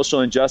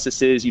 social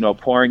injustices,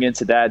 pouring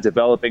into that,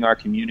 developing our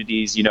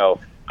communities,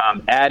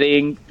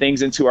 adding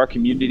things into our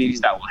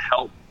communities that will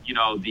help,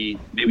 the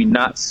maybe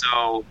not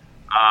so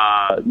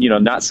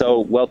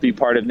wealthy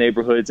part of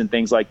neighborhoods and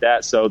things like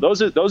that. So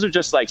those are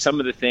just like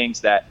some of the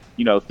things that,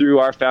 through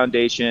our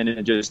foundation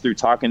and just through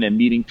talking and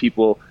meeting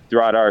people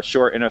throughout our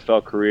short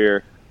NFL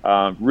career,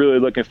 really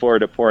looking forward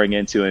to pouring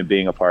into and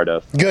being a part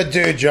of. Good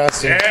dude,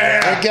 Justin.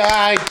 Yeah. Good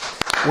guy.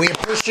 We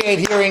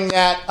appreciate hearing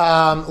that.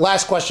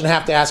 Last question I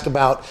have to ask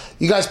about.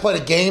 You guys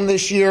played a game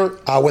this year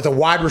with a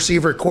wide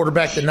receiver at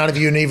quarterback that none of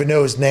you even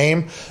know his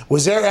name.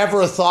 Was there ever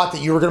a thought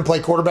that you were going to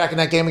play quarterback in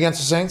that game against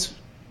the Saints?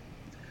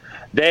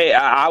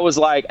 I was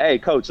like, hey,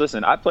 coach,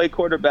 listen, I played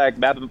quarterback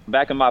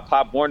back in my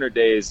Pop Warner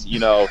days.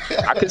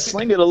 I could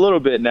sling it a little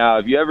bit now.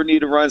 If you ever need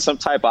to run some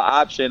type of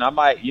option, I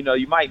might,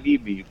 you might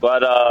need me.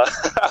 But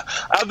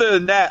other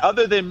than that,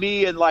 other than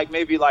me and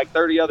maybe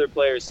 30 other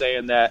players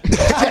saying that,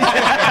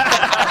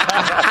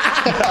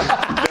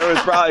 there was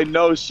probably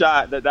no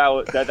shot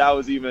that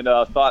was even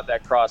a thought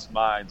that crossed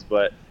minds.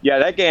 But yeah,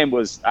 that game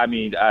was,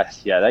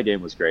 that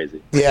game was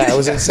crazy. Yeah, it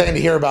was insane to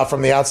hear about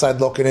from the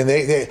outside looking in.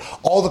 They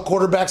all the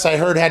quarterbacks I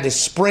heard had to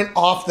sprint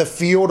off the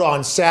field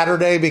on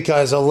Saturday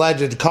because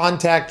alleged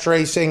contact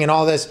tracing and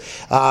all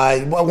this.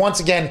 Once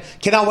again,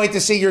 cannot wait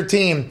to see your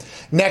team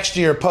next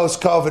year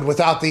post-COVID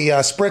without the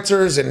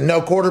spritzers and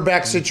no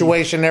quarterback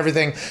situation and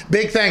everything.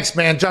 Big thanks,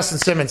 man. Justin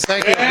Simmons,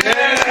 thank you.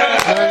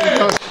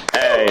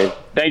 Hey,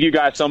 thank you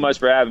guys so much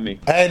for having me.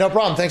 Hey, no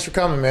problem. Thanks for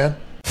coming, man.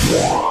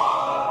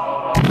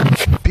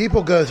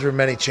 People go through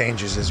many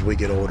changes as we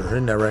get older,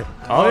 isn't that right?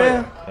 Oh,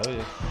 yeah.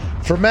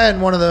 For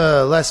men, one of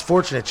the less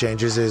fortunate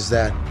changes is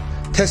that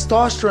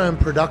testosterone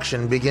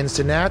production begins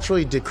to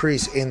naturally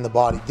decrease in the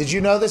body. Did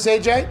you know this,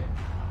 AJ?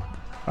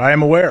 I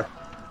am aware.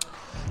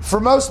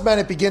 For most men,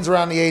 it begins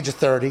around the age of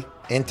 30,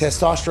 and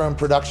testosterone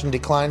production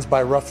declines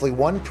by roughly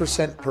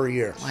 1% per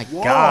year. My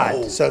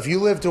God. So if you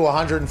live to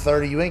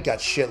 130, you ain't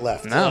got shit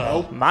left.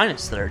 No,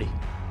 minus 30.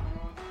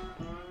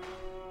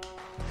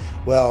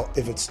 Well,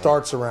 if it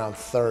starts around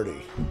 30,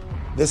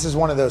 this is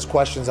one of those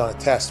questions on a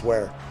test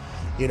where,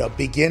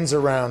 begins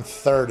around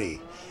 30,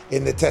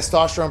 and the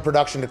testosterone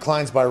production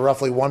declines by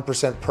roughly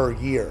 1% per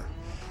year.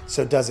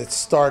 So does it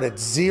start at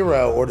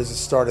 0 or does it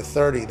start at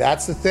 30?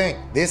 That's the thing.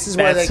 This is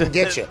where they can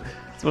get you.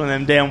 It's one of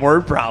them damn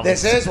word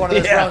problems. This is one of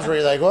those problems where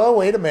you're like, well,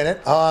 wait a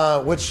minute.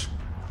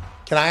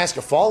 Can I ask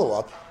a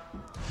follow-up?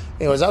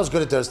 Anyways, I was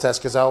good at those tests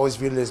because I always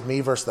viewed it as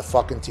me versus the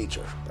fucking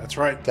teacher. That's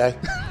right. Okay?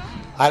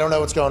 I don't know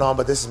what's going on,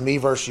 but this is me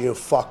versus you.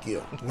 Fuck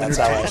you. That's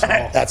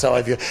how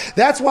I view it.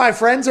 That's why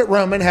friends at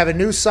Roman have a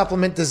new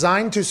supplement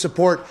designed to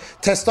support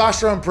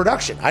testosterone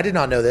production. I did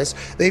not know this.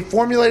 They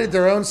formulated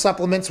their own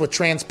supplements with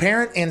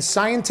transparent and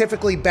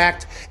scientifically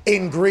backed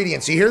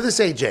ingredients. You hear this,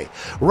 AJ?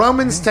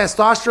 Roman's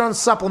testosterone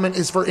supplement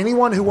is for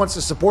anyone who wants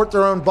to support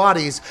their own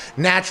body's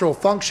natural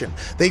function.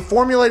 They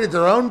formulated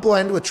their own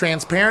blend with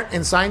transparent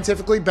and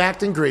scientifically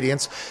backed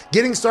ingredients.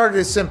 Getting started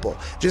is simple.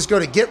 Just go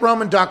to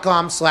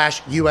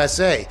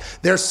getroman.com/USA.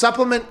 Their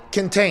supplement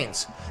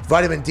contains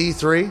vitamin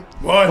D3,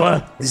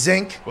 What?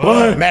 zinc,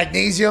 What?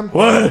 magnesium,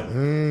 What?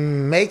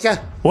 maca,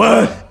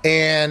 What?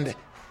 and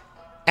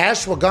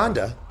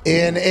ashwagandha,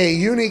 in a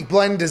unique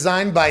blend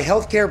designed by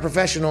healthcare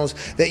professionals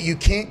that you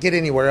can't get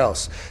anywhere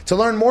else. To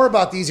learn more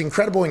about these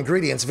incredible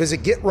ingredients,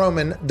 visit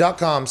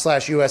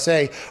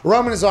GetRoman.com/USA.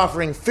 Roman is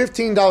offering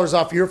 $15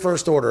 off your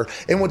first order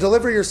and will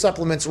deliver your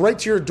supplements right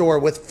to your door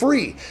with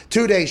free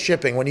 2-day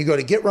shipping when you go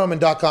to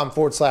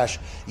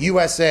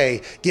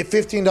GetRoman.com/USA. Get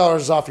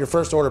 $15 off your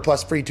first order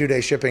plus free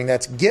 2-day shipping.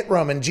 That's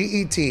GetRoman,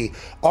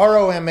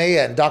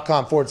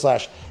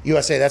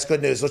 GetRoman.com/USA. That's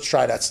good news. Let's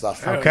try that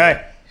stuff.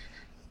 Okay.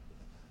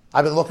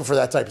 I've been looking for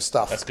that type of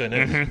stuff. That's good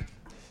news. Mm-hmm.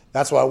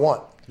 That's what I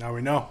want. Now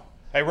we know.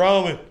 Hey,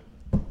 Roman.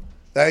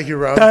 Thank you,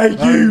 Roman. Thank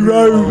you,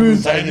 Roman.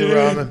 Thank you,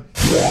 Roman.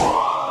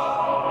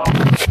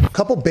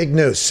 Couple big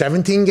news.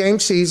 17-game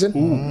season.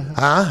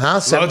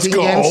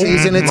 17-game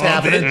season. It's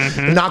happening.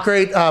 Mm-hmm. Not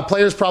great.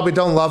 Players probably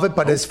don't love it,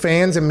 but as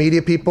fans and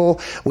media people,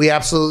 we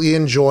absolutely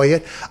enjoy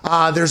it.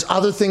 There's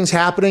other things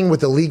happening with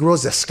the league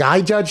rules. The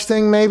Sky Judge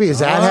thing, maybe. Is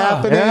that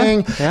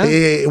happening?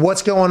 Yeah.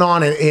 What's going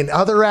on in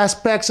other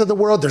aspects of the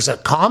world? There's a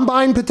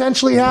combine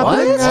potentially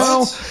happening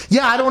now.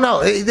 Yeah, I don't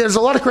know. There's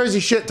a lot of crazy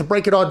shit. To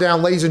break it all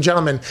down, ladies and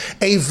gentlemen,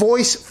 a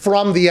voice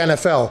from the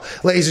NFL.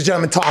 Ladies and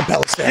gentlemen, Tom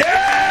Pelissero.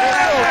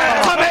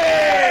 Yeah! Come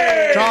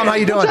here! Tom, how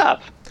you doing? What's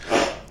up?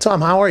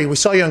 Tom, how are you? We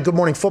saw you on Good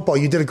Morning Football.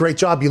 You did a great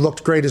job. You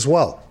looked great as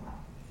well.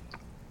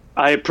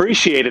 I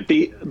appreciate it.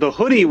 The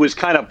hoodie was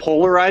kind of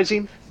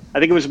polarizing. I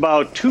think it was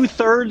about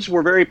 2/3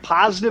 were very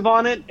positive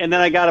on it, and then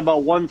I got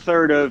about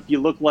 1/3 of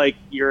you look like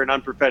you're an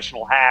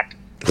unprofessional hack.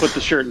 Put the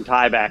shirt and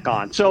tie back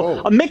on.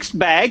 So a mixed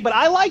bag, but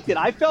I liked it.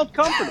 I felt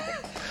comfortable.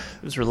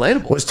 It was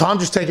relatable. Was Tom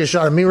just taking a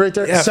shot at me right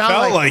there? Yeah,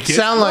 felt like it.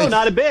 No,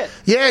 not a bit.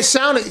 Yeah, it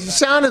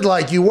sounded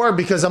like you were,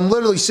 because I'm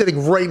literally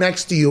sitting right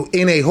next to you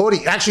in a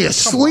hoodie, actually a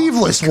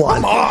sleeveless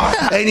one.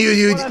 And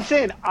you. What I'm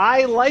saying,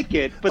 I like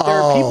it, but there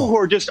are people who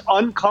are just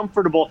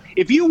uncomfortable.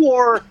 If you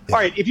were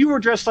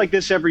dressed like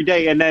this every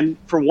day, and then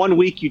for 1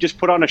 week you just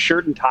put on a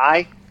shirt and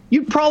tie,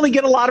 you'd probably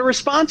get a lot of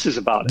responses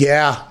about it.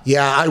 Yeah,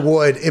 I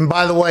would. And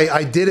by the way,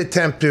 I did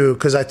attempt to,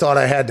 because I thought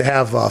I had to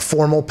have a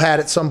formal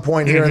pad at some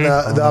point here in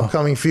the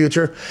upcoming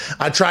future.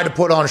 I tried to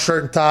put on a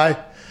shirt and tie.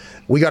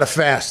 We got to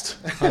fast.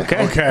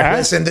 Okay.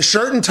 Listen, the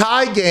shirt and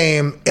tie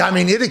game, I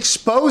mean, it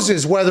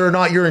exposes whether or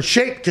not you're in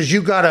shape, because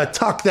you got to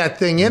tuck that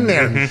thing in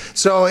there.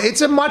 So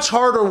it's a much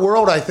harder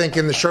world, I think,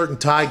 in the shirt and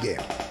tie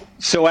game.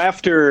 So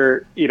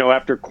after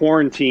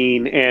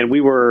quarantine, and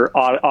we were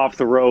off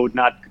the road,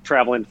 not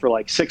traveling for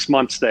like 6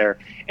 months there,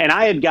 and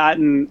I had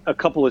gotten a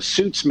couple of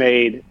suits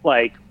made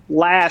like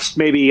last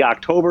maybe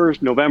October,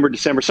 November,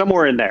 December,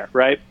 somewhere in there,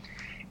 right?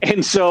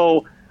 And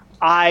so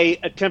I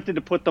attempted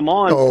to put them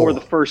on for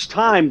the first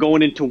time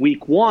going into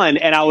week 1,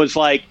 and I was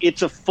like,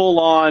 it's a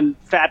full-on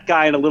fat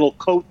guy in a little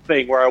coat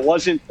thing where I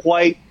wasn't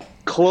quite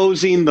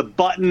closing the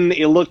button.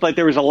 It looked like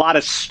there was a lot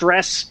of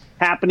stress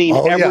happening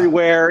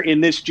everywhere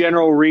in this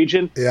general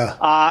region.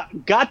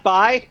 Got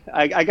by.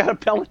 I got a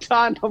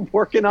Peloton. I'm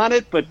working on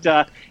it. But,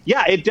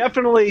 it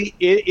definitely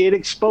it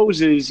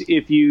exposes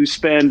if you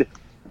spend,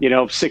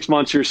 6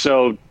 months or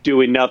so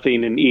doing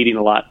nothing and eating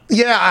a lot.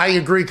 Yeah, I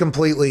agree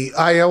completely.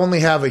 I only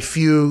have a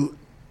few.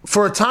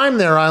 For a time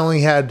there, I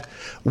only had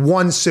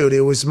one suit.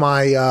 It was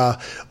my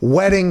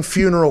wedding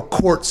funeral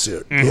court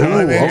suit. You know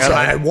what I mean? So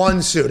I had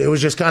one suit. It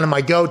was just kind of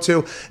my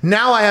go-to.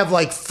 Now I have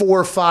like 4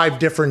 or 5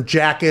 different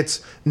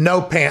jackets,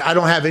 no pants. I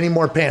don't have any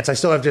more pants. I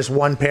still have just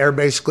one pair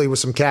basically with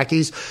some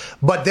khakis.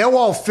 But they'll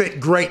all fit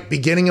great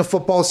beginning of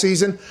football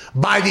season.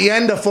 By the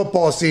end of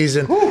football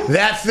season,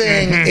 that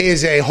thing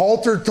is a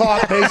halter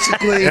top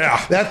basically.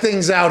 That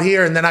thing's out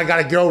here, and then I got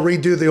to go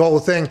redo the whole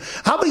thing.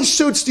 How many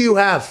suits do you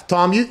have,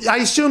 Tom? I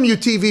assume you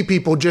TV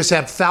people just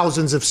have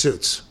thousands of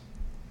suits.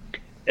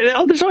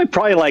 There's only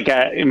probably like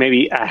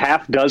maybe a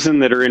half dozen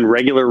that are in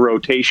regular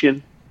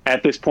rotation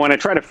at this point. I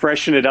try to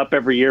freshen it up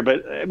every year,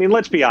 but I mean,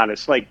 let's be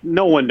honest, like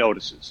no one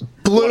notices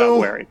what I'm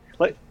wearing.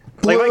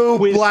 Blue,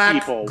 like black,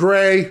 people.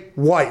 gray,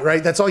 white,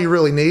 right? That's all you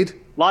really need?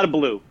 A lot of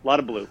blue.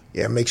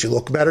 Yeah, it makes you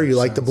look better. You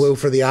like the blue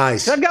for the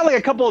eyes. So I've got like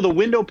a couple of the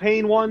window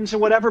pane ones or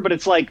whatever, but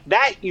it's like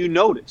that you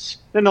notice.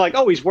 Then they're like,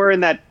 oh, he's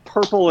wearing that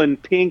purple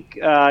and pink,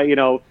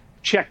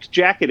 checked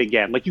jacket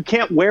again. Like you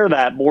can't wear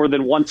that more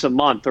than once a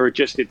month, or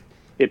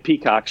it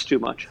peacocks too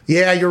much.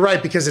 Yeah, you're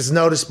right, because it's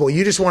noticeable.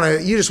 You just want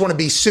to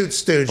be suit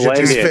stooge. It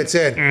just fits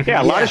in.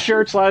 Yeah, a lot of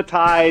shirts, a lot of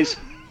ties,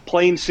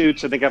 plain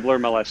suits. I think I've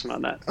learned my lesson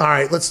on that. All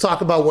right, let's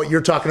talk about what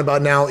you're talking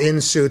about now in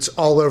suits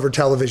all over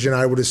television,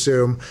 I would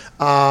assume.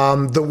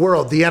 The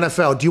world, the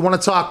NFL. Do you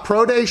want to talk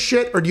pro day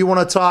shit, or do you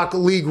want to talk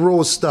league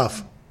rules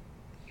stuff?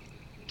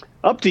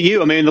 Up to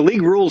you. I mean, the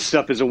league rules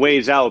stuff is a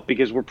ways out,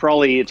 because it's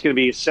going to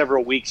be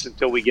several weeks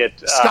until we get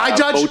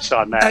votes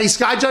on that. Hey,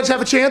 Sky Judge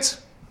have a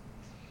chance?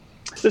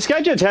 The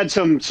Sky Judge had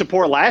some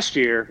support last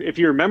year. If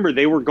you remember,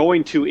 they were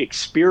going to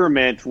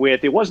experiment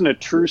with, it wasn't a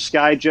true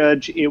Sky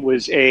Judge. It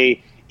was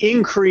a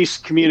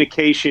increased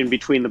communication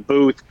between the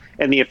booth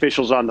and the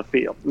officials on the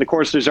field. And of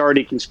course, there's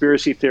already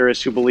conspiracy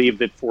theorists who believe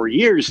that for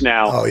years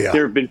now,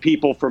 there have been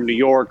people from New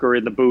York or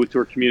in the booth who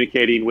are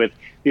communicating with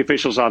the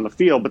officials on the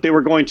field. But they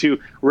were going to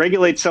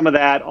regulate some of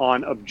that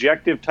on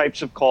objective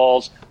types of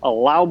calls,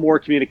 allow more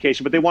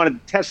communication. But they wanted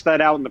to test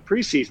that out in the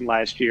preseason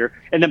last year,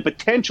 and then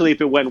potentially,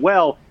 if it went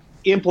well,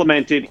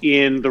 implement it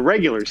in the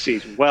regular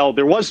season. Well,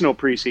 there was no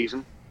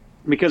preseason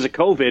because of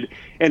COVID.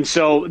 And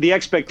so the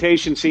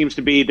expectation seems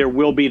to be there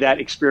will be that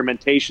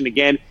experimentation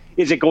again.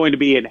 Is it going to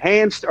be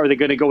enhanced? Are they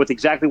going to go with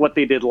exactly what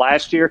they did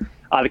last year?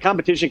 The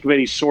competition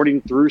committee is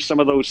sorting through some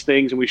of those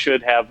things, and we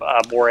should have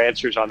more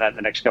answers on that in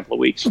the next couple of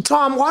weeks.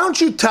 Tom, why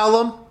don't you tell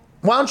them?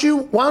 Why don't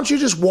you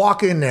just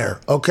walk in there,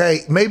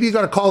 okay? Maybe you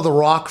got to call The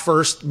Rock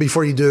first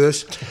before you do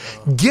this.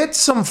 Get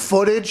some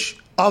footage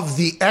of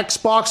the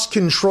Xbox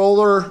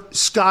controller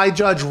Sky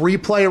Judge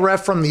replay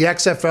ref from the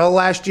XFL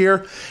last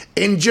year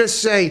and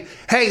just say,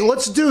 hey,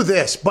 let's do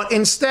this. But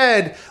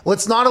instead,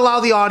 let's not allow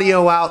the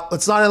audio out.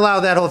 Let's not allow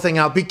that whole thing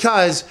out,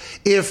 because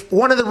if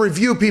one of the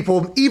review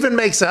people even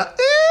makes a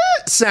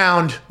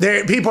sound,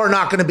 people are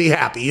not going to be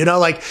happy. You know,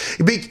 like,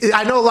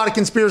 I know a lot of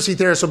conspiracy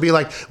theorists will be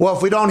like, well,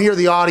 if we don't hear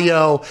the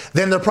audio,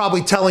 then they're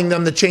probably telling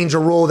them to change a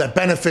rule that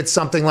benefits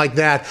something like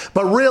that.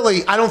 But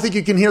really, I don't think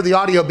you can hear the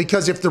audio,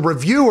 because if the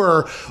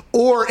reviewer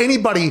or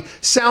anybody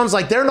sounds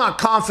like they're not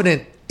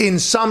confident in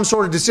some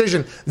sort of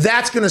decision,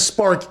 that's going to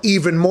spark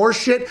even more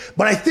shit.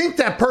 But I think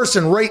that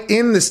person right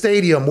in the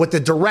stadium with the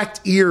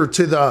direct ear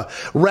to the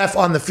ref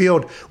on the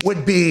field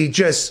would be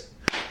just,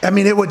 I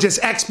mean, it would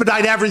just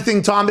expedite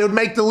everything, Tom. It would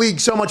make the league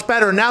so much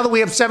better. Now that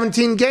we have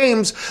 17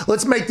 games,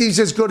 let's make these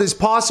as good as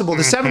possible.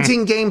 The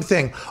 17-game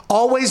thing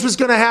always was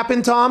going to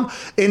happen, Tom.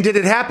 And did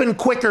it happen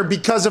quicker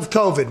because of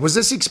COVID? Was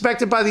this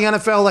expected by the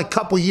NFL like a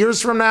couple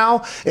years from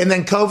now, and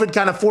then COVID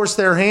kind of forced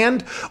their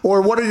hand?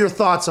 Or what are your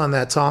thoughts on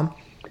that, Tom?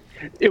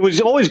 It was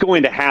always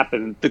going to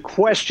happen. The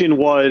question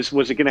was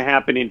it going to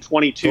happen in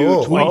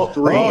 22,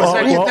 23?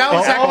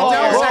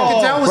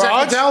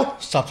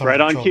 Stop right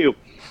on cue.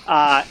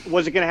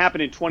 Was it going to happen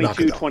in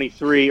 22,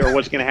 23, or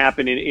was it going to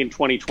happen in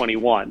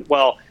 2021?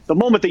 Well, the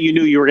moment that you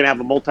knew you were going to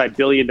have a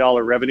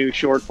multi-billion-dollar revenue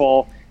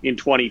shortfall in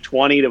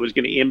 2020 that was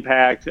going to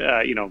impact,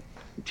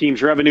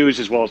 teams' revenues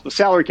as well as the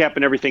salary cap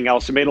and everything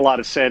else, it made a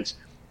lot of sense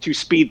to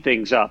speed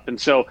things up.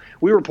 And so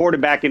we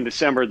reported back in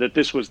December that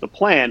this was the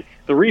plan.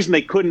 The reason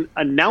they couldn't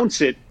announce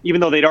it, even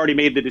though they'd already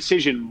made the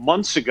decision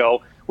months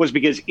ago, was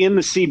because in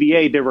the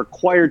CBA, they're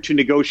required to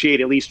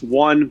negotiate at least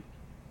one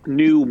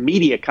new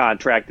media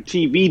contract, a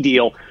TV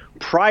deal,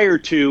 prior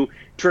to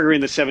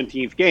triggering the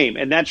 17th game.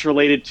 And that's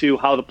related to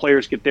how the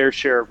players get their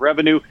share of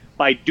revenue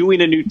by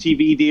doing a new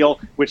TV deal,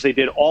 which they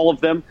did all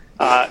of them.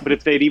 But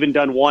if they'd even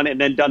done one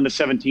and then done the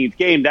 17th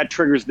game, that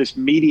triggers this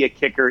media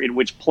kicker in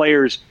which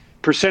players'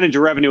 percentage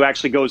of revenue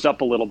actually goes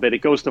up a little bit. It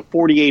goes to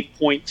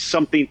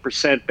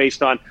 48-point-something%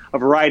 based on a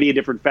variety of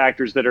different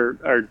factors that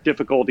are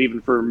difficult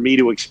even for me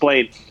to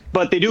explain.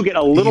 But they do get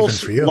a little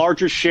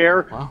larger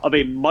share of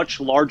a much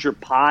larger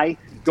pie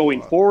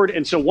going forward.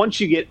 And so once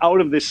you get out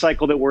of this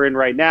cycle that we're in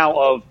right now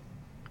of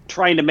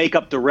trying to make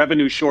up the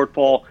revenue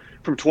shortfall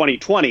from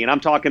 2020, and I'm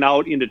talking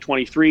out into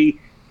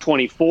 23,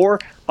 24,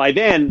 by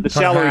then the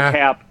salary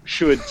cap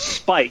should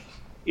spike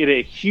in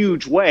a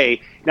huge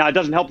way. Now, it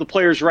doesn't help the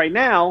players right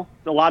now,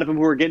 a lot of them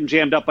who are getting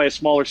jammed up by a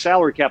smaller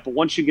salary cap, but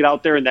once you get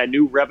out there and that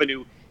new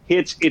revenue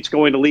hits, it's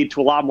going to lead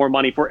to a lot more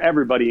money for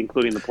everybody,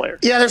 including the players.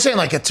 Yeah, they're saying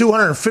like a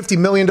 $250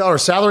 million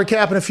salary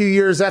cap in a few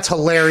years. That's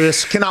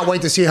hilarious. Cannot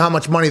wait to see how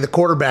much money the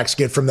quarterbacks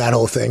get from that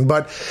whole thing.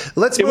 But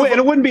let's move on. And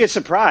it wouldn't be a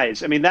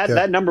surprise. I mean,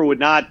 that number would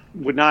not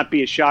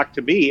be a shock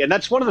to me. And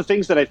that's one of the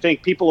things that I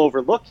think people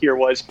overlook here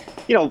was,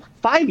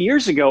 5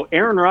 years ago,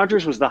 Aaron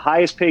Rodgers was the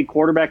highest paid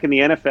quarterback in the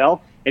NFL,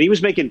 and he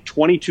was making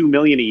 $22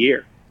 million a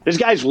year. This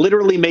guy's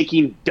literally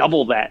making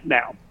double that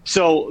now.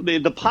 So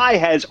the pie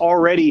has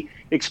already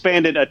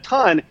expanded a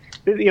ton.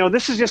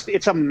 This is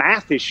it's a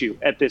math issue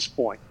at this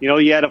point. You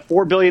had a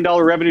 $4 billion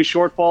revenue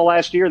shortfall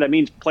last year. That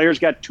means players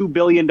got $2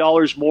 billion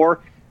more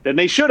than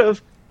they should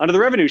have under the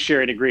revenue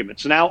sharing agreement.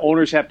 So now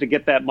owners have to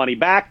get that money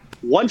back.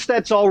 Once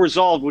that's all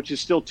resolved, which is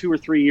still 2 or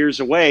 3 years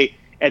away,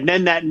 and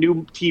then that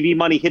new TV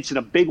money hits in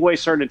a big way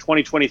starting in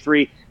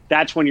 2023,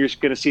 that's when you're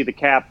going to see the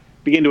cap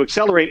begin to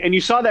accelerate. And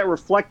you saw that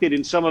reflected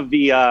in some of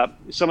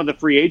the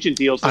free agent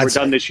deals that were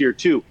done this year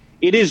too.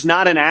 It is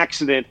not an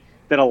accident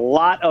that a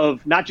lot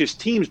of not just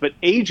teams but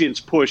agents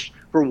push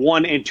for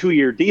 1 and 2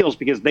 year deals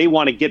because they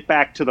want to get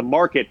back to the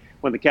market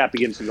when the cap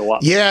begins to go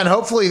up. Yeah, and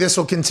hopefully this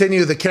will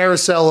continue the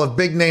carousel of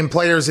big name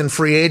players in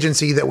free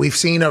agency that we've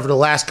seen over the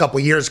last couple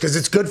of years, because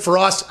it's good for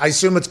us. I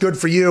assume it's good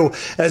for you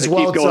as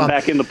well. Keep going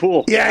back in the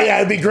pool. Yeah,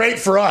 it'd be great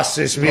for us.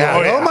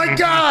 Oh my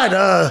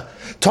God,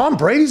 Tom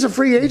Brady's a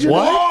free agent.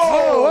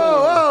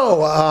 Whoa.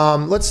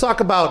 Let's talk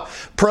about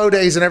pro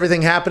days and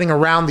everything happening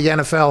around the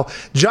NFL.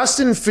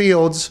 Justin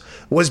Fields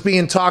was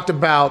being talked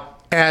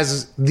about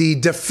as the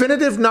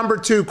definitive number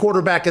 2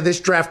 quarterback of this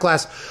draft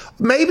class,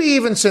 maybe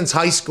even since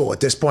high school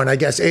at this point, I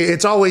guess.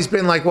 It's always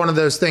been like one of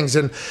those things.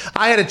 And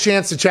I had a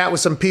chance to chat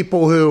with some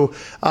people who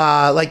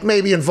like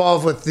maybe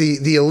involved with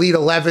the Elite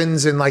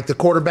 11s and like the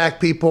quarterback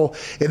people.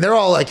 And they're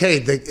all like,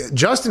 hey,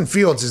 Justin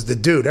Fields is the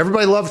dude.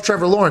 Everybody loves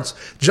Trevor Lawrence.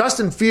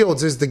 Justin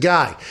Fields is the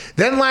guy.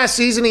 Then last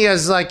season, he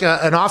has like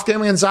an off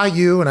game against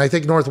IU and I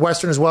think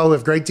Northwestern as well, who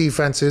have great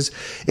defenses.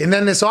 And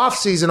then this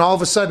offseason, all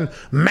of a sudden,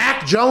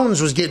 Mac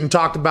Jones was getting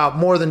talked about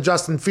more than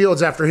Justin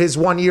Fields after his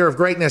 1 year of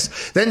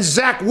greatness. Then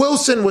Zach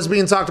Wilson was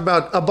being talked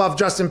about above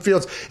Justin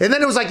Fields. And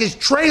then it was like, is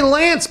Trey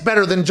Lance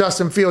better than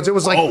Justin Fields? It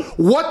was like,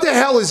 what the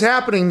hell is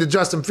happening to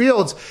Justin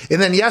Fields?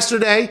 And then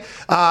yesterday,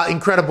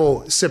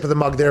 incredible sip of the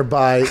mug there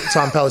by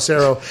Tom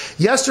Pelissero.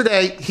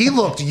 Yesterday, he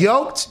looked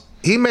yoked.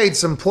 He made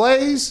some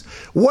plays.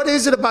 What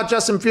is it about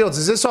Justin Fields?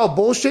 Is this all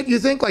bullshit, you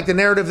think? Like the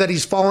narrative that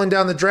he's falling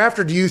down the draft?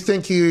 Or do you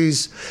think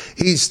is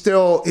he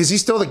still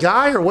the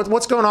guy? Or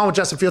what's going on with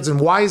Justin Fields and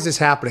why is this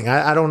happening?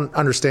 I don't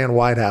understand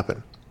why it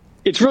happened.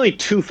 It's really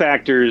 2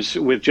 factors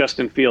with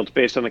Justin Fields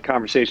based on the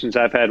conversations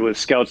I've had with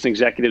scouts and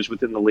executives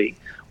within the league.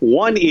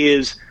 One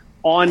is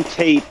on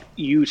tape,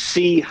 you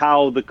see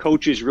how the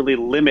coaches really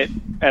limit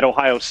at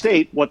Ohio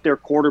State what their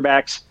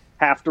quarterbacks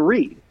have to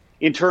read.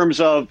 In terms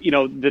of,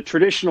 the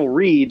traditional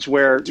reads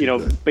where,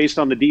 based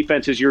on the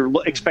defenses, you're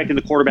expecting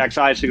the quarterback's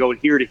eyes to go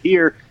here to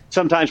here.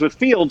 Sometimes with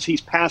Fields,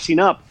 he's passing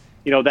up,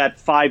 that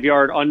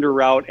 5-yard under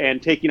route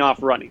and taking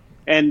off running.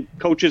 And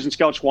coaches and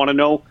scouts want to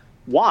know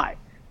why.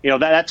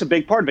 That's a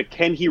big part of it.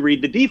 Can he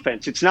read the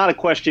defense? It's not a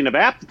question of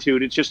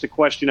aptitude. It's just a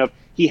question of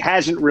he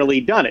hasn't really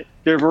done it.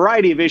 There are a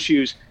variety of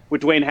issues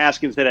with Dwayne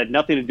Haskins that had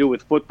nothing to do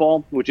with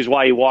football, which is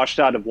why he washed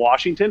out of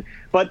Washington.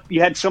 But you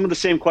had some of the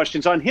same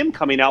questions on him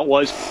coming out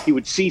was he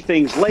would see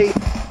things late.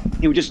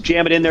 He would just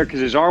jam it in there because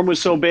his arm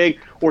was so big.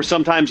 Or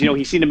sometimes,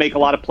 he seemed to make a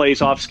lot of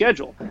plays off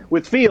schedule.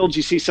 With Fields,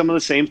 you see some of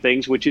the same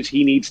things, which is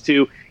he needs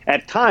to,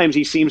 at times,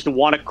 he seems to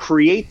want to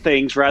create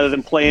things rather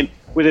than playing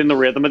within the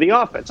rhythm of the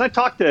offense. I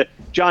talked to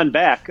John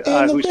Beck,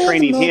 who's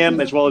training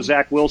him, as well as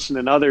Zach Wilson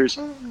and others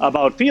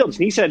about Fields.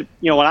 And he said,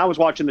 when I was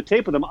watching the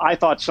tape with him, I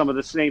thought some of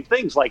the same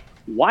things, like,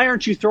 why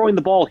aren't you throwing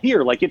the ball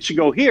here? Like, it should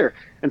go here.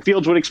 And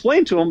Fields would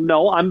explain to him,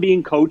 no, I'm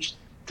being coached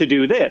to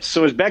do this.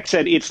 So as Beck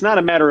said, it's not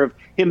a matter of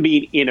him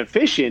being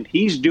inefficient.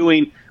 He's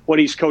doing what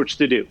he's coached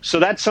to do. So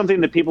that's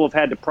something that people have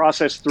had to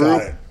process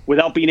through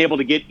without being able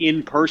to get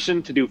in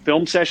person to do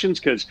film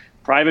sessions because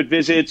private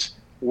visits,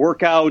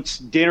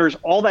 workouts, dinners,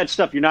 all that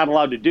stuff you're not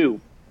allowed to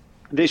do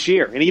this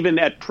year. And even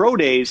at pro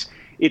days,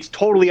 it's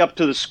totally up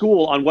to the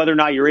school on whether or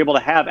not you're able to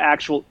have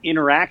actual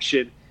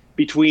interaction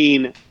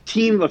between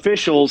team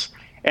officials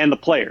and the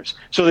players.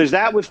 So there's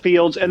that with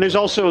Fields, and there's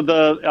also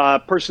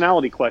the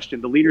personality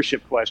question, the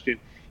leadership question.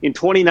 In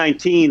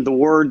 2019, the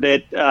word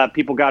that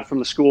people got from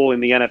the school in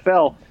the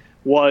NFL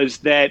was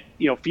that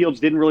Fields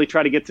didn't really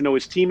try to get to know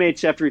his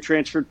teammates after he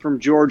transferred from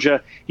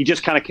Georgia. He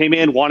just kind of came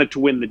in, wanted to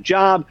win the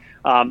job.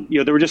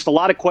 There were just a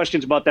lot of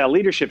questions about that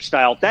leadership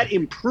style. That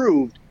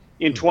improved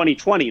in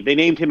 2020. They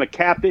named him a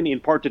captain in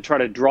part to try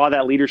to draw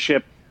that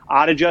leadership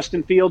out of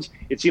Justin Fields.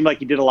 It seemed like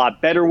he did a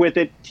lot better with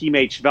it.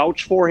 Teammates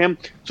vouched for him.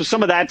 So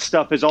some of that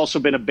stuff has also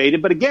been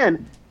abated. But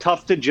again,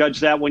 tough to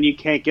judge that when you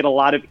can't get a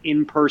lot of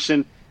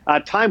in-person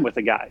time with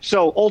a guy.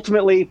 So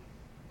ultimately,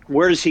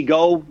 where does he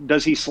go?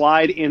 Does he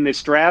slide in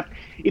this draft?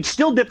 It's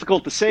still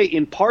difficult to say,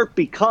 in part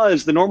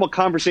because the normal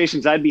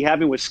conversations I'd be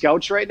having with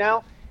scouts right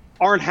now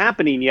aren't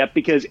happening yet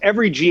because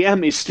every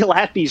GM is still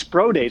at these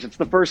pro days. It's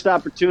the first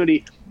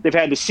opportunity they've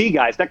had to see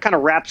guys. That kind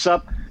of wraps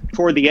up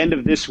toward the end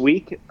of this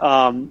week.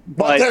 But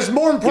there's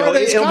more pro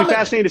days it'll coming. be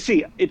fascinating to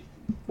see.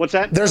 What's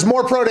that? There's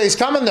more pro days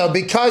coming, though,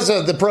 because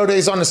of the pro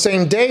days on the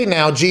same day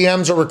now.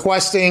 GMs are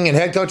requesting and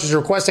head coaches are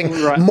requesting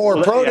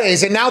more pro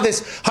days. And now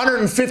this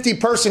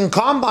 150-person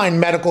combine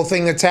medical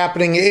thing that's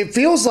happening, it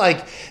feels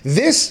like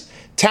this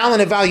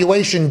talent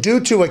evaluation due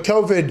to a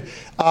COVID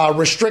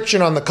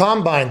restriction on the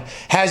combine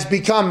has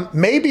become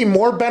maybe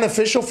more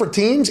beneficial for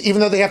teams, even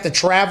though they have to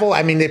travel.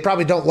 I mean, they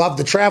probably don't love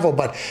the travel,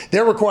 but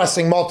they're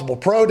requesting multiple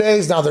pro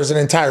days. Now there's an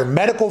entire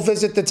medical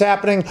visit that's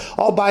happening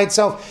all by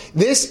itself.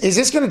 Is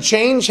this going to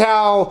change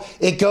how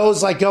it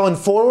goes like going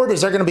forward?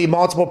 Is there going to be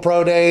multiple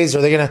pro days?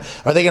 Are they going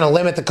to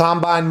limit the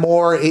combine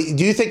more? Do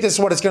you think this is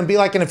what it's going to be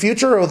like in the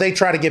future, or will they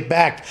try to get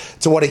back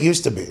to what it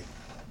used to be?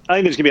 I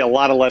think there's going to be a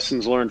lot of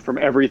lessons learned from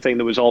everything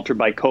that was altered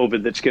by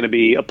COVID that's going to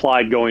be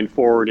applied going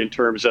forward in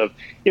terms of,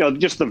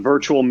 just the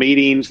virtual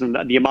meetings and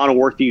the amount of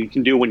work that you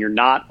can do when you're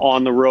not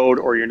on the road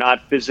or you're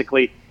not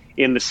physically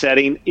in the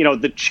setting.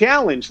 The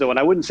challenge, though, and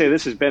I wouldn't say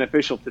this is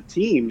beneficial to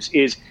teams,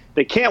 is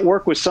they can't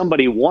work with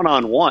somebody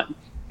one-on-one.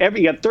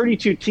 You got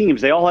 32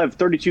 teams. They all have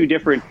 32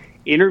 different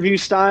interview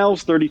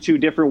styles, 32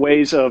 different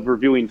ways of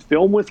reviewing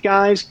film with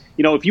guys.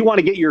 If you want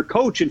to get your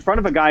coach in front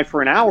of a guy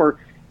for an hour,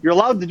 you're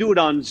allowed to do it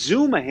on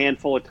Zoom a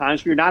handful of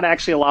times, but you're not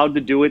actually allowed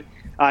to do it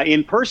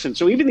in person.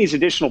 So even these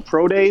additional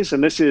pro days,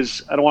 and this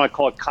is, I don't want to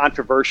call it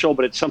controversial,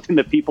 but it's something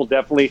that people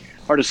definitely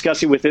are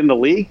discussing within the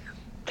league.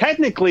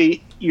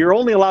 Technically, you're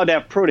only allowed to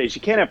have pro days. You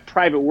can't have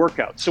private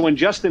workouts. So when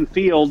Justin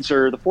Fields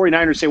or the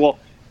 49ers say, well,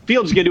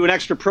 Fields is going to do an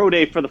extra pro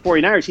day for the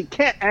 49ers. He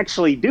can't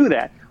actually do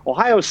that.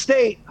 Ohio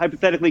State,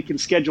 hypothetically, can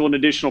schedule an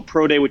additional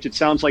pro day, which it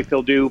sounds like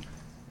they'll do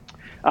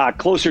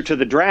closer to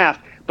the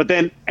draft. But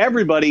then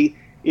everybody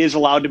is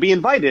allowed to be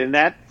invited, and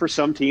that, for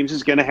some teams,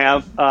 is going to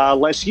have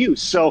less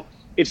use. So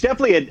it's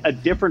definitely a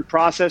different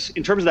process.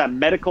 In terms of that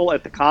medical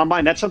at the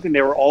Combine, that's something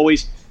they were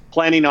always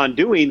planning on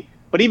doing.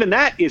 But even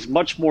that is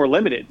much more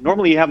limited.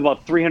 Normally you have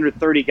about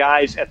 330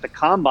 guys at the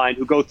Combine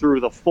who go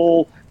through the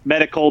full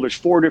medical. There's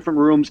 4 different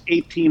rooms,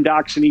 8 team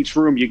docs in each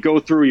room. You go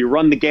through, you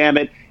run the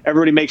gamut.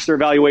 Everybody makes their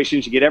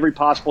evaluations. You get every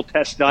possible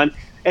test done.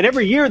 And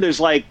every year there's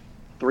like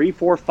 3,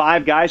 4,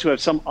 5 guys who have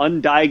some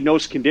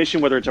undiagnosed condition,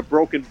 whether it's a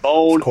broken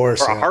bone or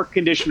a heart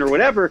condition or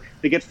whatever,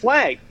 they get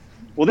flagged.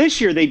 Well, this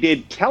year they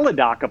did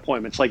teledoc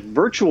appointments, like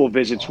virtual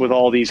visits with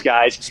all these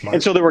guys. Smart.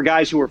 And so there were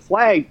guys who were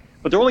flagged,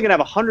 but they're only going to have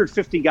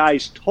 150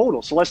 guys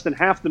total, so less than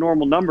half the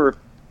normal number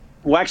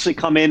will actually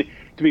come in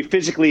to be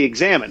physically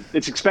examined.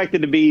 It's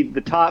expected to be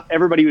the top,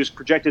 everybody who's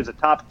projected as a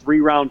top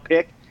 3-round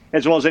pick,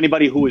 as well as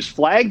anybody who is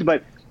flagged.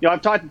 But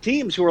I've talked to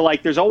teams who are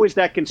like, there's always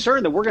that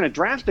concern that we're going to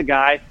draft a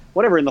guy,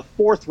 whatever, in the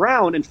 4th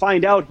round and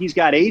find out he's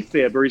got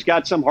AFib or he's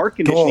got some heart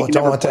condition he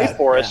can never play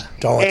for us.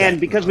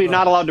 And because we're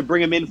not allowed to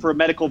bring him in for a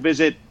medical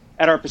visit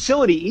at our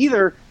facility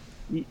either,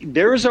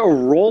 there's a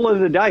roll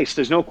of the dice.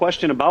 There's no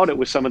question about it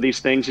with some of these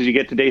things as you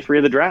get to day 3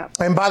 of the draft.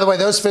 And by the way,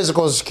 those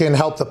physicals can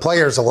help the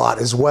players a lot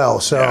as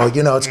well. So,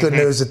 it's good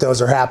news that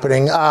those are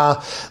happening.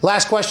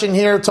 Last question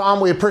here,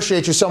 Tom. We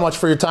appreciate you so much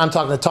for your time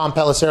talking to Tom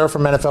Pelissero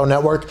from NFL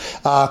Network.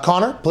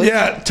 Connor, please.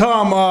 Yeah,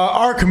 Tom,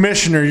 our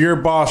commissioner, your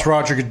boss,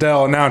 Roger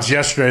Goodell, announced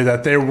yesterday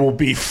that there will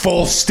be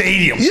full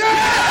stadiums.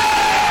 Yeah!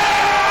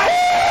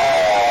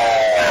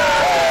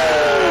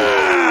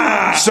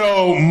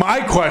 So my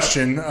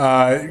question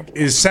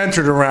is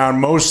centered around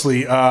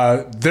mostly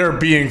there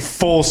being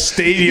full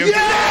stadiums.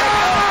 Yeah!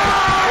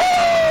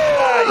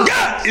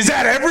 Is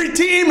that every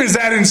team? Is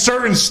that in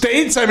certain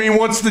states? I mean,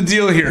 what's the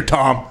deal here,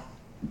 Tom?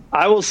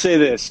 I will say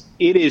this.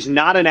 It is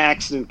not an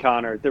accident,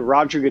 Connor, that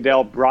Roger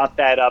Goodell brought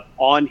that up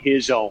on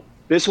his own.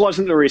 This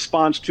wasn't a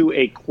response to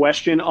a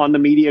question on the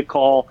media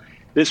call.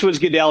 This was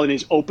Goodell in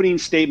his opening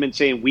statement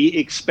saying, we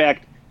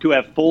expect to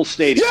have full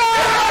stadiums.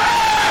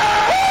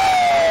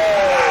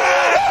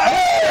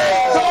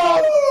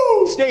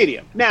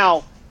 Stadium.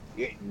 Now,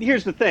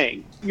 here's the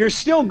thing. You're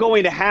still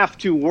going to have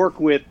to work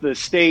with the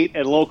state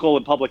and local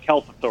and public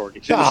health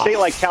authorities. In a state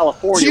like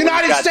California, the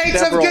United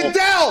States of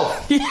Goodell!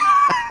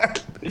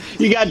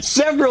 You got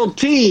several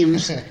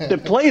teams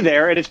that play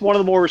there, and it's one of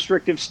the more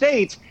restrictive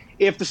states.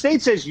 If the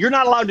state says you're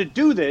not allowed to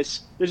do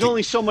this, there's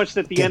only so much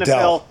that the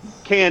NFL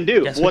can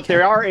do. Yes, what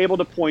they are able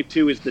to point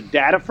to is the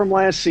data from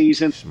last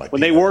season.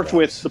 When they worked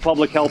with the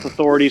public health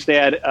authorities, they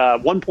had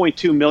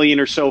 1.2 million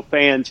or so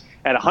fans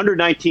at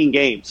 119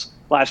 games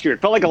last year.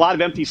 It felt like a lot of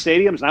empty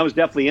stadiums, and I was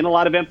definitely in a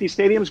lot of empty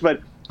stadiums, but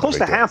close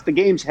to half the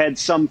games had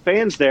some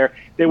fans there.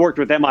 They worked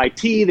with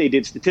MIT. They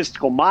did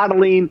statistical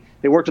modeling.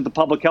 They worked with the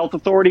public health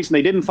authorities, and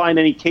they didn't find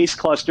any case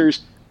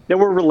clusters that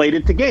were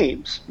related to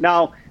games.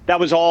 Now, that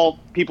was all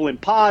people in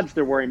pods.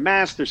 They're wearing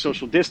masks. They're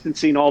social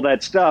distancing, all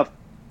that stuff.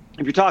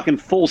 If you're talking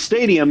full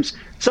stadiums,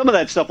 some of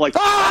that stuff like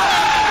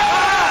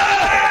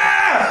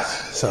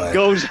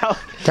goes out.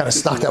 Kind of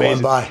snuck that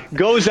one by.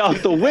 Goes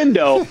out the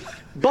window.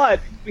 But,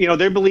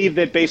 they believe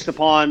that based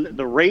upon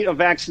the rate of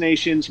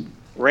vaccinations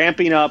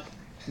ramping up,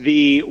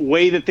 the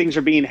way that things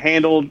are being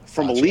handled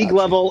from a league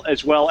level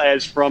as well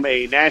as from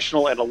a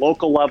national and a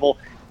local level,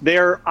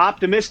 they're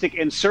optimistic,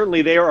 and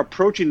certainly they are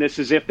approaching this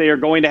as if they are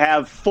going to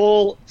have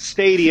full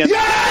stadiums. Yeah!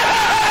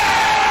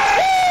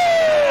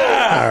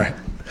 All right.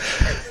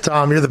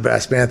 Tom, you're the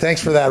best, man.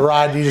 Thanks for that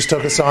ride. You just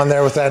took us on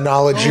there with that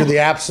knowledge. You're the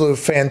absolute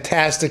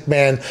fantastic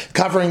man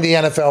covering the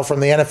NFL from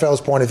the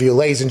NFL's point of view.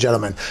 Ladies and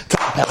gentlemen,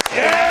 Tom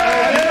Pelissero.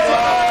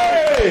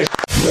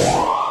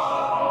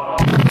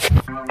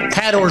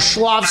 Had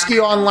Orlovsky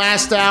on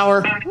last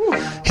hour.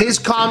 His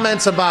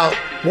comments about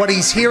what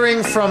he's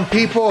hearing from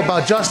people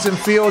about Justin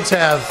Fields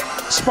have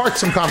sparked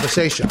some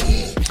conversation.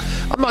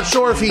 I'm not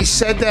sure if he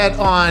said that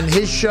on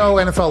his show,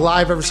 NFL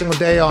Live, every single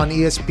day on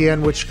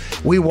ESPN, which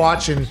we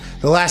watch, and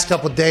the last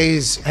couple of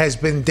days has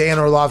been Dan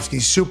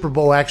Orlovsky's Super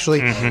Bowl,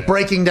 actually,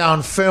 breaking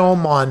down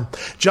film on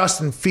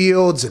Justin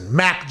Fields and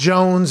Mac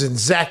Jones and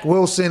Zach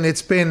Wilson.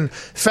 It's been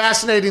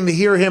fascinating to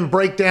hear him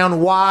break down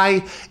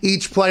why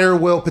each player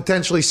will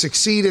potentially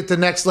succeed at the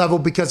next level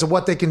because of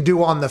what they can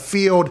do on the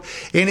field.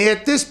 And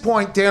at this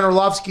point, Dan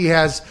Orlovsky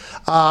has,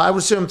 I would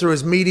assume through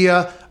his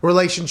media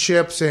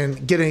relationships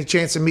and getting a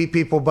chance to meet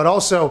people, but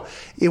also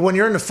when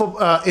you're in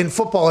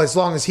football as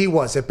long as he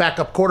was, at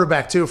backup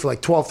quarterback too for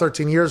like 12,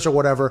 13 years or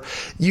whatever,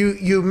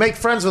 you make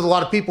friends with a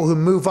lot of people who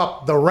move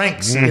up the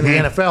ranks in the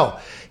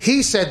NFL.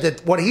 He said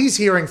that what he's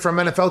hearing from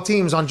NFL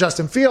teams on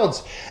Justin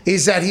Fields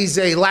is that he's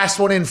a last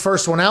one in,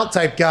 first one out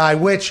type guy,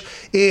 which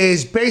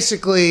is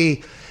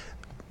basically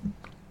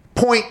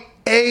point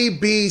A,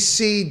 B,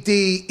 C,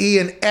 D, E,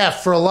 and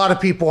F for a lot of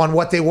people on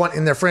what they want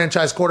in their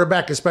franchise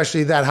quarterback,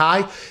 especially that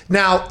high.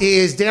 Now,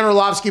 is Dan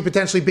Orlovsky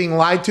potentially being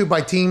lied to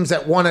by teams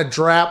that want to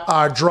drop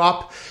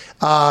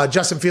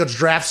Justin Fields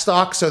draft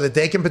stock so that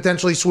they can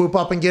potentially swoop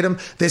up and get him.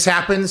 This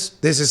happens.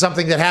 This is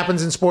something that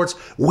happens in sports.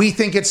 We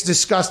think it's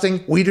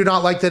disgusting. We do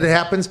not like that it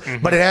happens,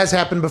 but it has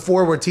happened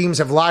before where teams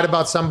have lied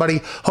about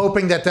somebody,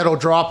 hoping that that'll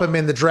drop him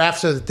in the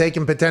draft so that they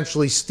can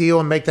potentially steal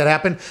and make that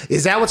happen.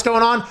 Is that what's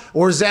going on,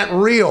 or is that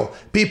real?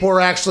 People are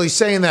actually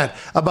saying that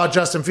about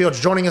Justin Fields.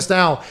 Joining us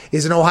now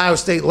is an Ohio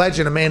State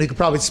legend, a man who could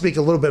probably speak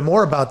a little bit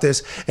more about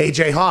this,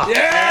 AJ Hawk.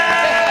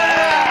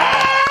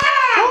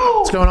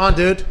 What's going on,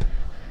 dude?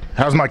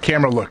 How's my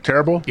camera look?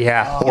 Terrible?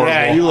 Yeah. Horrible.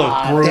 Yeah, you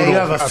look brutal. Yeah, you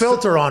have a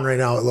filter on right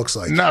now, it looks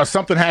like. No,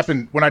 something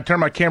happened. When I turned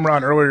my camera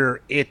on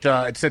earlier, it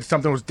said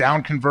something was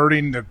down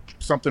converting. That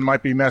something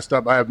might be messed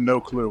up. I have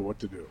no clue what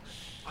to do.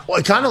 Well,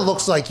 it kind of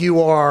looks like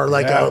you are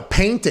like a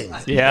painting.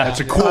 Yeah. It's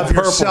a cool of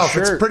purple yourself.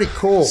 shirt. It's pretty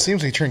cool.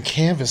 Seems like you turned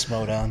canvas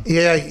mode on.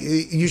 Yeah,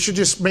 you should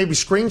just maybe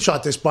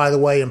screenshot this, by the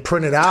way, and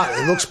print it out.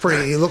 It looks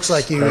pretty. It looks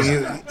like you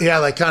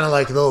like kind of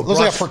like a little. Looks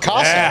like a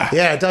Picasso.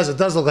 Yeah, it does. It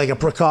does look like a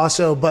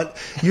Picasso, but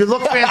you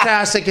look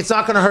fantastic. It's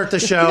not going to hurt the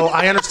show.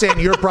 I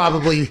understand you're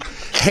probably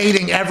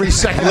hating every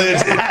second.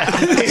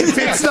 If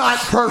it's not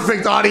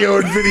perfect audio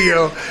and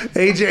video,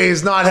 AJ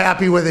is not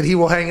happy with it. He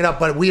will hang it up,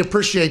 but we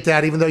appreciate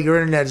that, even though your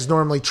internet is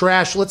normally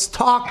trash. Let's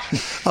talk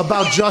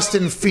about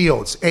Justin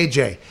Fields.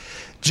 AJ,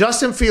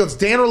 Justin Fields,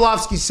 Dan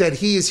Orlovsky said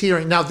he is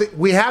hearing. Now,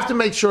 we have to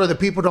make sure that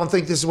people don't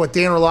think this is what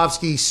Dan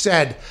Orlovsky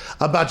said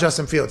about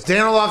Justin Fields.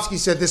 Dan Orlovsky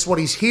said this is what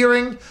he's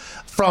hearing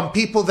from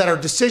people that are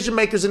decision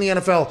makers in the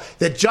NFL,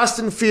 that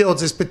Justin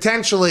Fields is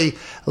potentially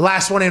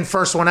last one in,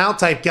 first one out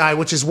type guy,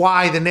 which is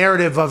why the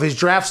narrative of his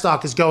draft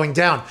stock is going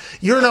down.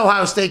 You're an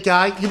Ohio State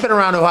guy. You've been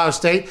around Ohio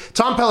State.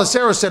 Tom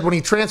Pelissero said when he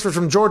transferred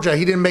from Georgia,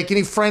 he didn't make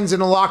any friends in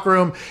the locker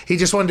room. He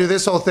just wanted to do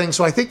this whole thing.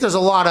 So I think there's a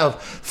lot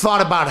of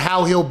thought about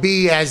how he'll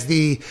be as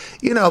the,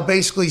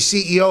 basically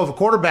CEO of a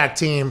quarterback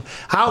team.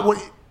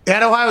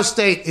 At Ohio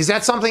State, is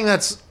that something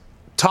that's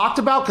talked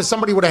about? Because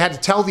somebody would have had to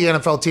tell the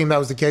NFL team that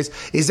was the case.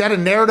 Is that a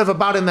narrative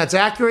about him that's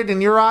accurate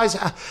in your eyes?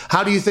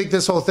 How do you think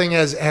this whole thing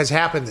has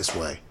happened this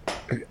way?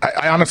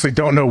 I honestly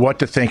don't know what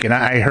to think, and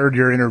I heard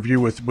your interview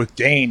with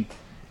Dane,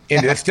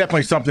 and it's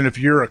definitely something if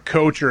you're a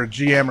coach or a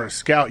GM or a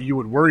scout, you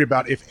would worry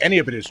about if any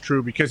of it is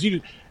true, because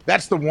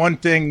that's the one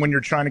thing when you're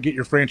trying to get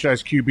your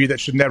franchise QB that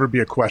should never be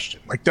a question.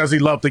 Like, does he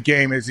love the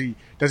game?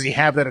 Does he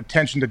have that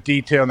attention to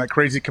detail and that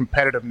crazy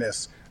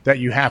competitiveness that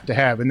you have to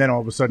have, and then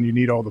all of a sudden you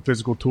need all the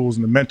physical tools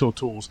and the mental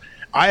tools.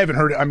 I haven't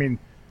heard it. I mean,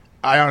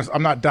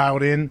 I'm not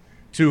dialed in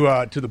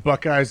to the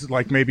Buckeyes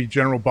like maybe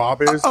General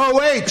Bob is.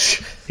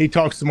 OH! He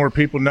talks to more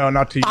people. No,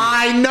 not to you.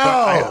 I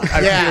know.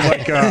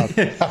 I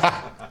feel like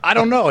I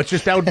don't know. It's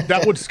just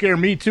that would scare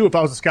me too if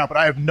I was a scout, but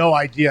I have no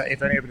idea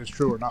if any of it is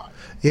true or not.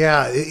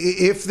 Yeah,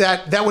 if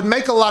that would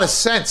make a lot of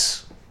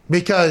sense,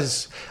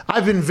 because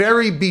I've been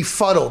very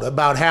befuddled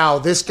about how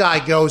this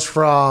guy goes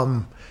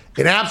from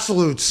an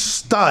absolute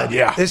stud.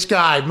 Yeah. This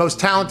guy, most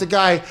talented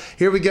guy.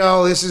 Here we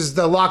go. This is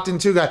the locked in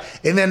two guy.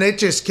 And then it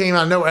just came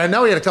out of nowhere. I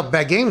know he had a couple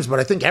bad games, but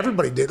I think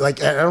everybody did.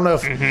 Like, I don't know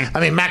if, I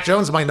mean, Mac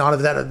Jones might not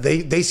have that.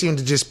 They seem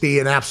to just be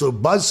an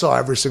absolute buzzsaw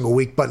every single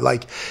week. But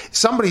like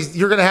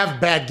you're going to have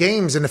bad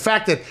games. And the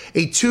fact that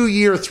a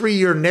 2-year,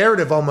 3-year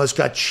narrative almost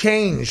got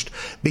changed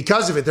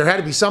because of it, there had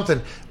to be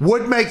something.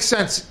 Would make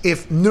sense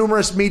if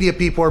numerous media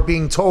people are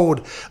being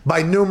told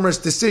by numerous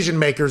decision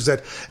makers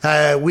that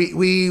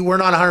we're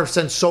not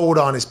 100% sold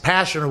on his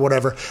passion or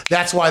whatever.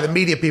 That's why the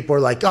media people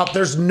are like,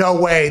 there's no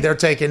way they're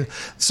taking.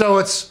 So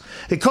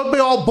it could be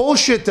all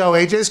bullshit though,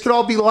 AJ. This could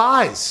all be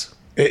lies.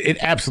 It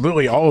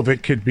absolutely, all of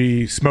it could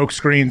be smoke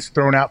screens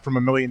thrown out from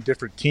a million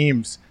different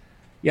teams.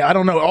 Yeah, I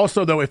don't know.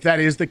 Also though, if that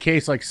is the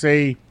case, like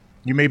say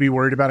you may be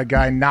worried about a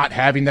guy not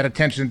having that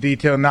attention to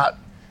detail,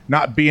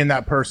 not being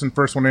that person,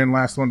 first one in,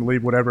 last one to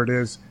leave, whatever it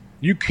is,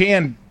 you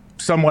can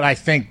somewhat, I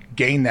think,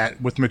 gain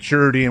that with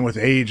maturity and with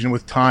age and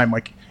with time.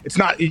 Like, it's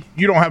not, you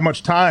don't have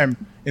much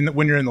time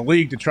when you're in the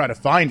league to try to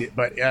find it,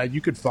 but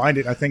you could find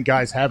it. I think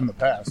guys have in the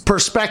past.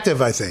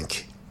 Perspective, I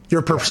think.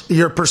 Your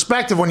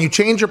perspective, when you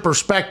change your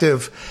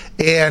perspective,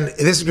 and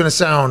this is going to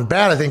sound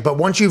bad, I think, but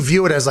once you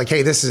view it as like,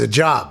 hey, this is a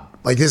job.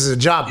 Like, this is a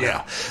job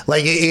now.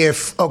 Like,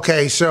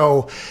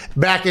 so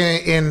back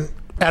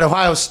at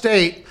Ohio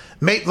State,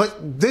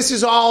 this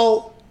is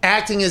all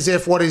acting as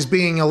if what is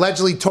being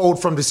allegedly told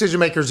from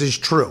decision makers is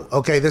true.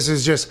 Okay, this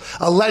is just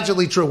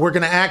allegedly true. We're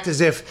going to act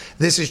as if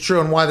this is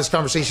true and why this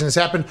conversation has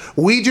happened.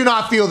 We do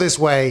not feel this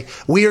way.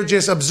 We are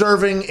just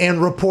observing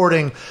and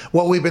reporting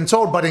what we've been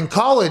told. But in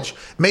college,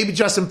 maybe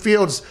Justin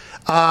Fields,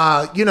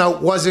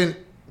 wasn't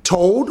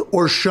told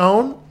or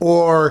shown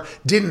or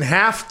didn't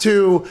have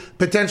to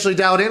potentially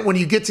dial it in. When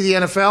you get to the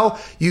NFL,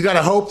 you got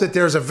to hope that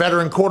there's a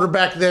veteran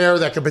quarterback there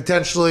that could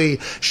potentially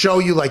show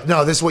you like,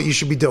 no, this is what you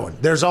should be doing.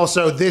 There's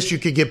also this you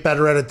could get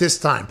better at this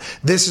time.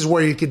 This is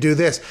where you could do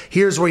this.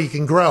 Here's where you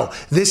can grow.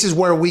 This is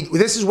when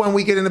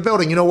we get in the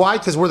building. You know why?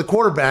 Because we're the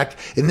quarterback,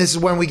 and this is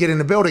when we get in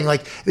the building.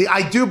 Like,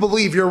 I do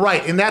believe you're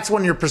right, and that's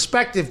when your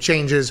perspective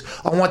changes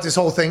on what this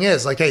whole thing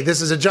is. Like, hey,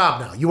 this is a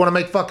job now. You want to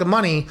make fucking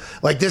money?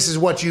 Like, this is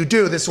what you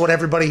do. This is what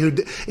everybody who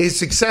is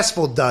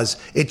successful does.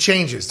 It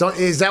changes.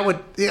 Is that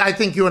what I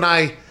think? You and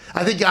I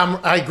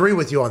I agree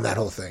with you on that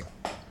whole thing.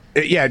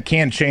 It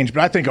can change,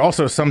 but I think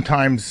also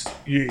sometimes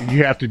you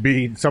have to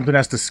be, something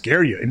has to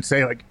scare you and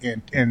say, like,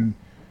 in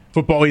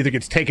football either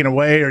gets taken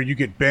away or you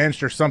get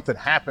benched or something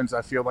happens.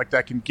 I feel like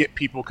that can get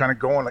people kind of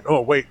going, like,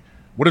 oh wait,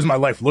 what does my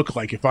life look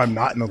like if I'm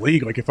not in the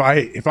league? Like, if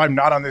I'm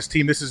not on this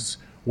team, this is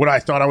what I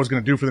thought I was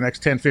going to do for the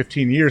next 10,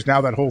 15 years.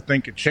 Now that whole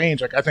thing could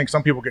change. Like, I think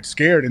some people get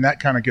scared, and that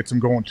kind of gets them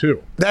going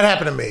too. That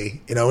happened to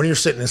me. When you're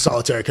sitting in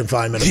solitary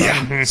confinement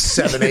about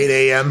 7, 8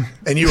 a.m.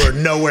 and you are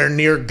nowhere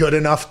near good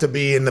enough to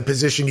be in the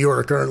position you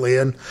are currently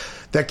in,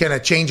 that kind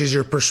of changes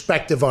your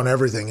perspective on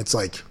everything. It's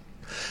like,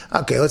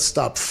 okay, let's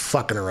stop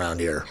fucking around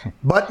here.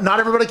 But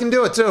not everybody can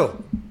do it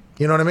too.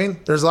 You know what I mean?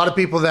 There's a lot of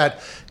people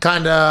that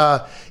kind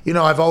of,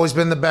 I've always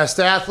been the best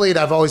athlete.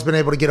 I've always been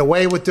able to get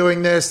away with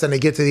doing this. Then they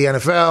get to the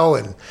NFL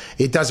and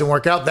it doesn't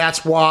work out.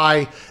 That's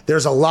why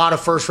there's a lot of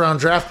first-round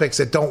draft picks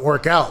that don't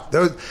work out.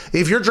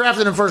 If you're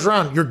drafted in the first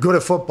round, you're good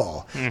at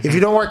football. Mm-hmm. If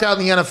you don't work out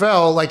in the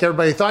NFL like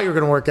everybody thought you were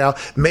going to work out,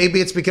 maybe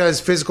it's because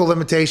physical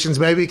limitations,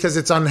 maybe because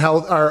it's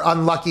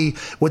unlucky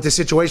with the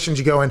situations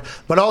you go in,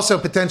 but also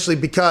potentially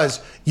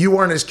because you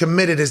weren't as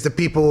committed as the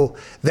people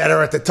that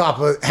are at the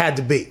top had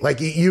to be. Like,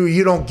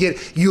 you don't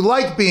get, you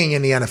like being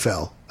in the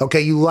NFL.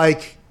 Okay, you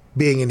like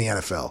being in the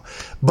NFL,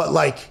 but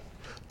like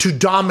to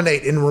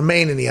dominate and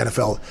remain in the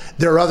NFL,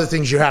 there are other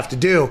things you have to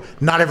do.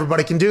 Not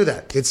everybody can do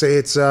that.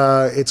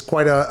 It's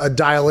quite a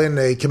dial in,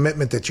 a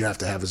commitment that you have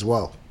to have as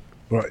well.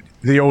 Well,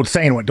 the old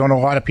saying, what don't a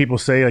lot of people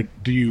say,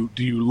 like, do you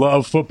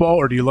love football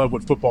or do you love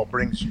what football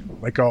brings you?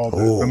 Like all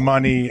the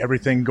money,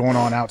 everything going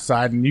on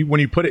outside, and when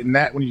you put it in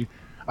that,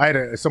 I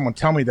had someone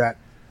tell me that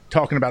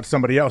talking about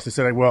somebody else, they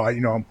said, well,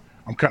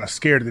 I'm kind of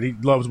scared that he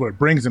loves what it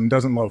brings him and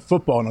doesn't love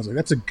football. And I was like,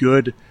 that's a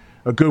good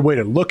way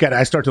to look at it.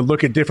 I start to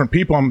look at different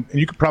people, and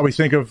you could probably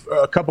think of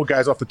a couple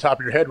guys off the top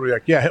of your head where you're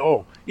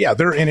like,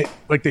 they're in it.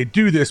 Like, they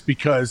do this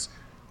because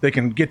they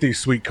can get these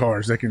sweet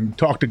cars. They can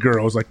talk to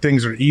girls. Like,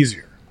 things are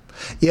easier.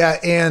 Yeah,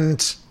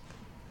 and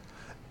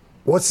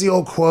what's the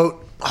old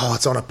quote? Oh,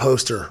 it's on a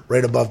poster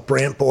right above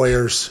Brant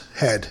Boyer's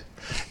head.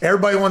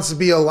 Everybody wants to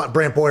be a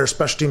Brant Boyer,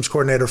 special teams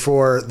coordinator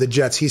for the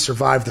Jets. He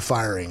survived the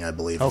firing, I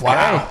believe. Okay.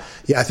 Wow.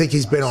 Yeah, I think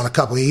he's been on a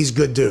couple. He's a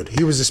good dude.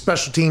 He was a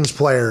special teams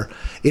player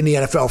in the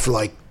NFL for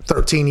like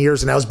 13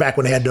 years, and that was back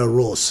when they had no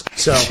rules.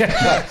 So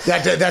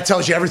that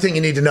tells you everything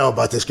you need to know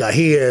about this guy.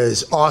 He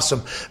is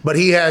awesome. But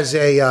he had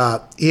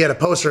a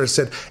poster that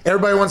said,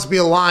 everybody wants to be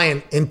a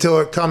lion until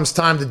it comes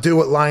time to do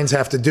what lions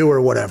have to do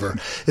or whatever.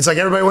 It's like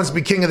everybody wants to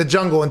be king of the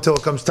jungle until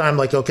it comes time,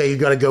 like, okay, you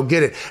got to go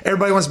get it.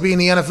 Everybody wants to be in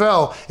the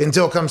NFL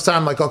until it comes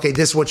time, like, okay,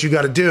 this is what you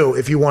got to do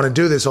if you want to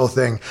do this whole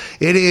thing.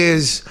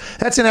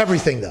 That's in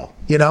everything, though.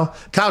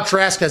 Kyle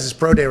Trask has his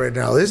pro day right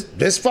now.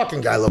 This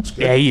fucking guy looks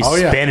good. Yeah, he's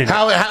spinning.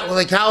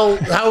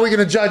 How are we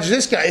going to judge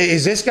this guy?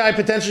 Is this guy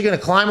potentially going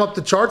to climb up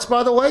the charts,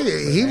 by the way?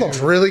 He looks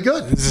really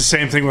good. It's the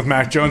same thing with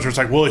Mac Jones, where it's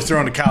like, well, he's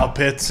throwing to Kyle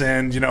Pitts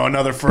and,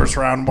 another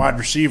first-round wide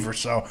receiver.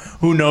 So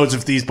who knows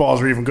if these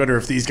balls are even good or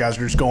if these guys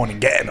are just going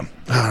and getting them.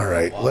 All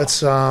right.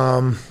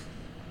 Wow.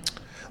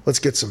 Let's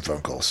get some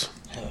phone calls.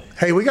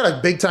 Hey, we got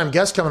a big-time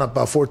guest coming up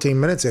about 14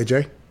 minutes,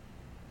 AJ.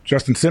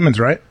 Justin Simmons,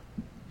 right?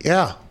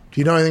 Yeah. Do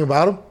you know anything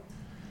about him?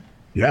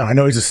 Yeah, I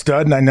know he's a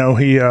stud, and I know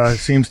he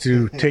seems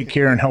to take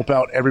care and help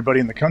out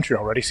everybody in the country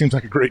already. Seems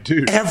like a great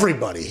dude.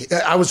 Everybody.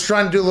 I was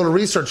trying to do a little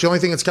research. The only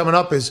thing that's coming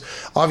up is,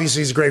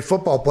 obviously, he's a great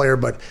football player,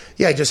 but,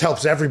 yeah, he just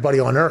helps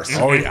everybody on earth.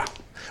 Oh, yeah.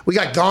 We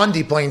got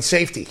Gandhi playing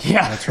safety.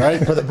 Yeah, that's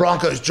right. For the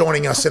Broncos,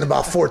 joining us in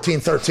about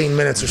 13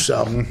 minutes or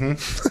so.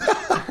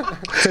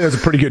 Mm-hmm. That's a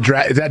pretty good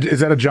draft.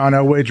 Is that a John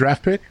Elway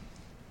draft pick?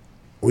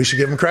 We should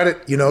give him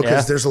credit,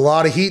 because there's a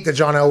lot of heat that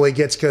John Elway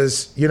gets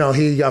because,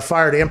 he got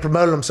fired and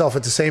promoted himself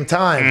at the same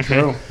time.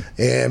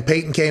 Mm-hmm. And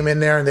Peyton came in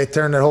there and they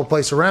turned that whole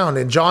place around.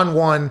 And John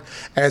won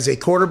as a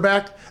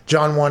quarterback.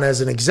 John won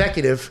as an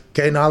executive.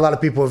 Okay, not a lot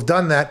of people have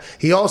done that.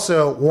 He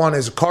also won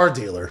as a car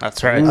dealer.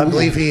 That's right. I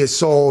believe he has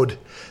sold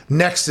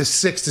next to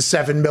 6 to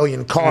 7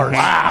 million cars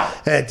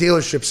at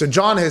dealerships. So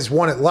John has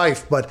won at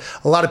life, but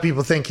a lot of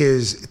people think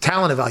his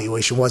talent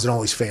evaluation wasn't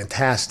always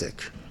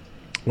fantastic.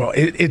 Well,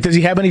 does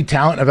he have any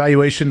talent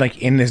evaluation like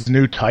in his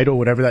new title,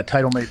 whatever that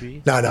title may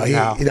be? No.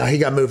 He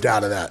got moved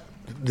out of that.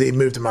 They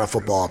moved him out of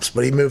football ops,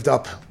 but he moved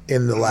up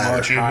in the ladder.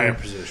 Much higher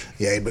position.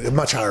 Yeah, but a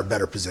much higher,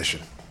 better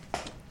position.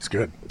 It's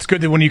good. It's good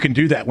that when you can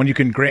do that, when you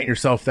can grant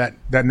yourself that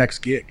next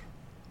gig.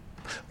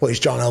 Well, he's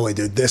John Elway,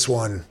 dude. This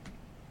one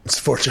is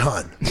for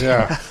John.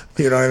 Yeah.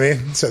 You know what I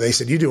mean? So they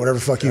said, you do whatever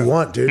the fuck you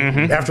want, dude.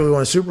 Mm-hmm. After we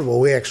won a Super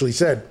Bowl, we actually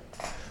said,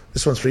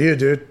 this one's for you,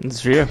 dude.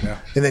 It's for you. Yeah.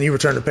 And then you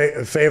returned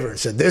a favor and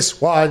said,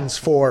 this one's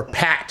for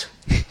Pat.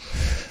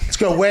 Let's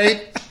go,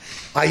 Wade.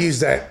 I use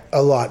that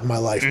a lot in my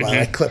life, but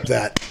I clipped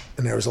that,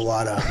 and there was a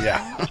lot of...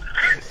 Yeah.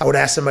 I would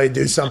ask somebody to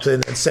do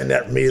something and send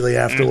that immediately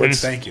afterwards.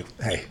 Thank you.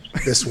 Hey,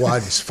 this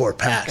one's for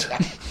Pat.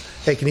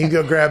 Hey, can you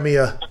go grab me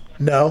a...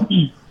 No?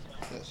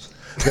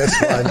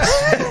 This one.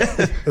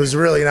 It was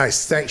really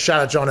nice.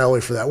 Shout out John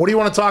Elway for that. What do you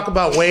want to talk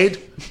about,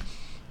 Wade?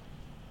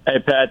 Hey,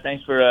 Pat.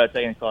 Thanks for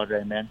taking the call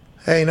today, man.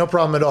 Hey, no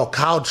problem at all.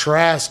 Kyle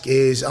Trask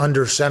is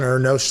under center,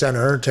 no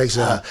center. Takes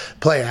a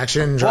play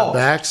action, drop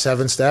back,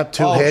 7-step,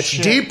 2 hits.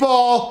 Shit. Deep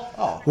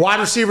ball. Wide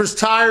receiver's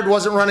tired,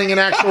 wasn't running an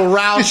actual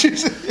route.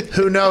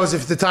 Who knows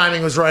if the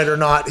timing was right or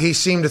not. He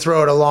seemed to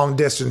throw it a long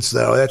distance,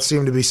 though. That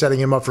seemed to be setting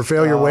him up for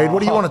failure. Wade,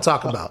 what do you want to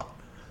talk about?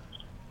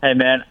 Hey,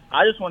 man,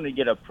 I just wanted to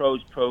get a pro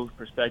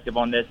perspective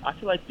on this. I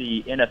feel like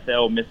the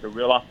NFL missed a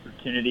real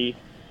opportunity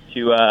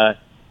to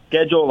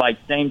schedule, like,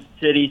 same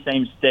city,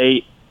 same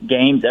state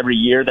games every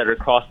year that are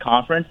cross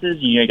conferences.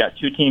 You got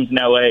 2 teams in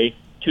LA,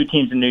 2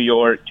 teams in New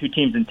York, 2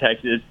 teams in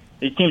Texas.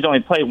 These teams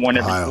only play one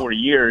every 4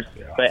 years.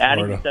 But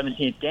adding the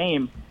 17th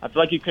game, I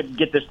feel like you could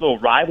get this little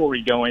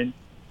rivalry going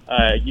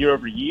year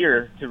over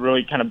year to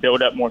really kind of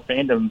build up more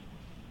fandom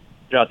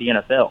throughout the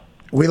NFL.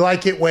 We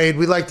like it, Wade.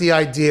 We like the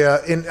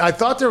idea. And I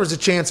thought there was a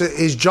chance.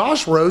 Is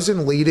Josh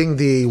Rosen leading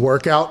the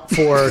workout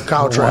for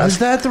Kyle Trask? Is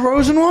that the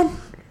Rosen one?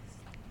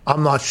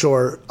 I'm not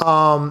sure.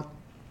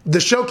 The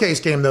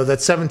showcase game, though, that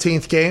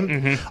 17th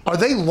game, are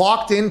they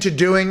locked into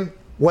doing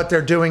what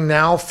they're doing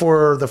now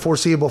for the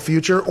foreseeable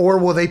future, or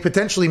will they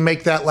potentially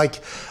make that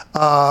like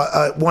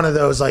one of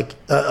those like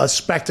a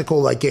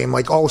spectacle like game,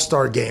 like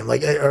all-star game?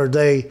 Like, are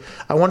they?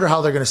 I wonder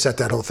how they're going to set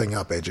that whole thing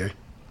up, AJ.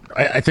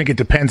 I think it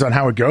depends on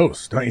how it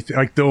goes. Don't you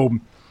like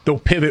they'll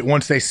pivot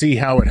once they see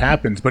how it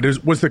happens. But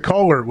was the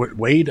caller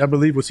Wade? I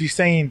believe was he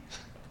saying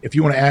if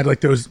you want to add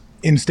like those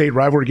in-state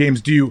rivalry games,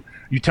 do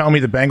you tell me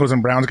the Bengals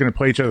and Browns are going to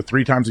play each other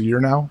 3 times a year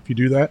now if you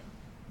do that?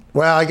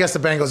 Well, I guess the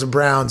Bengals and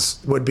Browns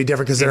would be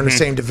different because they're in the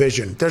same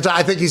division.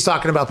 I think he's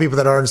talking about people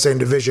that are in the same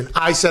division.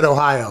 I said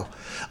Ohio.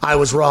 I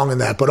was wrong in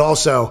that. But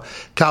also,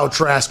 Kyle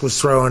Trask was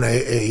throwing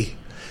a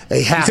half.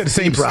 He said the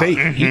same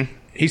state.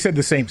 He said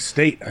the same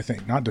state, I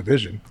think, not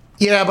division.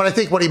 Yeah, but I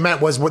think what he meant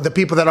was with the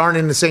people that aren't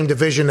in the same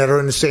division that are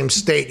in the same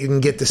state, you can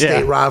get the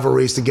state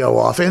rivalries to go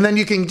off. And then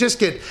you can just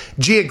get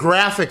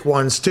geographic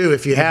ones, too,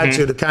 if you had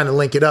to kind of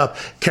link it up.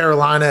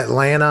 Carolina,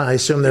 Atlanta, I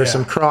assume there's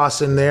some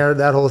cross in there,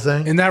 that whole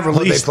thing. And that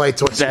release. They play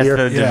twice a That's year.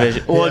 the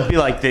division. Well, it'd be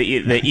like the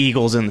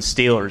Eagles and the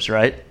Steelers,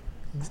 right?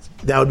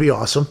 That would be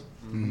awesome.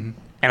 And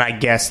I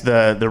guess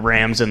the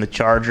Rams and the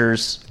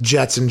Chargers.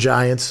 Jets and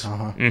Giants.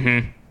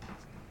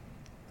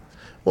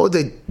 Well,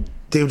 they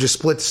would just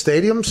split the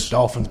stadiums?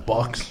 Dolphins,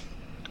 Bucks.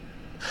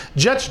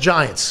 Jets,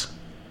 Giants,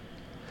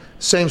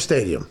 same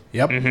stadium.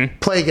 Yep.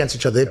 Play against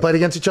each other. They played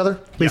against each other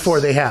before.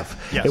 They have.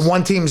 Yes. And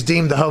one team's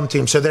deemed the home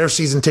team, so their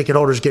season ticket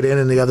holders get in,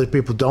 and the other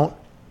people don't.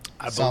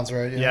 Sounds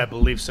right. Yeah, I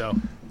believe so.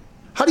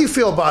 How do you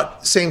feel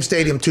about same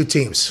stadium, 2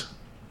 teams?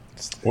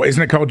 Well,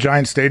 isn't it called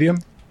Giant Stadium?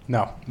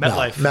 No.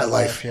 MetLife.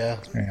 MetLife. Yeah.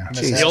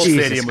 Jeez, The old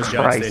Jesus stadium was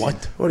Giant Christ.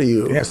 Stadium. What are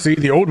you? Yeah, see,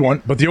 the old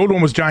one. But the old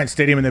one was Giant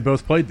Stadium, and they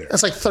both played there.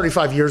 That's like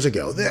 35 years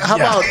ago.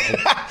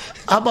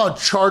 How about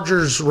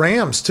Chargers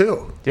Rams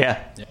too?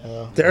 Yeah.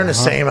 They're in the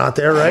same out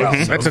there, right?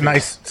 Well, it's a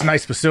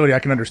nice facility. I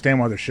can understand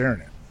why they're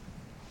sharing it.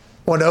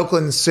 When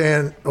Oakland's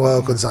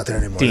not there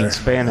anymore. Dean there.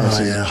 Spanos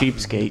is a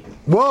cheapskate.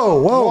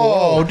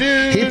 Whoa,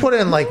 dude. He put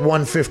in like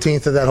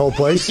 1/15 of that whole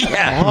place.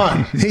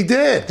 Yeah. He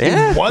did.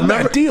 Yeah. Won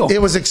that deal.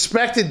 It was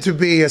expected to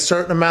be a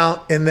certain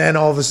amount, and then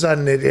all of a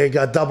sudden it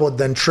got doubled,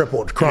 then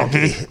tripled.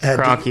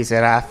 Kroenke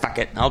said, fuck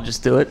it. I'll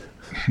just do it.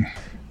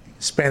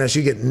 Spanish,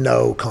 you get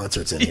no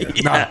concerts in here.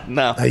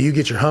 No. You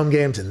get your home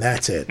games, and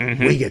that's it.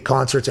 We get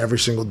concerts every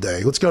single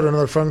day. Let's go to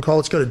another phone call.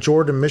 Let's go to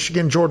Jordan,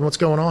 Michigan. Jordan, what's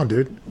going on,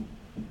 dude?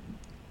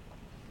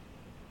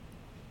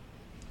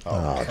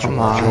 Oh, Come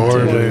on,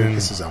 Jordan.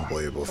 This is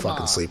unbelievable.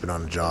 Fucking sleeping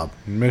on the job.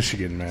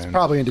 Michigan, man.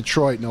 Probably in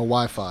Detroit, no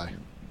Wi-Fi.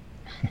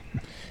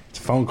 It's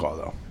a phone call,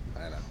 though.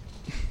 I know.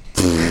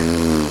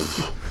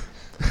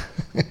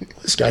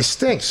 This guy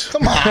stinks.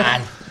 Come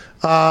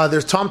on.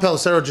 There's Tom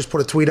Pelissero just put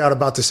a tweet out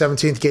about the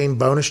 17th game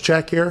bonus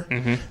check here.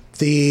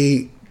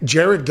 The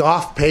Jared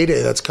Goff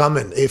payday that's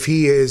coming if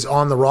he is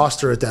on the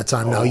roster at that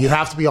time. Now, you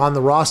have to be on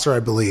the roster, I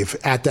believe,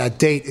 at that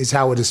date is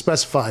how it is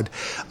specified.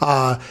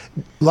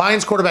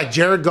 Lions quarterback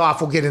Jared Goff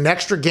will get an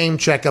extra game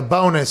check, a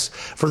bonus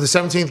for the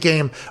 17th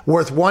game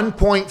worth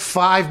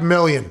 $1.5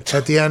 million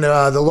at the end,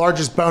 the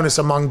largest bonus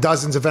among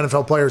dozens of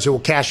NFL players who will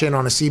cash in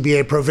on a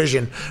CBA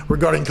provision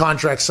regarding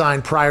contracts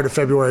signed prior to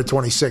February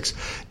 26,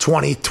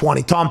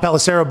 2020. Tom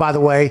Pelissero, by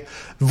the way,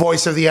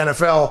 voice of the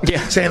NFL,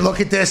 saying,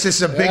 look at this. This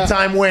is a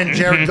big-time win.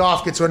 Jared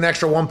Goff gets an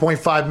extra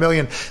 $1.5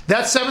 million.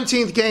 That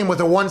 17th game with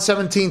a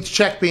 1/17th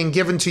check being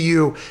given to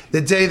you the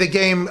day the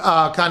game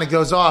kind of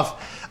goes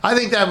off, I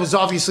think that was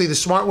obviously the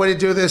smart way to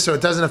do this so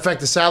it doesn't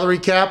affect the salary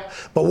cap,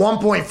 but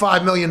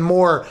 $1.5 million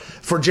more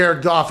for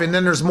Jared Goff. And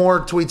then there's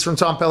more tweets from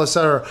Tom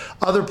Pelissero.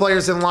 Other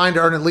players in line to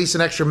earn at least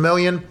an extra $1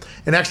 million,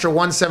 an extra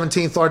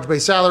 1/17th large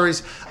base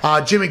salaries.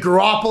 Jimmy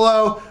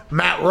Garoppolo,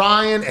 Matt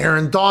Ryan,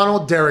 Aaron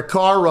Donald, Derek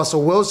Carr,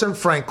 Russell Wilson,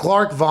 Frank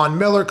Clark, Von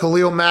Miller,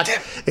 Khalil Mack,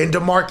 and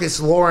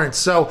DeMarcus Lawrence.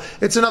 So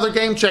it's another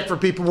game check for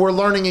people. We're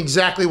learning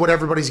exactly what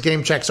everybody's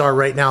game checks are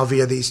right now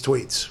via these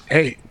tweets.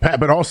 Hey, Pat,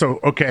 but also,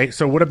 okay,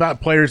 so what about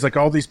players like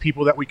all these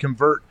people that we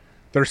convert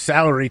their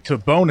salary to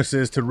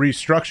bonuses to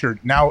restructure?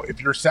 Now,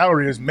 if your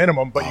salary is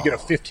minimum, but you get a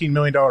 $15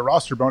 million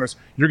roster bonus,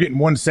 you're getting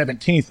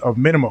 1/17th of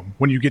minimum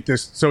when you get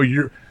this. So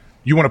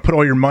You want to put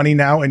all your money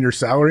now in your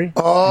salary?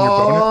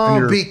 Oh,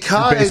 your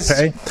base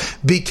pay?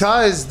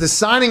 Because the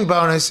signing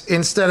bonus,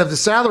 instead of the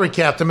salary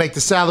cap, to make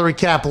the salary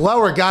cap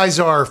lower, guys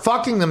are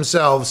fucking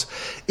themselves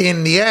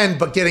in the end,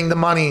 but getting the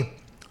money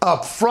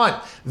up front.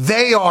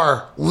 They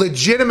are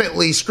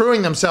legitimately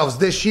screwing themselves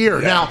this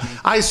year. Yeah. Now,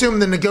 I assume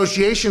the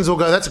negotiations will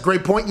go. That's a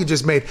great point you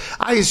just made.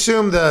 I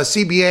assume the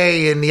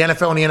CBA and the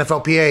NFL and the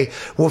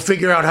NFLPA will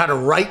figure out how to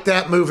write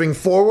that moving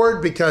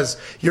forward, because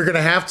you're going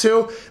to have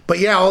to. But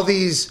yeah, all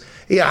these...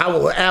 Yeah, I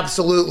will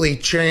absolutely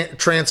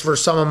transfer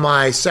some of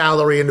my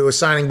salary into a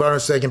signing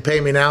bonus so they can pay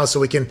me now, so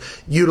we can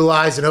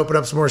utilize and open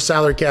up some more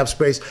salary cap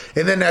space.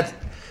 And then that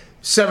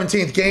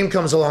 17th game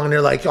comes along and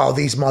they're like, "Oh,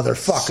 these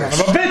motherfuckers! Son of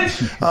a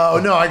bitch! Oh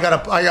no, I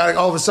got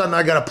all of a sudden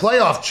I got a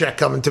playoff check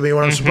coming to me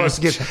when I'm supposed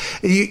to get."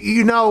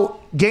 You know,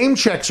 game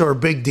checks are a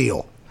big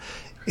deal.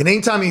 And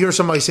anytime you hear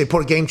somebody say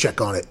put a game check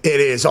on it,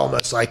 it is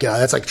almost like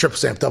that's like triple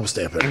stamp, double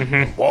stamp.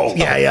 Mm-hmm. Whoa,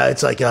 yeah,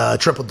 it's like a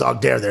triple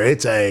dog dare. There,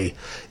 it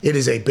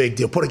is a big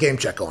deal. Put a game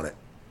check on it.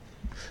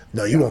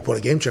 No, you won't put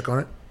a game check on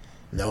it.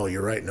 No,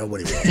 you're right.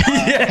 Nobody will.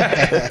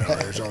 No,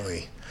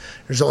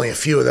 there's only a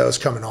few of those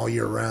coming all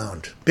year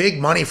round. Big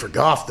money for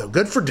Goff though.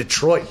 Good for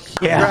Detroit.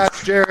 Yeah,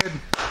 congrats, Jared.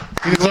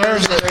 He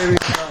deserves it, baby.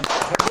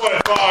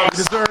 He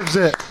deserves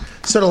it.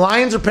 So the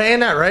Lions are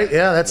paying that, right?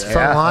 Yeah, that's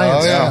from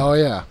Lions. Oh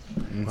yeah.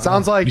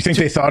 Sounds like. You think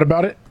they thought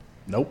about it?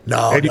 Nope.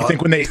 No. Hey, do you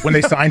think when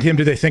they signed him,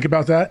 did they think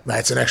about that?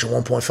 That's an extra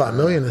 $1.5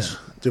 million.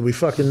 Did we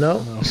fucking know?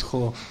 That's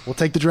cool. We'll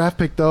take the draft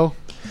pick though.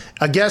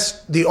 I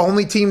guess the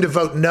only team to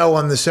vote no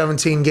on the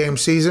 17-game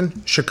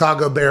season,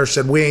 Chicago Bears,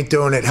 said we ain't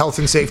doing it. Health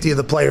and safety of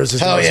the players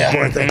is the most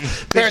important thing.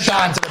 Big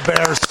shout to the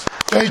Bears.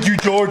 Thank you,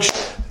 George.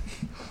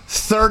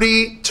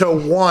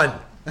 30-1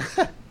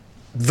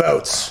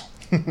 votes.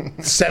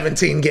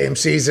 17-game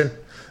season.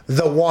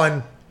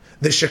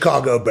 The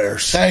Chicago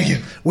Bears. Thank you.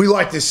 We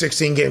like this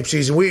 16-game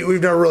season.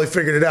 We've never really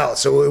figured it out,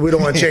 so we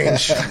don't want to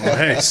change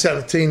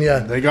 17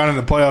 yet. They got in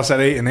the playoffs at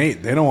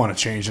 8-8. They don't want to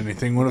change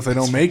anything. What if they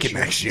don't make it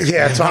next year?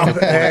 Yeah, Tom.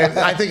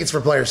 I think it's for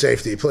player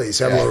safety. Please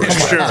have a little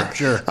respect.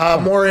 Sure.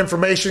 More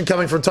information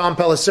coming from Tom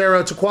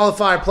Pelissero. To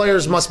qualify,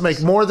 players must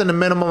make more than a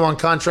minimum on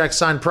contracts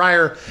signed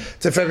prior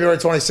to February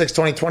 26,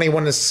 2020,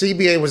 when the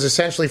CBA was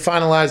essentially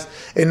finalized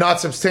and not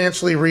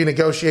substantially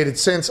renegotiated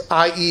since,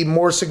 i.e.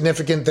 more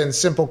significant than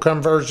simple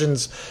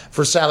conversions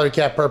for salary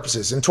cap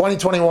purposes. In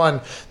 2021,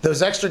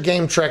 those extra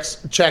game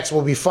checks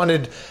will be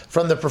funded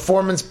from the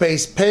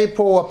performance-based pay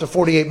pool up to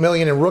 $48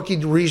 million in rookie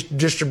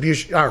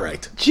redistribution. All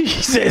right.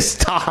 Jesus,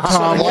 Tom.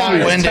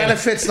 So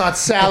benefits, not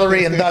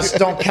salary, and thus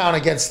don't count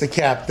against the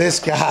cap. This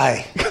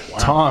guy.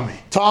 Wow.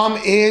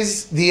 Tom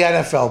is the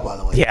NFL, by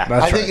the way. Yeah.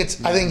 I think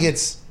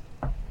it's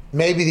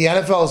maybe the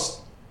NFL's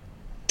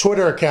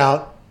Twitter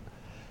account.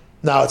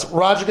 No, it's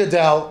Roger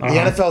Goodell, the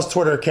NFL's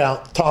Twitter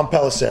account, Tom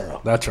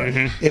Pelissero. That's right.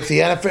 Mm-hmm.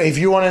 If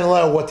you want to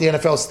know what the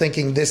NFL's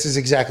thinking, this is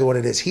exactly what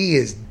it is. He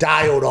is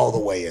dialed all the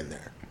way in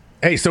there.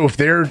 Hey, so if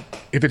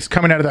it's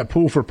coming out of that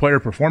pool for player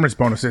performance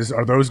bonuses,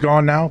 are those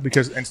gone now?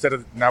 Because instead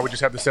of now we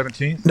just have the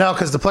 17? No,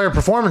 because the player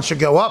performance should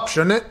go up,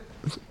 shouldn't it?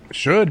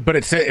 Should, but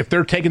if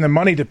they're taking the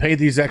money to pay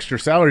these extra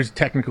salaries,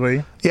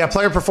 technically. Yeah,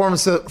 player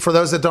performance, for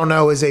those that don't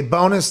know, is a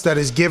bonus that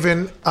is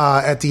given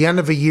at the end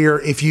of a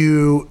year if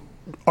you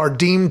are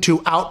deemed to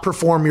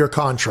outperform your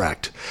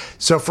contract.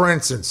 So, for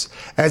instance,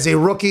 as a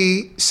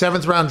rookie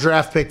 7th round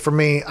draft pick for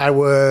me, I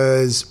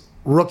was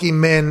rookie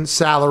min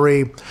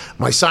salary.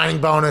 My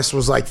signing bonus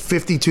was like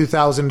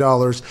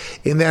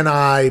 $52,000. And then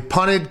I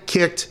punted,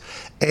 kicked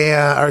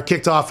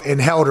off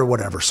and held or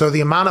whatever. So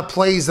the amount of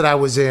plays that I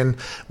was in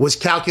was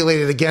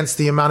calculated against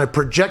the amount of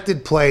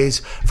projected plays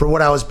for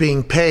what I was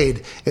being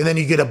paid. And then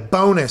you get a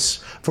bonus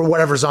for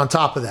whatever's on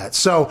top of that.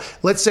 So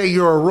let's say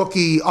you're a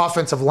rookie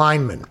offensive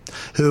lineman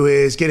who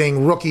is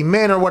getting rookie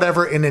min or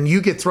whatever, and then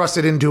you get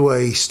thrusted into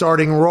a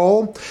starting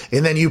role,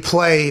 and then you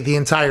play the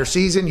entire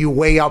season. You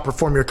way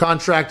outperform your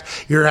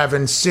contract. You're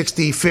having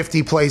 60,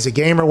 50 plays a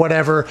game or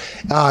whatever.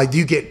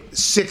 You get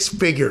 6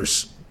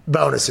 figures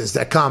bonuses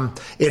that come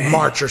in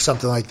March or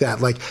something like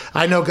that. Like,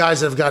 I know guys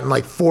that have gotten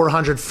like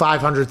 $400,000,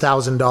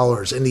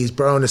 $500,000 in these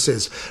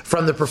bonuses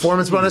from the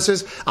performance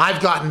bonuses.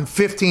 I've gotten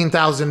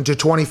 $15,000 to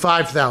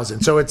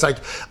 $25,000. So it's like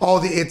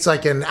it's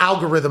like an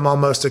algorithm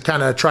almost to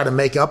kind of try to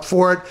make up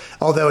for it.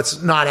 Although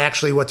it's not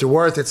actually what they're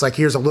worth. It's like,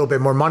 here's a little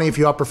bit more money if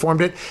you outperformed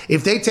it.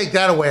 If they take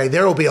that away,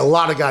 there will be a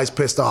lot of guys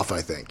pissed off,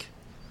 I think.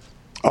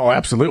 Oh,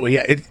 absolutely.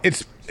 Yeah,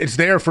 it's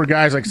there for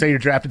guys like, say you're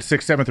drafted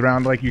 6th, 7th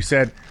round, like you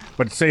said,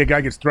 but say a guy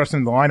gets thrust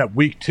into the lineup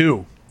week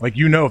 2. Like,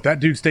 if that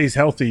dude stays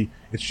healthy,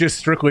 it's just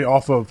strictly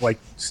off of like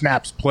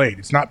snaps played.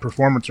 It's not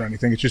performance or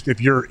anything. It's just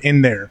if you're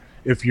in there,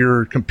 if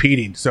you're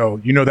competing. So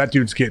that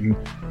dude's getting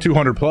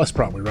 200 plus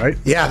probably, right?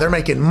 Yeah, they're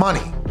making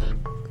money.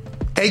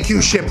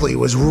 AQ Shipley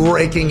was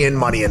raking in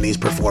money in these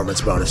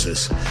performance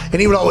bonuses. And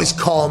he would always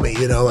call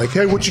me, like,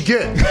 hey, what you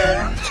get?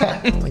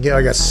 Like, yeah,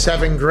 I got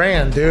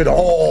 $7,000, dude.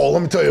 Oh,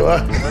 let me tell you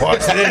what.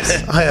 What's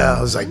this? I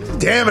was like,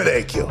 damn it,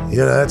 AQ.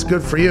 That's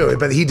good for you.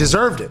 But he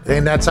deserved it.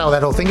 And that's how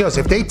that whole thing goes.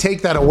 If they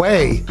take that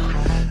away,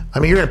 I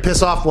mean, you're going to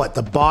piss off,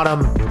 the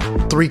bottom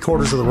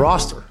 3/4 of the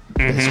roster.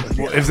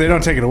 Well, if they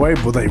don't take it away,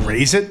 will they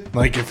raise it?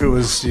 Like if it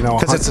was,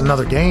 Because it's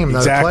another game,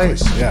 another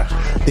plays. Yeah.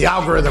 The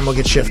algorithm will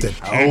get shifted.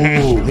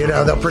 Oh.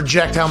 They'll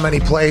project how many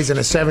plays in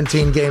a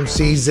 17-game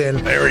season.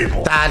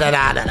 Variable.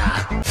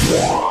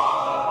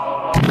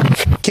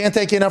 Can't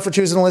thank you enough for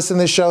choosing to listen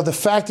to this show. The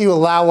fact that you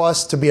allow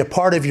us to be a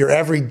part of your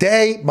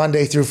everyday,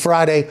 Monday through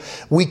Friday,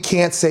 we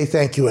can't say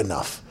thank you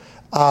enough.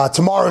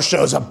 Tomorrow's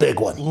show is a big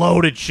one.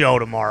 Loaded show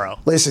tomorrow.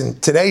 Listen,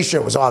 today's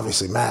show was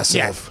obviously massive.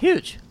 Yeah,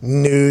 huge.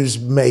 News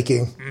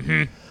making.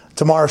 Mm-hmm.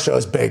 Tomorrow's show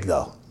is big,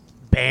 though.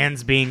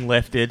 Bans being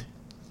lifted.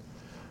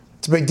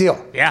 It's a big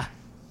deal. Yeah.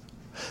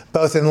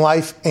 Both in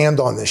life and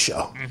on this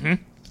show. Mm-hmm.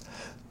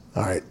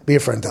 All right. Be a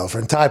friend, tell a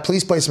friend. Ty,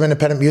 please play some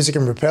independent music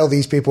and propel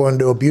these people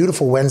into a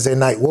beautiful Wednesday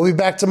night. We'll be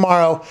back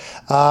tomorrow.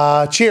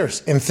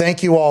 Cheers, and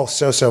thank you all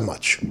so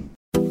much.